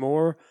they had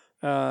more,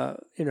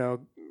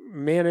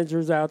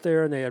 managers out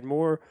there, and they had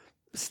more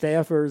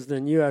staffers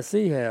than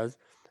USC has,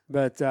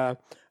 but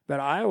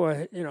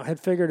Iowa, had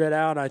figured it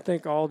out. I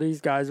think all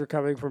these guys are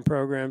coming from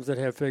programs that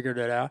have figured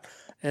it out,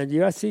 and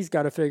USC's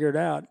got to figure it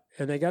out,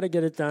 and they got to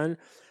get it done.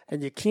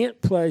 And you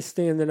can't play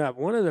standing up.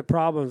 One of the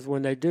problems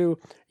when they do,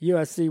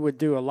 USC would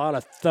do a lot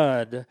of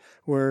thud,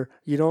 where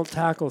you don't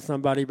tackle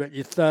somebody, but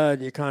you thud,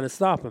 and you kind of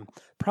stop them.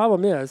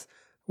 Problem is,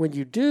 when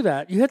you do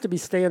that, you have to be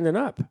standing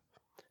up,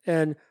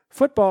 and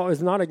football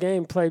is not a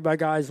game played by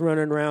guys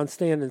running around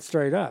standing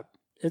straight up.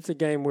 It's a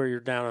game where you're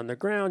down on the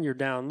ground, you're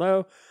down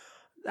low.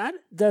 That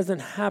doesn't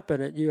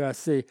happen at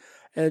USC.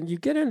 And you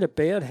get into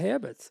bad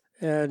habits.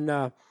 And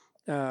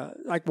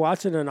like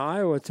watching an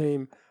Iowa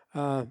team,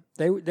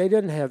 they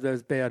didn't have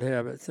those bad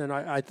habits. And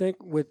I think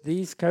with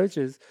these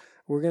coaches,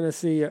 we're going to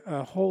see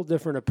a whole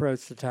different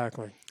approach to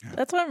tackling.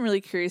 That's why I'm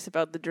really curious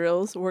about the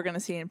drills we're going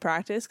to see in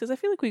practice, because I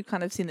feel like we've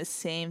kind of seen the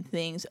same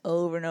things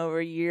over and over,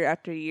 year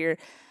after year.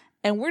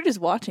 And we're just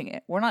watching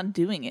it. We're not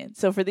doing it.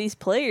 So for these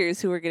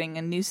players who are getting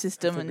a new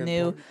system and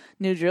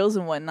new drills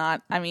and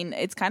whatnot, I mean,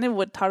 it's kind of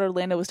what Todd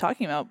Orlando was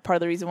talking about. Part of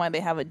the reason why they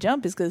have a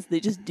jump is because they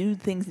just do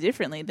things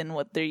differently than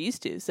what they're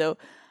used to. So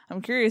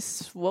I'm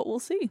curious what we'll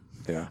see.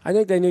 Yeah, I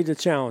think they need to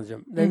challenge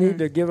them. They need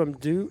to give them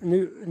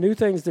new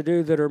things to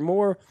do that are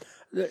more,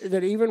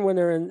 that even when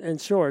they're in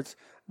shorts,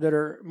 that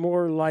are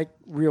more like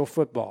real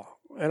football.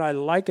 And I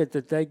like it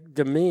that they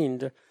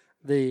demeaned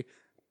the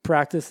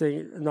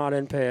practicing not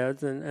in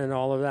pads and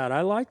all of that.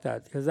 I like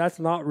that because that's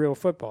not real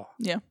football.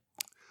 Yeah.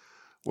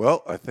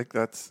 Well, I think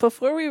that's...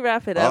 Before we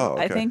wrap it up,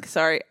 okay. I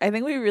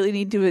think we really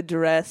need to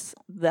address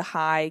the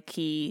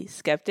high-key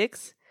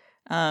skeptics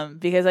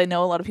because I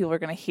know a lot of people are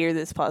going to hear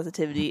this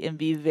positivity and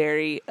be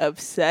very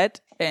upset.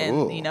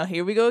 And,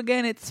 here we go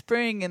again. It's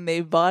spring, and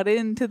they bought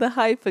into the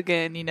hype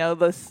again,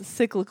 the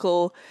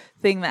cyclical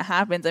thing that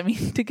happens. I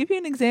mean, to give you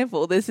an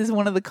example, this is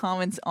one of the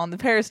comments on the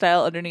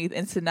Peristyle underneath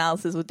Instant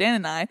Analysis with Dan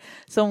and I.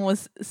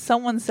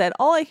 Someone said,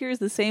 all I hear is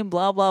the same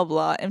blah, blah,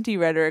 blah, empty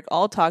rhetoric,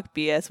 all talk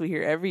BS we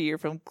hear every year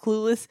from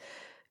clueless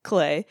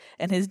Clay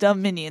and his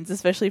dumb minions,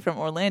 especially from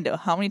Orlando.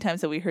 How many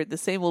times have we heard the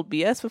same old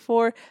BS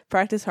before?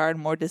 Practice hard,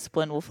 more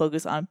discipline, we'll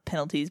focus on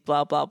penalties,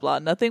 blah, blah, blah.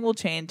 Nothing will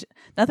change.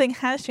 Nothing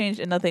has changed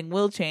and nothing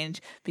will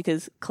change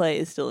because Clay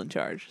is still in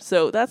charge.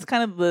 So that's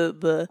kind of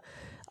the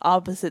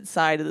opposite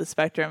side of the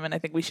spectrum, and I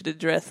think we should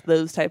address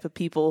those type of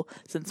people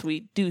since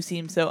we do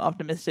seem so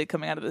optimistic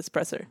coming out of this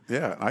presser.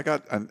 Yeah, I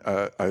got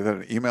I had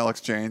an email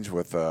exchange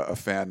with a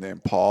fan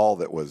named Paul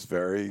that was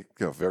very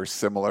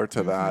similar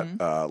to that.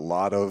 A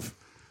lot of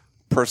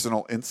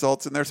personal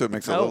insults in there, so it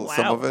makes some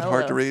of it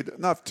hard to read.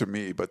 Not to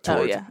me, but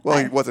towards.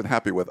 He wasn't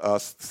happy with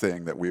us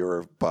saying that we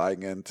were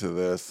buying into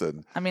this,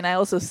 and I mean, I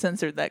also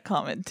censored that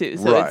comment too,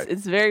 so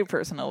it's very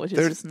personal, which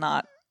is just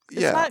not.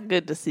 It's not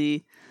good to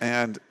see.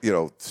 And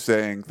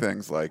saying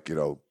things like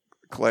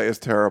Clay is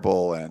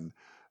terrible and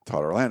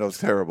Todd Orlando's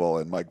terrible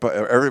and but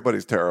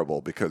everybody's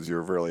terrible because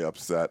you're really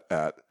upset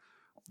at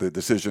the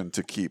decision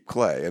to keep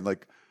Clay,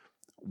 and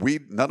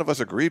none of us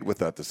agreed with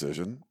that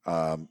decision,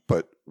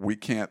 but we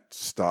can't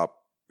stop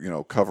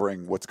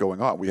covering what's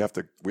going on. We have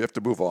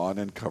to move on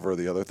and cover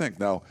the other things.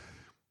 Now,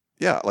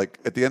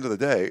 at the end of the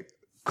day,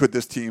 could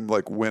this team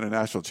win a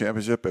national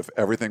championship if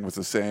everything was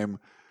the same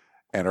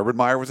and Urban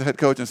Meyer was the head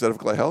coach instead of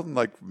Clay Helton?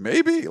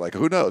 Maybe.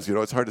 Who knows?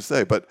 It's hard to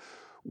say. But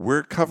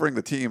we're covering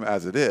the team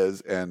as it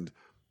is, and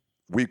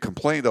we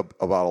complained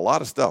about a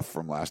lot of stuff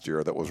from last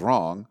year that was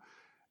wrong,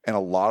 and a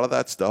lot of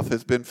that stuff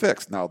has been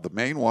fixed. Now, the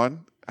main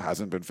one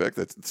hasn't been fixed.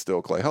 It's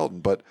still Clay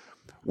Helton, but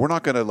we're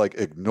not going to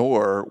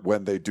ignore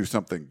when they do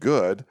something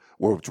good,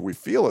 which we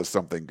feel is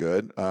something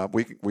good.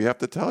 We have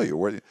to tell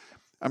you.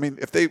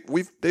 If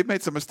they've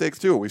made some mistakes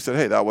too. We said,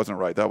 hey, that wasn't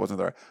right, that wasn't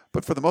there.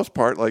 But for the most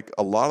part,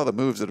 a lot of the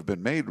moves that have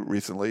been made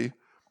recently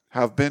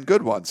have been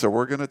good ones. So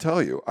we're going to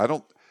tell you.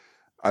 I'm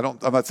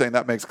not saying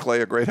that makes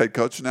Clay a great head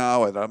coach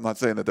now, and I'm not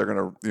saying that they're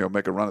going to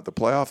make a run at the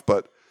playoffs.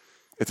 But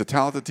it's a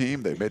talented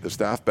team. They made the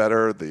staff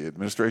better. The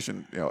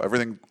administration,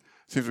 everything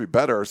seems to be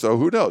better. So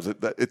who knows?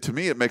 To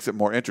me, it makes it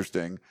more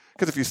interesting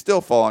because if you still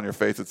fall on your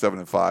face at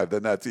 7-5,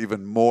 then that's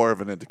even more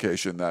of an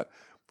indication that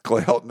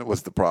Clay Helton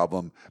was the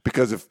problem.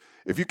 Because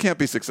if you can't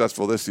be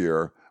successful this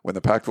year when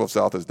the Pac-12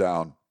 South is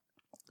down,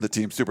 the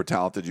team's super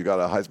talented, you got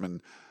a Heisman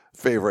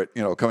favorite,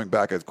 coming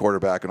back as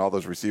quarterback and all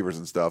those receivers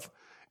and stuff,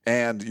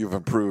 and you've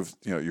improved,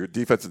 your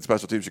defense and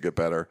special teams should get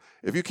better.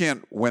 If you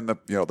can't win the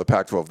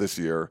Pac-12 this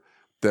year,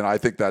 then I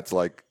think that's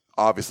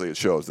obviously it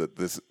shows that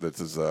this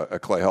is a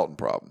Clay Helton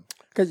problem.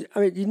 Because,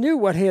 you knew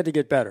what had to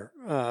get better,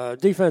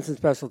 defense and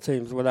special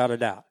teams, without a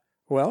doubt.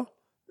 Well,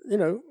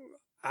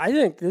 I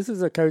think this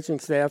is a coaching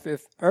staff.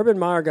 If Urban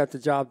Meyer got the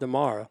job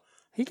tomorrow,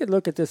 he could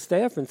look at this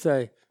staff and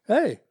say,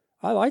 hey,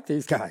 I like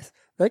these guys.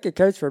 They could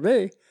coach for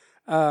me.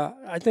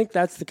 I think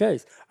that's the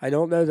case. I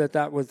don't know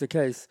that was the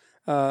case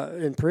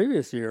in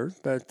previous years,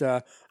 but,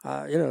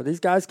 these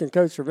guys can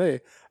coach for me.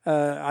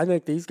 I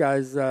think these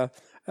guys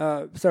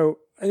so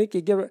I think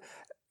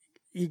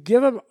you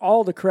give them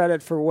all the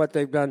credit for what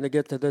they've done to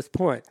get to this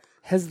point.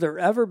 Has there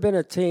ever been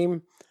a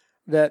team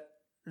that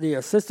the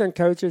assistant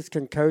coaches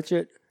can coach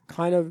it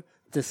kind of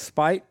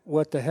despite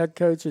what the head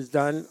coach has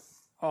done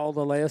all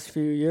the last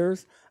few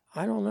years?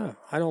 I don't know.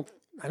 I don't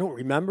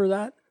remember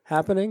that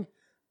happening.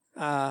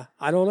 I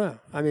don't know.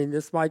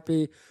 This might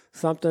be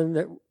something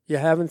that you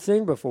haven't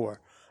seen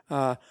before.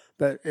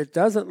 But it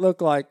doesn't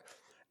look like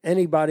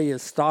anybody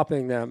is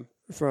stopping them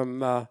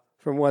from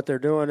what they're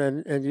doing.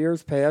 And in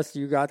years past,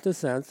 you got the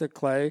sense that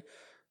Clay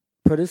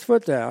put his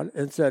foot down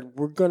and said,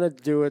 we're going to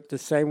do it the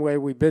same way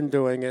we've been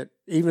doing it,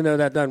 even though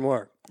that doesn't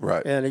work.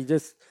 Right. And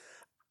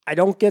I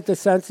don't get the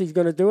sense he's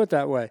going to do it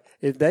that way.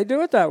 If they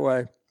do it that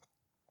way,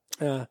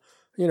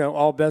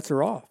 all bets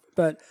are off.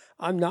 But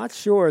I'm not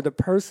sure the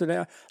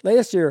personnel.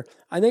 Last year,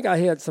 I think I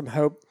had some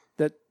hope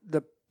that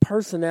the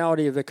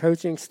personality of the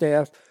coaching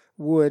staff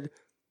would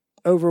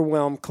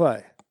overwhelm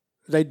Clay.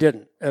 They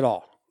didn't at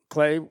all.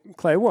 Clay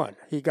won.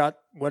 He got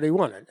what he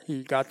wanted.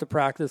 He got to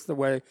practice the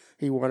way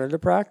he wanted to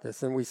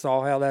practice, and we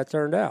saw how that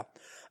turned out.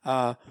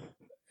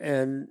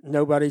 And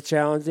nobody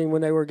challenged him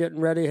when they were getting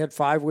ready. Had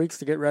 5 weeks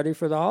to get ready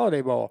for the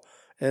Holiday Bowl,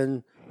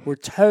 and we're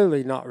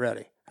totally not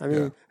ready.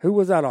 Who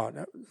was that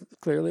on?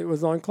 Clearly it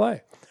was on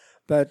Clay.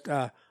 But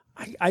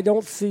I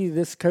don't see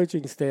this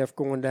coaching staff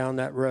going down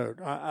that road.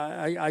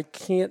 I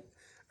can't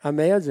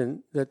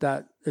imagine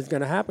that is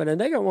going to happen. And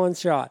they got one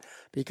shot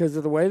because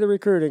of the way the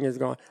recruiting is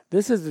going.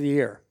 This is the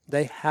year.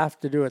 They have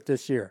to do it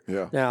this year.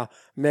 Yeah. Now,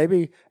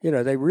 maybe,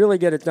 they really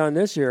get it done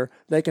this year.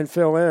 They can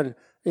fill in,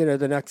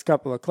 the next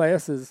couple of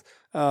classes.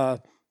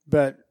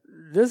 But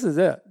this is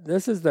it.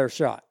 This is their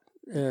shot.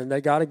 And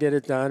they got to get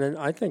it done. And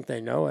I think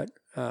they know it.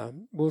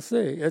 We'll see.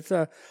 It's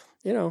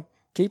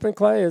keeping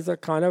Clay is a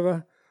kind of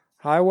a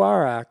high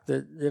wire act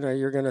that,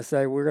 you're going to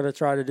say, we're going to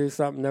try to do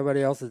something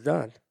nobody else has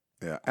done.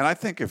 Yeah, and I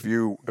think if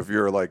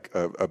you're like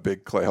a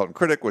big Clay Helton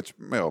critic, which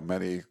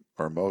many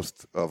or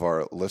most of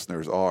our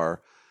listeners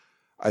are,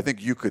 I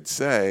think you could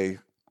say,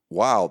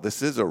 "Wow,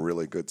 this is a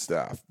really good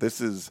staff.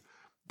 The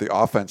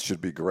offense should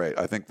be great.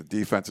 I think the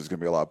defense is going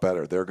to be a lot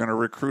better. They're going to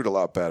recruit a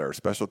lot better.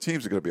 Special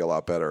teams are going to be a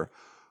lot better.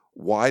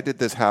 Why did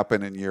this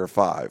happen in year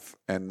 5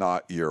 and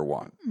not year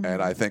 1?" Mm-hmm.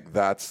 And I think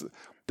that's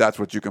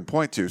what you can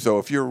point to. So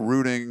if you're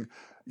rooting,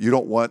 you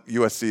don't want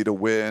USC to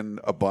win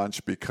a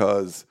bunch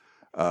because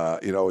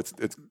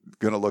it's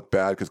going to look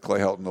bad because Clay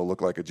Helton will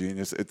look like a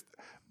genius.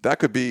 That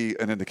could be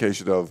an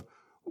indication of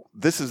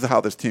this is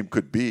how this team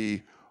could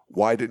be.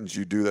 Why didn't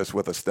you do this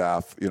with a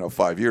staff,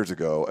 5 years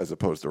ago as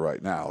opposed to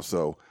right now?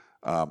 So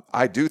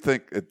I do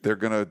think they're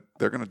going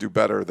to do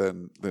better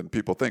than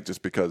people think,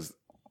 just because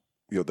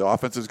the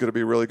offense is going to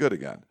be really good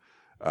again.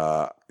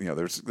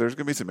 There's going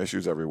to be some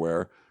issues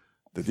everywhere.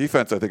 The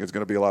defense, I think, is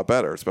going to be a lot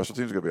better. Special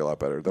teams are going to be a lot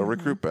better. They'll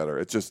recruit better.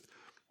 It's just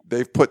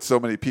they've put so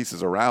many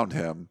pieces around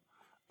him.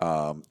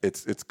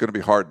 It's going to be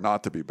hard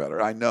not to be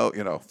better. I know,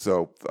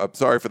 so I'm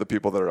sorry for the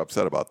people that are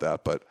upset about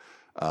that, but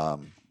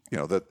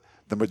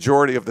the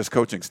majority of this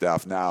coaching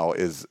staff now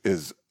is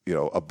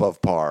above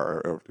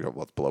par, or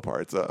it's below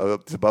par.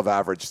 It's above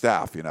average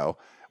staff,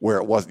 where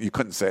it wasn't. You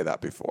couldn't say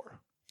that before,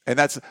 and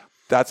that's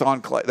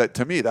on Clay.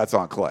 To me, that's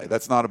on Clay.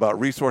 That's not about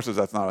resources.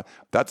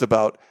 That's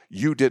about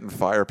you didn't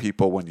fire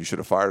people when you should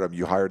have fired them.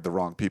 You hired the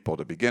wrong people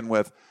to begin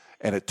with,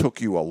 and it took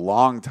you a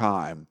long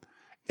time.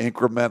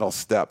 Incremental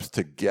steps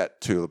to get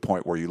to the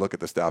point where you look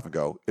at the staff and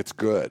go, it's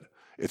good.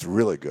 It's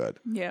really good.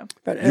 Yeah.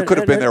 You could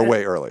have been there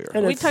way earlier.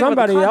 And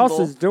somebody else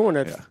is doing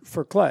it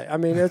for Clay.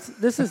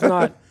 This is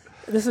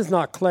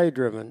not Clay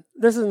driven.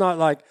 This is not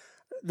like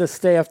the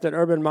staff that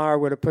Urban Meyer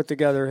would have put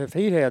together if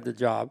he had the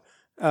job.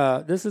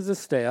 This is a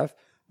staff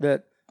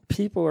that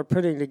people are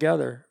putting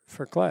together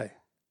for Clay.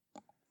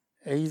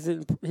 He's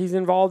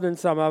involved in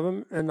some of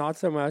them and not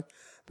so much.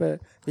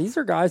 But these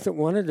are guys that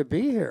wanted to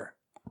be here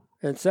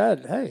and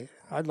said, hey,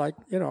 I'd like,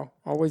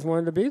 always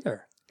wanted to be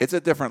there. It's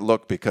a different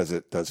look because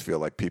it does feel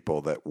like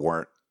people that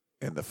weren't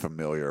in the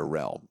familiar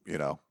realm,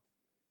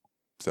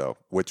 So,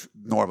 which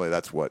normally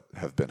that's what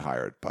have been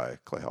hired by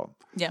Clay Helton.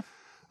 Yeah.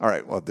 All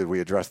right. Well, did we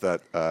address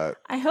that?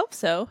 I hope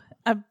so.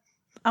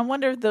 I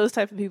wonder if those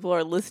type of people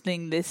are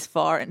listening this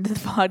far into the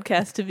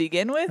podcast to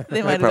begin with.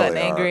 They might have gotten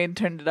angry and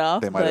turned it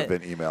off. They might have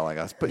been emailing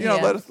us. But,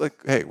 let us,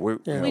 hey,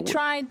 we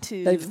tried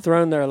to. They've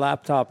thrown their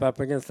laptop up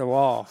against the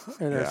wall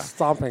and they're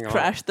stomping on it.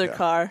 Crashed their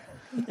car.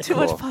 Too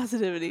much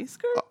positivity.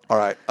 All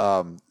right.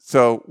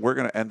 So we're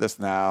going to end this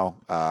now.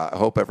 I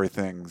hope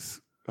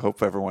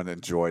everyone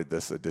enjoyed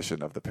this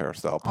edition of the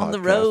Peristyle Podcast. On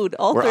the road.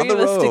 All three of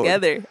us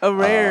together. A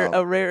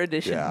rare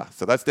edition. Yeah.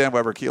 So that's Dan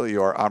Weber, Keely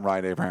Eure. I'm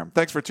Ryan Abraham.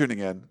 Thanks for tuning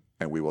in,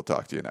 and we will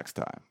talk to you next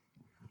time.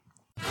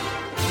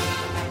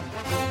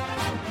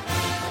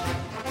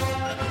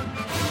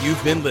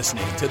 You've been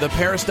listening to the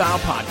Peristyle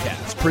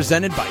Podcast,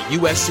 presented by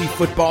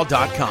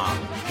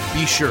USCFootball.com.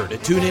 Be sure to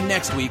tune in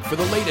next week for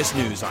the latest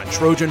news on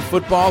Trojan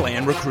football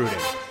and recruiting.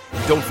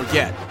 And don't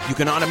forget, you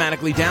can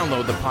automatically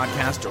download the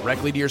podcast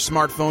directly to your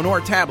smartphone or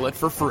tablet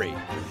for free.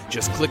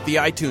 Just click the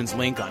iTunes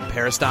link on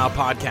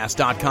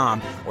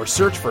peristylepodcast.com or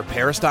search for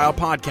Peristyle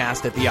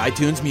Podcast at the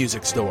iTunes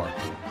Music Store.